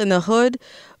cool in the hood,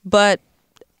 but,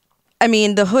 I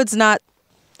mean, the hood's not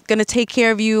going to take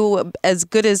care of you as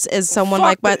good as someone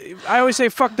like my... I always say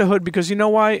fuck the hood because you know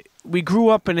why? We grew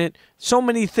up in it. So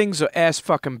many things are ass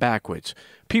fucking backwards.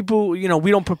 People, you know,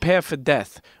 we don't prepare for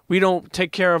death. We don't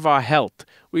take care of our health.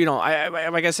 You know, I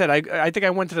like I said, I think I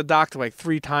went to the doctor like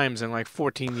 3 times in like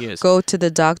 14 years. Go to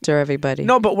the doctor, everybody.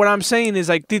 No, but what I'm saying is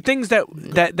like the things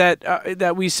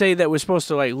that we say that we're supposed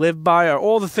to like live by are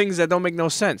all the things that don't make no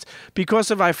sense.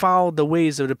 Because if I followed the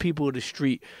ways of the people of the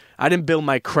street, I didn't build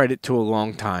my credit to a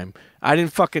long time. I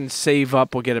didn't fucking save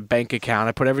up or get a bank account.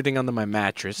 I put everything under my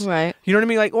mattress. Right. You know what I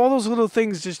mean? Like all those little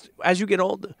things just as you get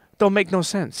older don't make no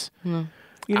sense. Mm.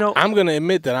 You know, I'm gonna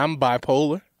admit that I'm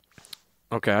bipolar.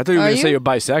 Okay, I thought you were going to say you're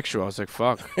bisexual. I was like,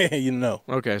 fuck. You know.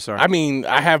 Okay, sorry. I mean,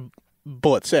 I have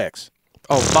bought sex.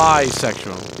 Oh,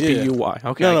 bisexual. Yeah. B-U-Y.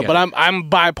 Okay. No, but I'm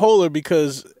bipolar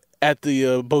because at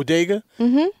the bodega,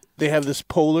 they have this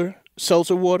polar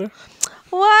seltzer water.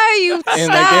 Why are you? And like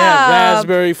they have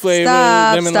raspberry flavor,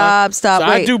 lemon lime. Stop. So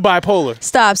Wait. I do bipolar.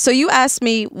 Stop. So you asked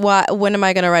me when am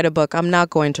I going to write a book? I'm not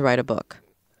going to write a book.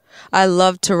 I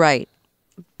love to write.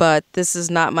 But this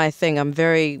is not my thing. I'm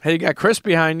very... Hey, you got Chris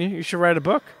behind you. You should write a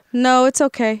book. No, it's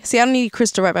okay. See, I don't need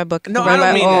Chris to write my book. No, I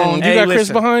don't mean that. You Hey, got Chris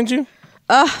listen. behind you?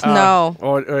 No.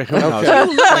 Or who knows?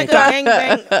 You look like a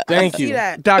gangbang. Thank See you.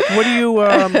 that? Doc, what do you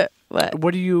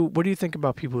What? do you think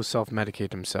about people who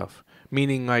self-medicate themselves?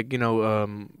 Meaning, like, you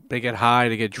know, they get high,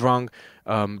 they get drunk,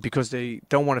 because they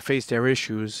don't want to face their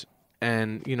issues,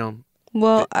 and you know.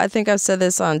 Well, I think I've said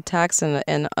this on tax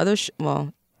and other.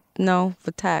 Well, no,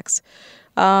 for tax.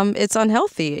 It's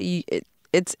unhealthy.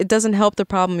 It doesn't help the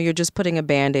problem. You're just putting a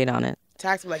Band-Aid on it.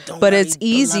 Tax like, don't But worry, it's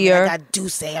easier. Like I do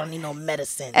say I don't need no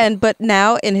medicine. But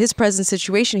now in his present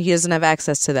situation, he doesn't have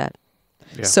access to that.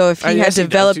 Yeah. So if he had Yes,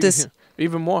 developed does. this,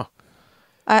 even more.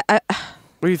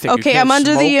 What do you think? Okay, I'm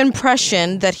under the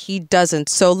impression that he doesn't.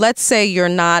 So let's say you're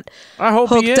not I hope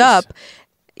he hooked is. up.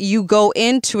 You go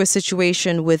into a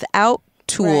situation without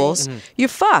tools, you're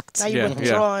fucked. Now you're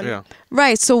withdrawn. Yeah.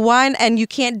 Right. So why? And you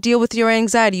can't deal with your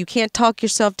anxiety. You can't talk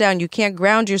yourself down. You can't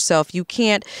ground yourself. You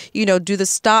can't, do the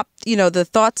stop, the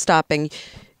thought stopping.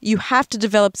 You have to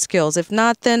develop skills. If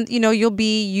not, then, you'll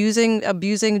be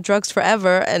abusing drugs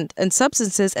forever and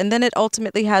substances. And then it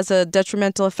ultimately has a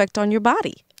detrimental effect on your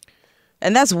body.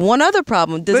 And that's one other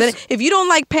problem. If you don't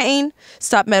like pain,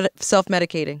 stop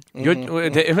self-medicating.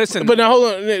 Listen. But now,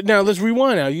 hold on. Now, let's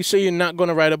rewind now. You say you're not going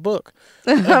to write a book.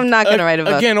 I'm not going to write a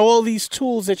book. Again, all these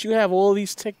tools that you have, all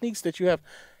these techniques that you have,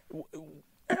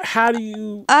 how do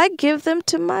you... I give them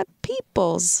to my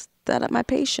peoples that are my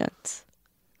patients.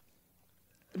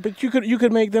 But you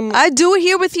could make them... I do it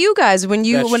here with you guys. When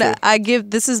true. I give...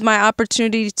 This is my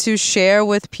opportunity to share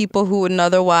with people who wouldn't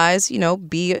otherwise,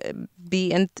 be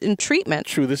in treatment.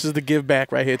 True. This is the give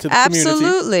back right here to the community.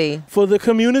 Absolutely. For the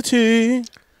community.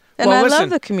 And I love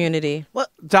the community. Well,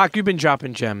 Doc, you've been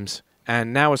dropping gems,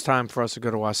 and now it's time for us to go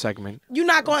to our segment. you're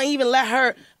not going to even let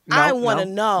her. I want to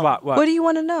know. What do you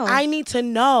want to know? I need to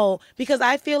know because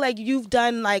I feel like you've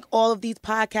done like all of these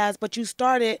podcasts, but you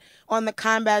started on the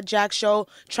Combat Jack show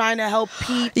trying to help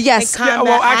Pete. Yes. And combat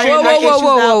Well, actually,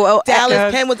 whoa.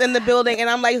 Dallas Penn was in the building, and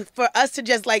I'm like, for us to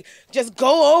just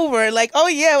go over, like, oh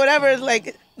yeah, whatever,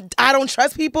 like. I don't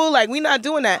trust people. Like, we're not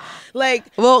doing that. Like,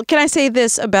 well, can I say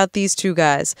this about these two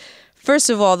guys? First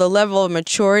of all, the level of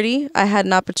maturity. I had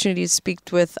an opportunity to speak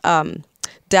with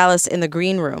Dallas in the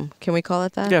green room. Can we call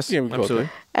it that? Yes, Yeah, we call it absolutely.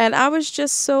 And I was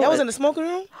just so that was in the smoking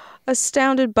room?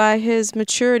 astounded by his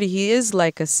maturity. He is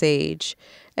like a sage.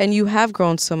 And you have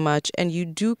grown so much, and you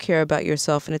do care about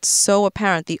yourself, and it's so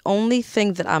apparent. The only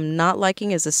thing that I'm not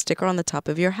liking is a sticker on the top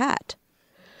of your hat.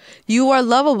 You are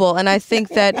lovable, and I think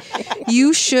that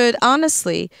you should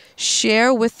honestly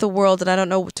share with the world, and I don't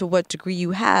know to what degree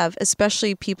you have,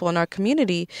 especially people in our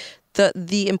community,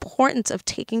 the importance of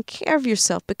taking care of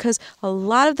yourself, because a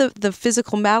lot of the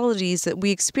physical maladies that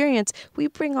we experience, we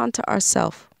bring onto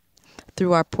ourselves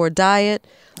through our poor diet,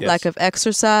 lack of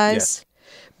exercise. Yes.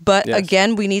 But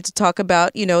again, we need to talk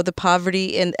about, the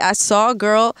poverty. And I saw a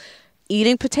girl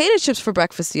eating potato chips for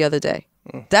breakfast the other day.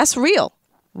 That's real.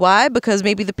 Why? Because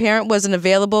maybe the parent wasn't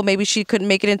available. Maybe she couldn't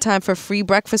make it in time for free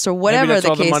breakfast or whatever Maybe that's the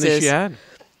all case the money is. she had.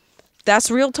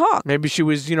 That's real talk. Maybe she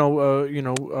was,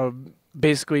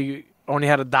 basically only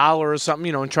had $1 or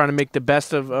something, and trying to make the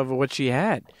best of what she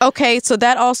had. Okay, so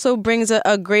that also brings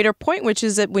a greater point, which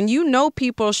is that when you know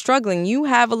people are struggling, you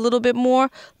have a little bit more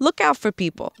look out for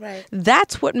people. Right.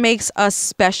 That's what makes us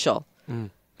special.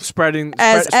 Spreading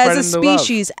As a the love.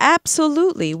 species,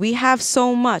 absolutely. We have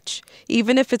so much.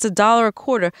 Even if it's $1 a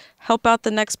quarter, help out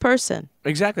the next person.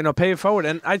 Exactly. No, pay it forward.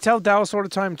 And I tell Dallas all the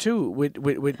time too. With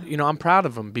I'm proud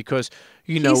of him because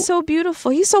He's so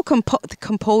beautiful. He's so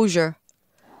composure.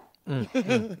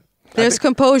 There's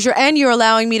composure, and you're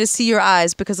allowing me to see your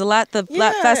eyes because last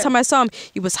time I saw him,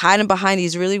 he was hiding behind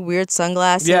these really weird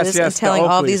sunglasses and telling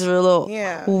all these little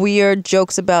weird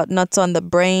jokes about nuts on the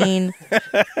brain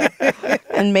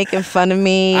and making fun of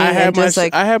me. I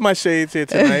have my shades here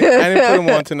tonight. I didn't put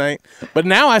them on tonight, but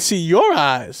now I see your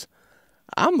eyes.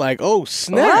 I'm like, oh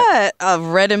snap! What?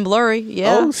 Red and blurry,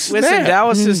 yeah. Oh snap! Listen,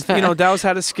 Dallas is, Dallas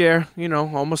had a scare,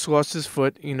 almost lost his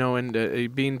foot, and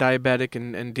being diabetic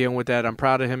and dealing with that. I'm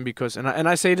proud of him because, and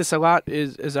I say this a lot,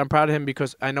 is I'm proud of him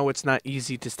because I know it's not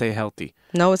easy to stay healthy.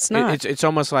 No, it's not. It's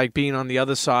almost like being on the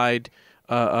other side.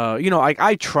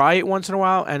 I try it once in a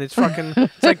while, and it's fucking,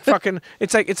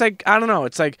 it's like I don't know,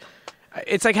 it's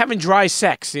like having dry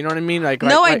sex. You know what I mean? I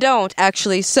don't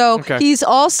actually. So he's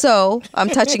also, I'm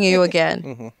touching you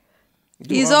again.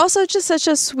 He's also just such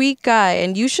a sweet guy,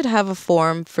 and you should have a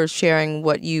forum for sharing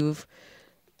what you've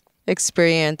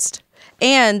experienced.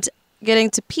 And getting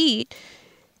to Pete.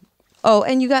 Oh,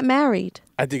 and you got married.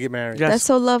 I did get married. Yes. That's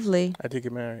so lovely. I did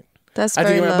get married. That's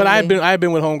very lovely. But I've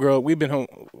been with homegirl. We've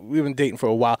been dating for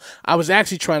a while. I was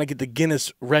actually trying to get the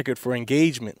Guinness record for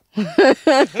engagement. And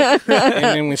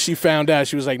then when she found out,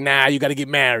 she was like, "Nah, you got to get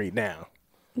married now."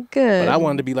 Good. But I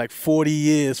wanted to be like 40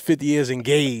 years, 50 years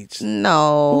engaged.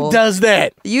 No. Who does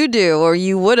that? You do, or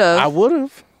you would have. I would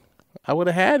have. I would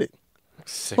have had it.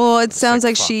 Well, it sounds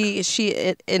like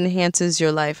it enhances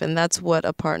your life, and that's what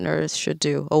a partner should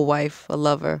do. A wife, a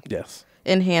lover. Yes.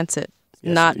 I'm Yes,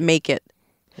 not indeed. make it.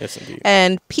 Yes, indeed.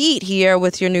 And Pete here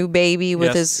with your new baby,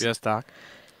 with yes, Doc.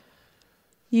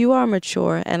 You are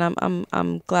mature, and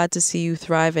I'm glad to see you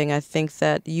thriving. I think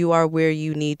that you are where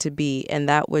you need to be, and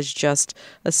that was just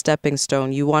a stepping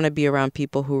stone. You want to be around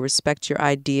people who respect your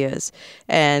ideas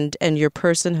and your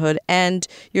personhood and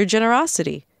your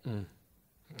generosity.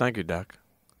 Thank you, Doc.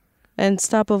 And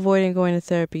stop avoiding going to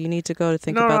therapy. You need to go to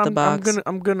think No, about the box.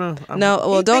 I'm gonna. No,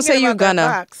 well, He's don't say thinking you're about that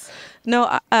gonna. box.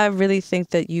 No, I really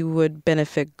think that you would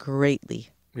benefit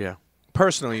greatly. Yeah.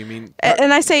 Personally, you mean?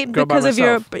 And I say go by because of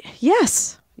your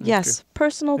myself. yes,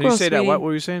 personal And growth. you say that. sweetie. What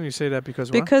were you saying? You say that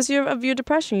because what? Because of your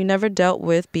depression, you never dealt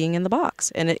with being in the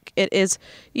box, and it is,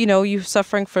 you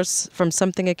suffering from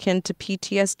something akin to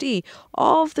PTSD.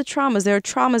 All of the traumas. There are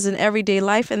traumas in everyday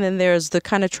life, and then there's the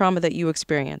kind of trauma that you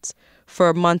experience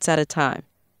for months at a time.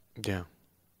 Yeah.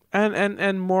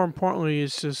 And more importantly,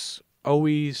 it's just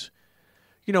always,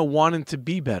 wanting to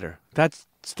be better. That's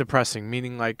depressing.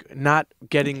 Meaning like not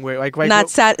getting where like Not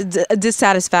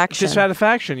dissatisfaction.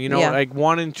 Dissatisfaction. Yeah. Like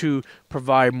wanting to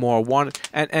provide more.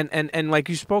 And like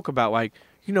you spoke about, like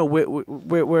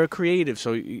we're creative.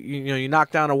 So you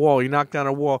knock down a wall. You knock down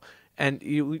a wall. And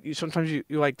you sometimes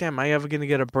you're like, damn, am I ever going to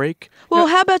get a break? Well,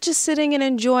 how about just sitting and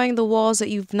enjoying the walls that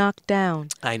you've knocked down?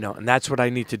 I know, and that's what I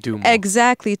need to do more.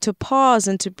 Exactly, to pause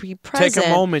and to be present. Take a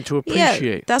moment to appreciate.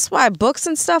 Yeah, that's why books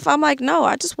and stuff, I'm like, no,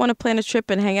 I just want to plan a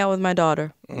trip and hang out with my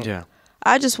daughter. Yeah.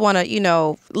 I just want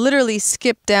to, literally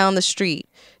skip down the street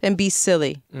and be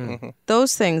silly. Mm-hmm.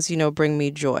 Those things, bring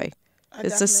me joy.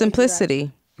 It's the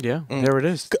simplicity. Yeah, there it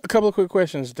is. A couple of quick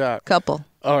questions, Doc. Couple.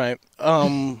 All right.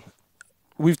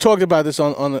 We've talked about this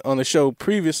on the show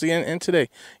previously and today.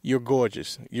 You're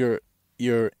gorgeous.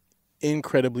 You're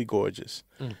incredibly gorgeous.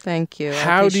 Thank you. I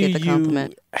How do appreciate the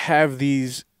compliment. you have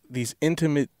these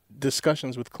intimate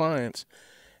discussions with clients,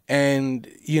 and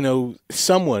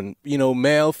someone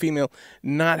male, female,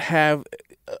 not have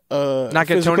Not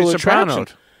get physical Tony attraction?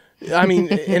 Soprano. I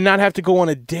mean, and not have to go on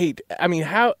a date. I mean,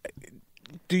 how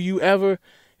do you ever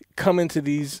come into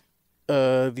these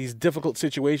difficult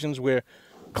situations where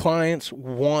clients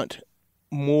want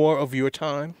more of your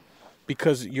time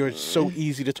because you're so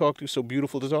easy to talk to, so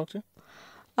beautiful to talk to?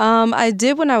 I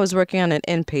did when I was working on an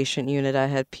inpatient unit. I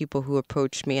had people who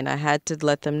approached me, and I had to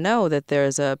let them know that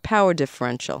there's a power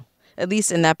differential, at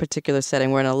least in that particular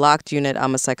setting. We're in a locked unit.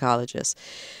 I'm a psychologist.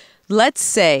 Let's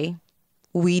say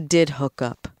we did hook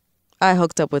up. I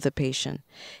hooked up with a patient,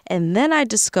 and then I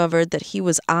discovered that he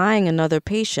was eyeing another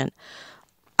patient.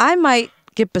 I might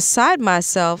get beside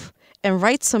myself and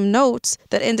write some notes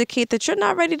that indicate that you're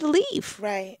not ready to leave.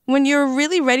 Right. When you're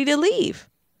really ready to leave.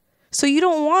 So you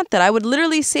don't want that. I would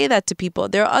literally say that to people.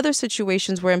 There are other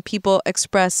situations wherein people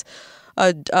express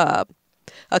a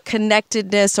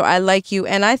connectedness or I like you.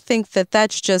 And I think that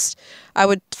that's just, I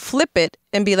would flip it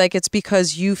and be like, it's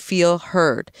because you feel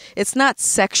heard. It's not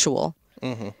sexual.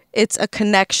 Mm-hmm. It's a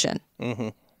connection. Mm-hmm.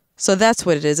 So that's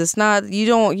what it is. It's not, you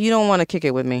don't want to kick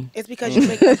it with me. It's because you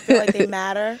make them feel like they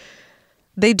matter.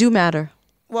 They do matter.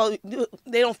 Well,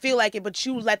 they don't feel like it, but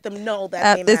you let them know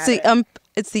that they matter.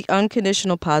 It's the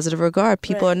unconditional positive regard.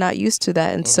 People are not used to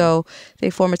that, and so they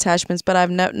form attachments. But I've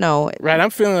no. Right, I'm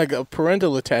feeling like a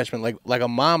parental attachment, like a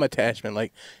mom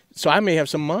attachment. So I may have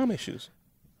some mom issues.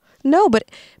 No, but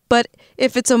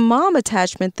if it's a mom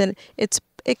attachment, then it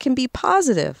can be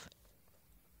positive.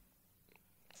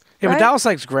 Yeah, right? but Dallas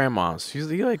likes grandmas. You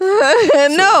like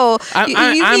no.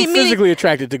 I'm physically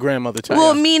attracted to grandmother type.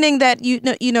 Well, meaning that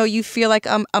you feel like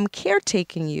I'm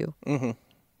caretaking you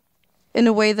in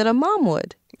a way that a mom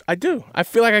would. I do. I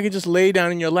feel like I could just lay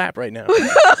down in your lap right now.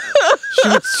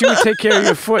 she would take care of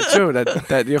your foot too.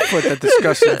 That your foot, that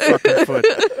disgusting fucking foot.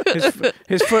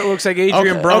 His foot looks like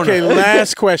Adrian Broner. Okay,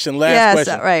 last question. Last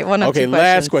question. Right. One of two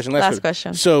questions. Last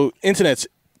question. So, internets.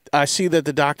 I see that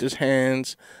the doctor's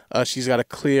hands. She's got a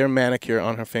clear manicure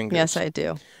on her fingers. Yes, I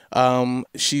do.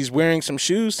 She's wearing some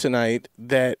shoes tonight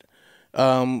that.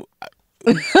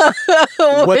 What's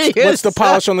the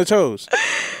polish on the toes?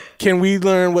 Can we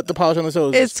learn what the polish on the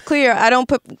toes is? It's clear. I don't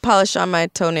put polish on my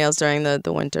toenails during the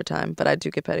winter time, but I do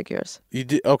get pedicures. You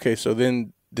did? Okay, so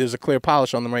then there's a clear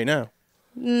polish on them right now.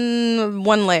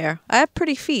 One layer. I have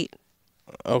pretty feet.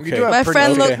 Okay. My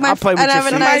friend looked. I'll play with your feet.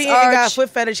 Somebody ain't got a foot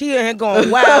fetish. He in here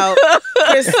going, wow,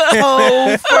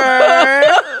 Christopher.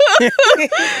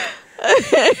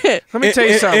 Let me tell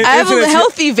you something. I have a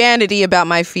healthy vanity about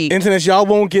my feet. Internet, y'all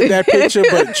won't get that picture,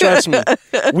 but trust me,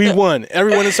 we won.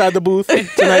 Everyone inside the booth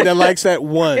tonight that likes that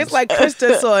won. It's like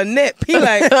Krista saw a nip. He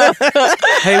like,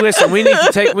 hey, listen, we need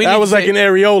to take. That was like an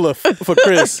areola for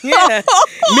Chris. yeah.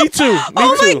 Me too.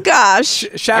 My gosh!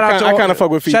 Shout out to I kind of fuck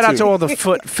with feet. Shout out too. to all the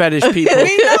foot fetish people.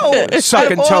 We know.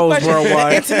 Sucking All toes questions.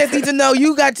 worldwide. Internet need to know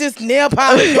you got just nail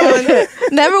polish on.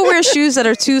 Never wear shoes that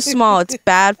are too small. It's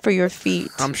bad for your feet.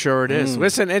 I'm sure it is.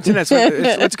 Listen, internet.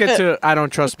 Let's get to I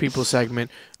Don't Trust People segment.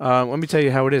 Let me tell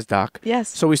you how it is, Doc. Yes.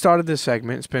 So we started this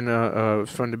segment. It's been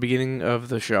from the beginning of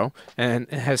the show, and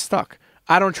it has stuck.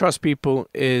 I don't trust people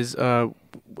is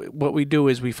what we do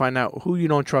is we find out who you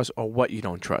don't trust or what you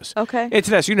don't trust. Okay.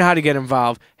 Internet, you know how to get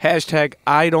involved. Hashtag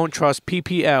I don't trust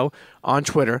PPL on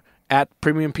Twitter at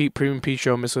Premium Pete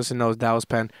Show, Miss Lissa knows, Dallas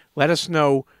Penn. Let us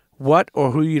know what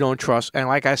or who you don't trust. And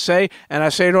like I say, and I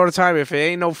say it all the time, if it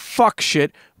ain't no fuck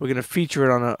shit, we're going to feature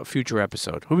it on a future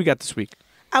episode. Who we got this week?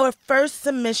 Our first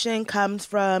submission comes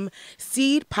from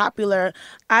Seed Popular.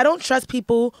 I don't trust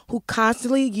people who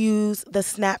constantly use the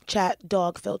Snapchat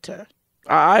dog filter.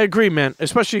 I agree, man.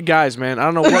 Especially guys, man. I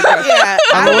don't know what guys. Yeah,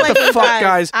 I don't know what like the when fuck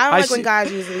guys. I don't like see, when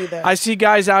guys use it either. I see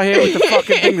guys out here with the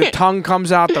fucking thing, the tongue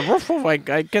comes out, the roof, like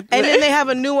I get. And then they have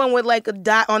a new one with like a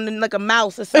dot on the, like a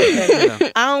mouse or something.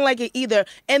 I don't like it either.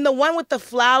 And the one with the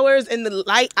flowers and the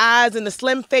light eyes and the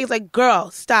slim face, like,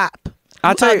 girl, stop.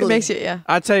 I'll tell you,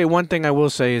 I'll tell you one thing I will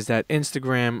say is that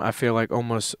Instagram, I feel like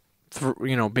almost,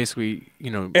 basically,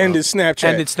 Ended Snapchat.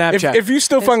 Ended Snapchat. If you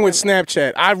still fucking with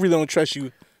Snapchat, I really don't trust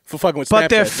you for fucking with Snapchat.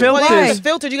 But their filters, Well, the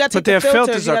filters, you got to take their the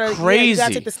filters. filters are crazy. You got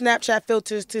to take the Snapchat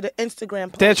filters to the Instagram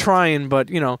post. They're trying,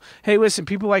 but hey, listen,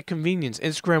 people like convenience.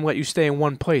 Instagram let you stay in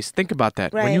one place. Think about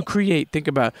that. When you create, think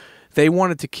about they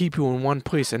wanted to keep you in one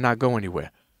place and not go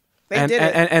anywhere. They did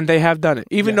it. And they have done it,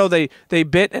 even though they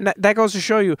bit, and that goes to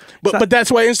show you. But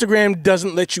that's why Instagram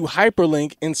doesn't let you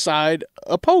hyperlink inside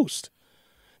a post.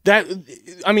 You would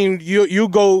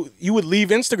leave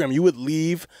Instagram, you would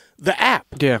leave the app.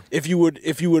 Yeah. If you would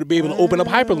be able to open up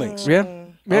hyperlinks. Yeah.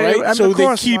 All right. I mean, so of they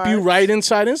course. keep you right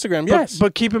inside Instagram. Yes.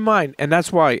 But keep in mind, and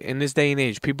that's why in this day and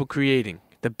age, people creating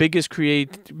the biggest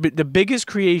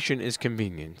creation is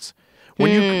convenience.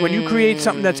 When you create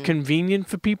something that's convenient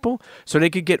for people, so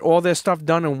they could get all their stuff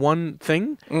done in one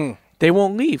thing, they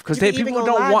won't leave because people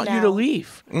don't want you to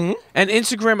leave. Mm-hmm. And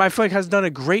Instagram, I feel like, has done a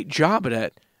great job of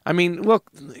that. I mean, look,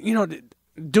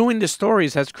 doing the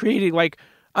stories has created like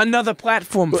another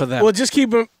platform for them. Well, just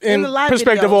keep them in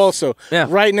perspective videos. also. Yeah.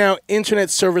 Right now, internet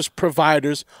service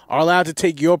providers are allowed to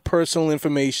take your personal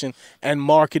information and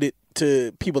market it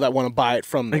to people that want to buy it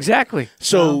from them. Exactly.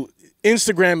 So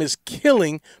Instagram is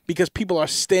killing because people are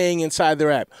staying inside their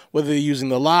app, whether they're using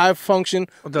the live function,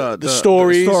 the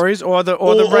stories, or the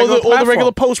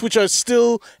regular posts, which are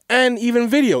still, and even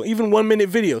video, even 1 minute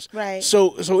videos. Right.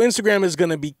 So Instagram is going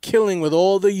to be killing with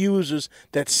all the users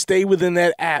that stay within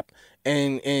that app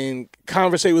and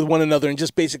conversate with one another and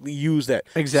just basically use that.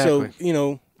 Exactly.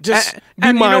 So just be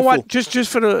and mindful. You know what? Just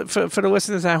for the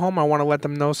listeners at home, I want to let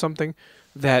them know something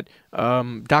that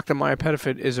Dr. Maya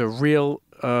Pettiford is a real.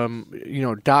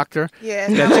 Doctor. Yeah.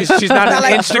 That she's not an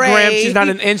like Instagram. Dre. She's not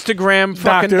an Instagram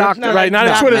fucking doctor. Not right? like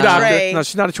Not a Twitter doctor. Dre. No,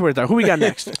 she's not a Twitter doctor. Who we got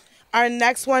next? Our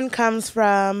next one comes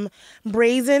from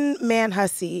Brazen Man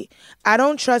Hussy. I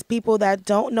don't trust people that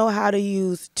don't know how to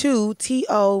use to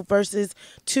T-O versus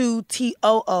to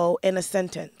T-O-O in a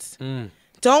sentence.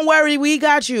 Don't worry, we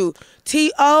got you.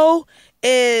 T-O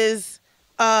is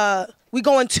we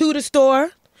going to the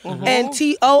store. And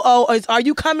T-O-O is are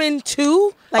you coming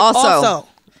to? Like also.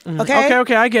 Okay?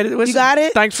 Okay, I get it. Listen, you got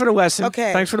it? Thanks for the lesson.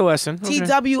 Okay. Thanks for the lesson. Okay.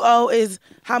 T-W-O is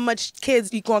how much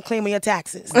kids you going to claim on your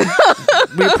taxes.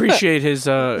 We appreciate his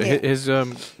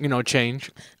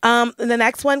change. The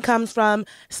next one comes from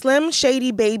Slim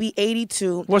Shady Baby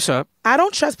 82. What's up? I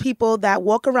don't trust people that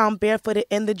walk around barefooted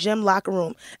in the gym locker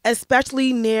room,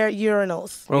 especially near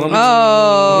urinals. Well,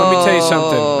 let me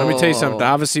tell you something.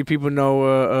 Obviously, people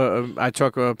know I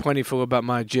talk plentiful about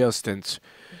my jail stints.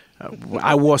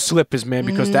 I wore slippers, man,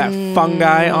 because that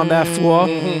fungi on that floor.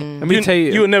 Let me tell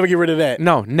you. You would never get rid of that.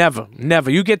 No, never.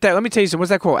 You get that. Let me tell you something.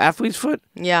 What's that called? Athlete's foot?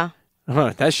 Yeah.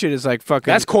 That shit is like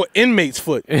fucking. That's called inmate's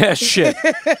foot. Yeah, shit.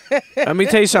 Let me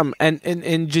tell you something. And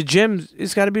in the gym,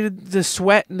 it's got to be the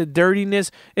sweat and the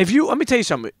dirtiness. Let me tell you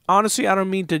something. Honestly, I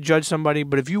don't mean to judge somebody,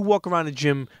 but if you walk around the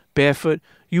gym barefoot,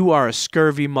 you are a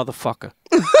scurvy motherfucker.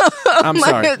 I'm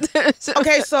sorry.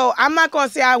 Okay, so I'm not going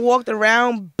to say I walked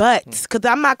around, but because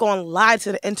I'm not going to lie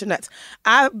to the internet.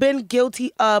 I've been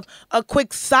guilty of a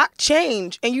quick sock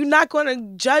change, and you're not going to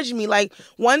judge me. Like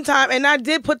one time, and I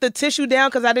did put the tissue down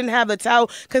because I didn't have the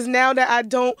towel, because now that I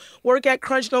don't work at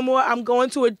Crunch no more, I'm going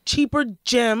to a cheaper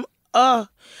gym.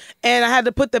 And I had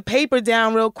to put the paper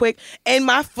down real quick, and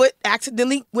my foot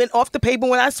accidentally went off the paper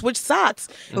when I switched socks.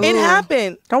 It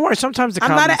happened. Don't worry. Sometimes the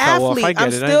I'm not an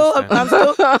condom fell off.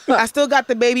 athlete. I still got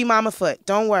the baby mama foot.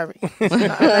 Don't worry. I'm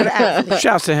not an athlete.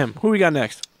 Shouts to him. Who we got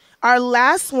next? Our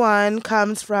last one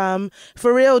comes from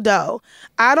For Real Doe.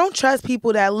 I don't trust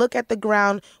people that look at the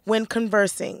ground when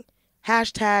conversing.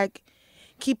 Hashtag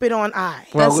keep it on eye.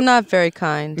 That's not very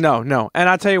kind. No. And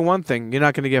I'll tell you one thing. You're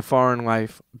not going to get far in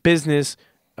life. Business,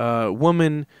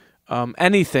 woman,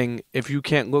 anything if you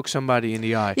can't look somebody in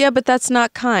the eye. Yeah, but that's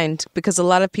not kind because a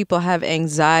lot of people have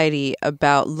anxiety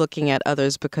about looking at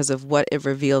others because of what it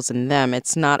reveals in them.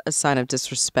 It's not a sign of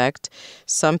disrespect.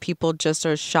 Some people just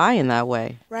are shy in that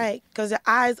way. Right, because your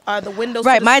eyes are the windows.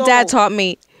 Right, to the my soul. dad taught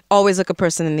me always look a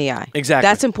person in the eye. Exactly.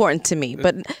 That's important to me.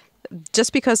 But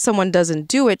just because someone doesn't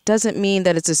do it doesn't mean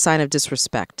that it's a sign of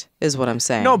disrespect, is what I'm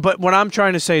saying. No, but what I'm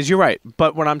trying to say is, you're right.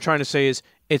 But what I'm trying to say is,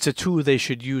 it's a tool they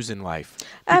should use in life.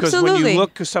 Because when Absolutely. you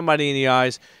look somebody in the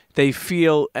eyes, they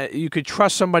feel you could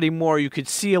trust somebody more. You could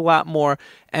see a lot more,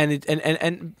 and it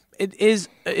is.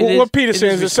 What Peter's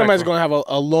saying is that somebody's respectful. going to have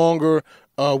a longer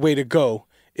way to go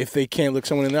if they can't look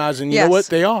someone in the eyes, and you know what?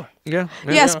 They are. Yeah.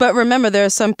 Yes, but remember, there are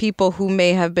some people who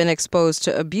may have been exposed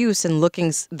to abuse, and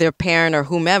looking their parent or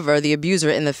whomever, the abuser,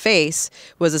 in the face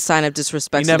was a sign of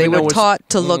disrespect. So never they know were what's- taught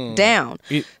to look down.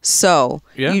 So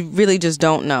you really just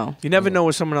don't know. You never know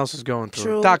what someone else is going through.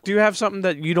 True. Doc, do you have something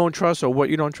that you don't trust, or what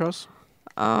you don't trust?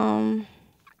 No.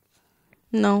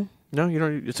 No, you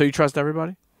don't. So you trust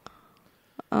everybody?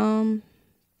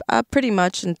 Pretty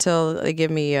much until they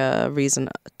give me a reason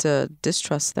to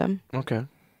distrust them. Okay.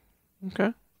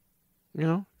 You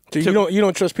know. So you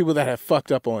don't trust people that have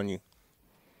fucked up on you.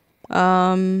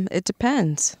 It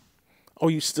depends. Oh,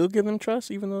 you still give them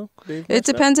trust even though they've It messed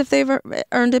up? depends if they've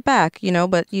earned it back,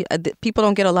 But people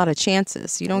don't get a lot of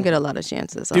chances. You don't get a lot of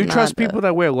chances. Do you trust people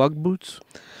that wear lug boots?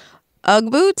 UGG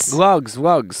boots? Lugs.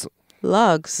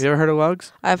 Lugs. You ever heard of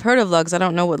lugs? I've heard of lugs. I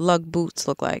don't know what lug boots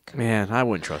look like. Man, I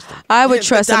wouldn't trust them. I would The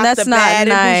trust them. That's Dr. not Bad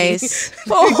and nice.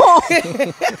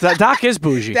 Doc is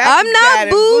bougie. I'm not bad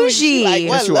and bougie. Like,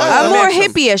 what Yes, you are. love? I'm more That's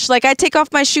some- hippie-ish. Like, I take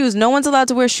off my shoes. No one's allowed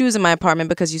to wear shoes in my apartment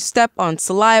because you step on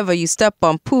saliva, you step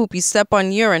on poop, you step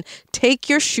on urine. Take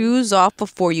your shoes off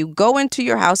before you go into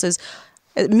your houses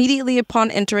immediately upon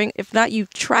entering. If not, you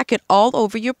track it all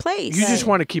over your place. You just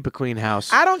want to keep a clean house.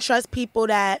 I don't trust people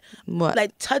that What?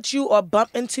 like touch you or bump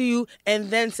into you and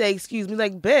then say excuse me.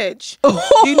 Like, bitch,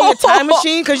 you need a time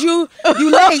machine because you late. you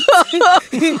want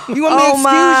me to excuse you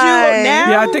my. now?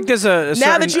 Yeah, I think there's a now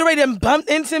certain, that you already done bumped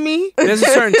into me. there's a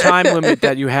certain time limit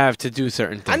that you have to do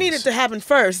certain things. I need it to happen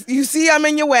first. You see, I'm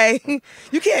in your way.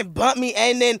 You can't bump me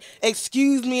and then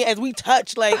excuse me as we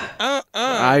touch. Like,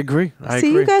 I agree.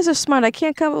 See, you guys are smart. I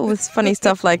can't come up with funny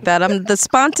stuff like that. The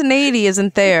spontaneity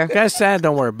isn't there. Guys, sad.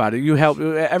 Don't worry about it. You help.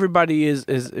 Everybody is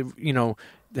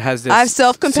has this. I have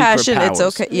self-compassion. secret It's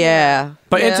powers. okay. Yeah.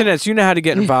 But Yeah. internets, you know how to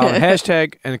get involved.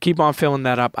 Hashtag and keep on filling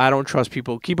that up. I don't trust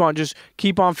people. Keep on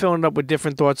filling it up with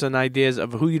different thoughts and ideas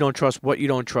of who you don't trust, what you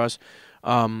don't trust.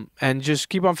 And just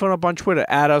keep on filling up on Twitter.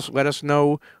 Add us. Let us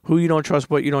know who you don't trust,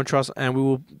 what you don't trust, and we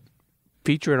will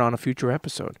feature it on a future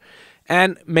episode.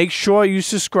 And make sure you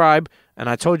subscribe. And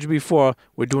I told you before,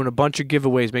 we're doing a bunch of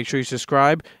giveaways. Make sure you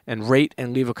subscribe and rate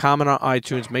and leave a comment on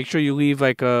iTunes. Make sure you leave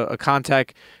like a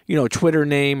contact, Twitter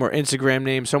name or Instagram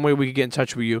name, some way we can get in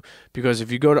touch with you. Because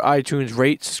if you go to iTunes,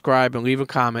 rate, subscribe, and leave a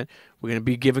comment, we're going to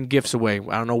be giving gifts away.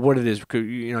 I don't know what it is.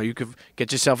 You could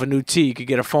get yourself a new tee. You could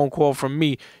get a phone call from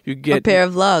me. You could get A pair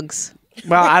of lugs.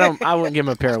 Well, I wouldn't give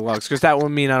him a pair of lugs because that would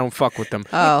mean I don't fuck with them.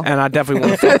 Oh. And I definitely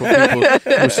want to fuck with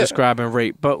people who subscribe and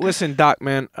rate. But listen, Doc,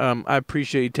 man, I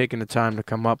appreciate you taking the time to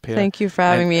come up here. Thank you for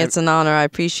having And- me. and- It's an honor. I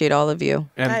appreciate all of you.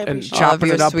 And, I and appreciate it. All chopping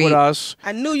of it you are up with sweet. us.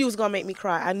 I knew you was gonna make me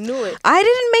cry. I knew it. I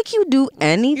didn't make you do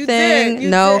anything. You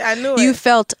No, did. I knew you it.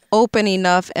 felt open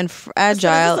enough and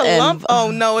fragile. Is this a and lump?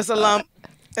 Oh no, it's a lump.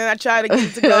 And I tried to get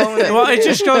it to go. And Well, it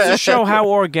just goes to show how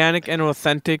organic and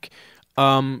authentic,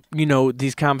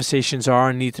 these conversations are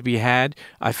and need to be had.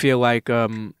 I feel like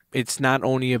it's not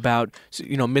only about,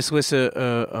 Miss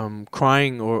Lissa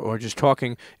crying or just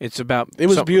talking. It's about... It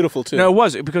was beautiful, too. No, it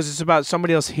was, because it's about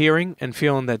somebody else hearing and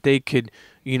feeling that they could,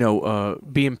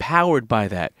 be empowered by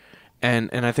that.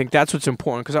 And I think that's what's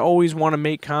important, because I always want to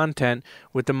make content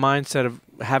with the mindset of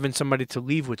having somebody to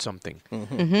leave with something.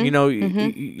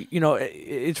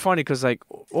 It's funny because like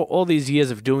all these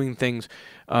years of doing things,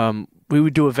 we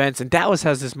would do events, and Dallas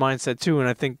has this mindset too. And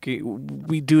I think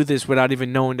we do this without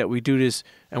even knowing that we do this,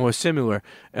 and we're similar.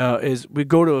 Is we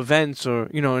go to events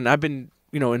and I've been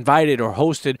invited or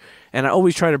hosted, and I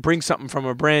always try to bring something from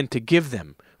a brand to give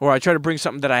them. Or I try to bring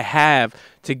something that I have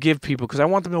to give people because I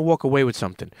want them to walk away with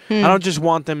something. I don't just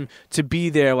want them to be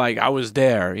there like I was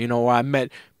there. Or I met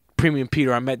Premium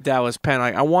Peter, I met Dallas Penn.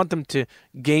 Like, I want them to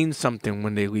gain something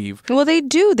when they leave. Well, they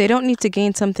do. They don't need to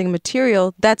gain something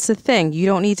material. That's the thing. You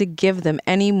don't need to give them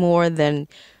any more than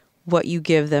what you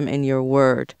give them in your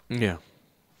word. Yeah.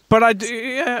 But I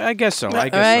guess so. I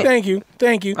guess Right. so.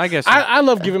 Thank you. I guess so. I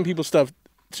love giving people stuff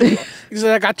He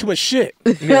said, I got too much shit.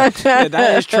 Yeah,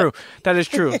 that is true. That is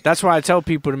true. That's why I tell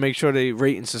people to make sure they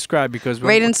rate and subscribe because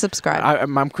Rate and subscribe.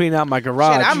 I'm cleaning out my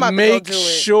garage. Shit, I'm about to go Make do it.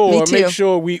 sure, Me too. make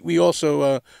sure we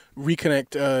also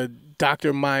reconnect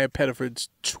Dr. Maya Pettiford's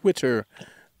Twitter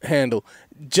handle.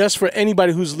 Just for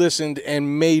anybody who's listened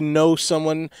and may know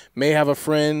someone, may have a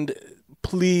friend,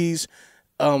 please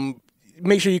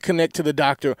make sure you connect to the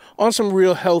doctor on some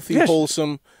real healthy,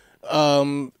 wholesome,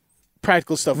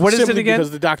 practical stuff. What is it Simply again? Because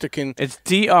the doctor can. It's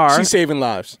Dr. She's saving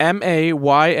lives.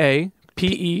 MAYAPE.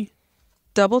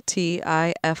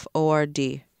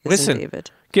 TTIFORD. Listen,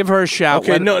 David. give her a shout.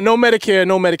 Okay, no Medicare,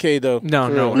 no Medicaid though. No,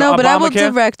 For no, real. No, but I will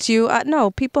Obamacare? direct you.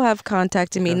 No, people have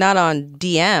contacted me, not on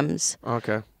DMs.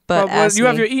 Okay. But well, ask you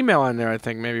have me. your email on there, I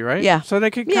think, maybe, right? Yeah. So they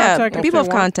could Yeah, contact if people they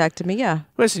have want. contacted me, yeah.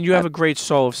 Listen, you have a great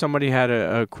soul. If somebody had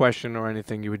a question or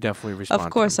anything, you would definitely respond. Of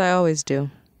course, I always do.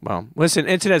 Well, listen,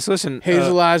 internets, listen.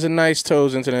 Hazel eyes and nice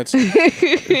toes, internets.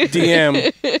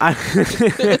 DM.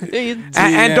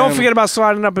 And don't forget about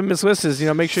sliding up in Miss Lissa's.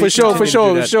 Make sure For you sure.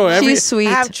 continue to do that. She's sweet.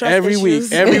 I have trust Every issues.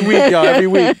 week, y'all, every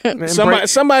week.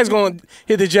 Somebody's gonna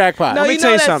hit the jackpot. No, Let me you tell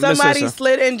know you that something, Miss somebody Lissa.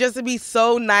 slid in just to be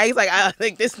so nice. Like, I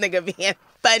think this nigga being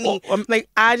funny. Like,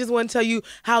 I just want to tell you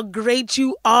how great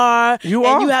you are. You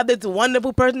and are? you have this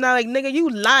wonderful personality. Like, nigga,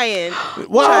 you lying.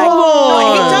 Whoa.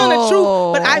 No, he's telling the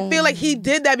truth. But I feel like he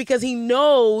did that because he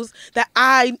knows that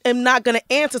I am not going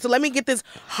to answer. So let me get this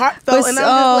heartfelt. And I'm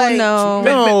just like, no.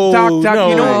 No, Doc,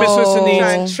 you know what Miss Lissa No. needs?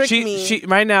 Trying to trick me. She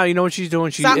right now, you know what she's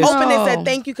doing? So I is opened it and No. said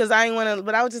thank you because I didn't want to.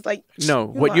 But I was just like, No,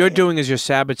 you what you're lying. doing is you're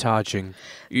sabotaging.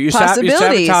 You're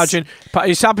Possibilities.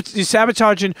 You're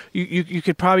sabotaging. You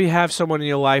could probably have someone in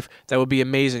your life that would be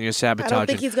amazing. You're sabotaging.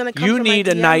 think he's gonna come You for my need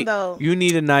a DM, night. though. You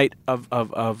need a night of.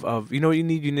 You know what you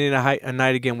need? You need a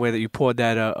night again where that you poured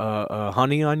that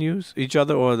honey on each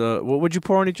other, or what would you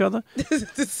pour on each other?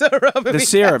 the syrup. The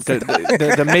syrup,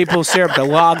 the maple syrup, the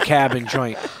log cabin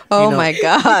joint. Oh you know? my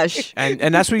gosh.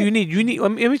 And that's what you need. You need.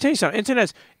 Let me tell you something.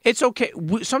 Internets. It's okay.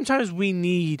 Sometimes we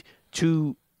need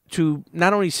to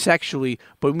not only sexually,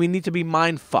 but we need to be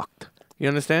mind fucked. You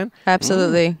understand?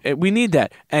 Absolutely. We need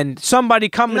that. And somebody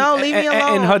come No, leave me in her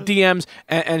alone. DMs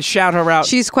and shout her out.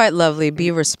 She's quite lovely. Be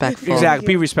respectful. Exactly.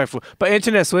 Be respectful. But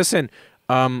internets, listen.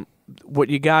 What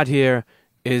you got here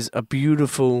is a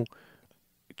beautiful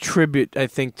tribute, I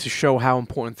think, to show how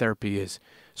important therapy is.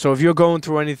 So if you're going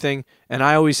through anything, and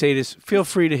I always say this, feel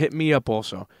free to hit me up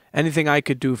also. Anything I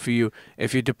could do for you.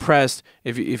 If you're depressed,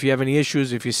 if you have any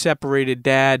issues, if you're separated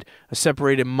dad, a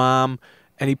separated mom,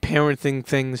 any parenting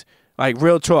things, like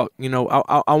real talk,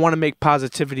 I want to make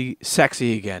positivity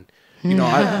sexy again. And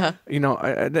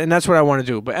that's what I want to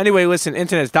do. But anyway, listen,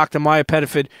 internet's Dr. Maya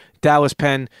Pettiford, Dallas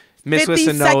Penn, Miss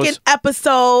Lissa knows. 52nd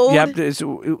episode. Yep.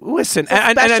 Listen,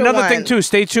 and special another thing one. too.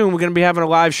 Stay tuned. We're gonna be having a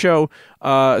live show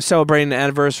celebrating the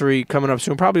anniversary coming up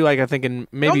soon. Probably I think in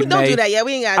maybe Don't May. do that yet.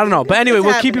 We ain't got. I don't know, but anyway, it's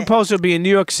we'll keep you happening. posted. It'll be in New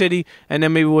York City, and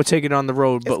then maybe we'll take it on the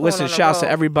road. But going listen, on the shouts to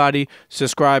road. everybody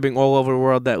subscribing all over the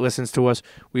world that listens to us.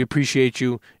 We appreciate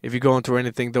you. If you're going through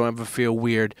anything, don't ever feel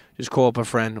weird. Just call up a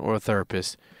friend or a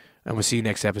therapist, and we'll see you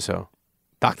next episode.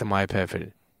 Dr. Maya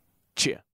Pettiford. CHEA.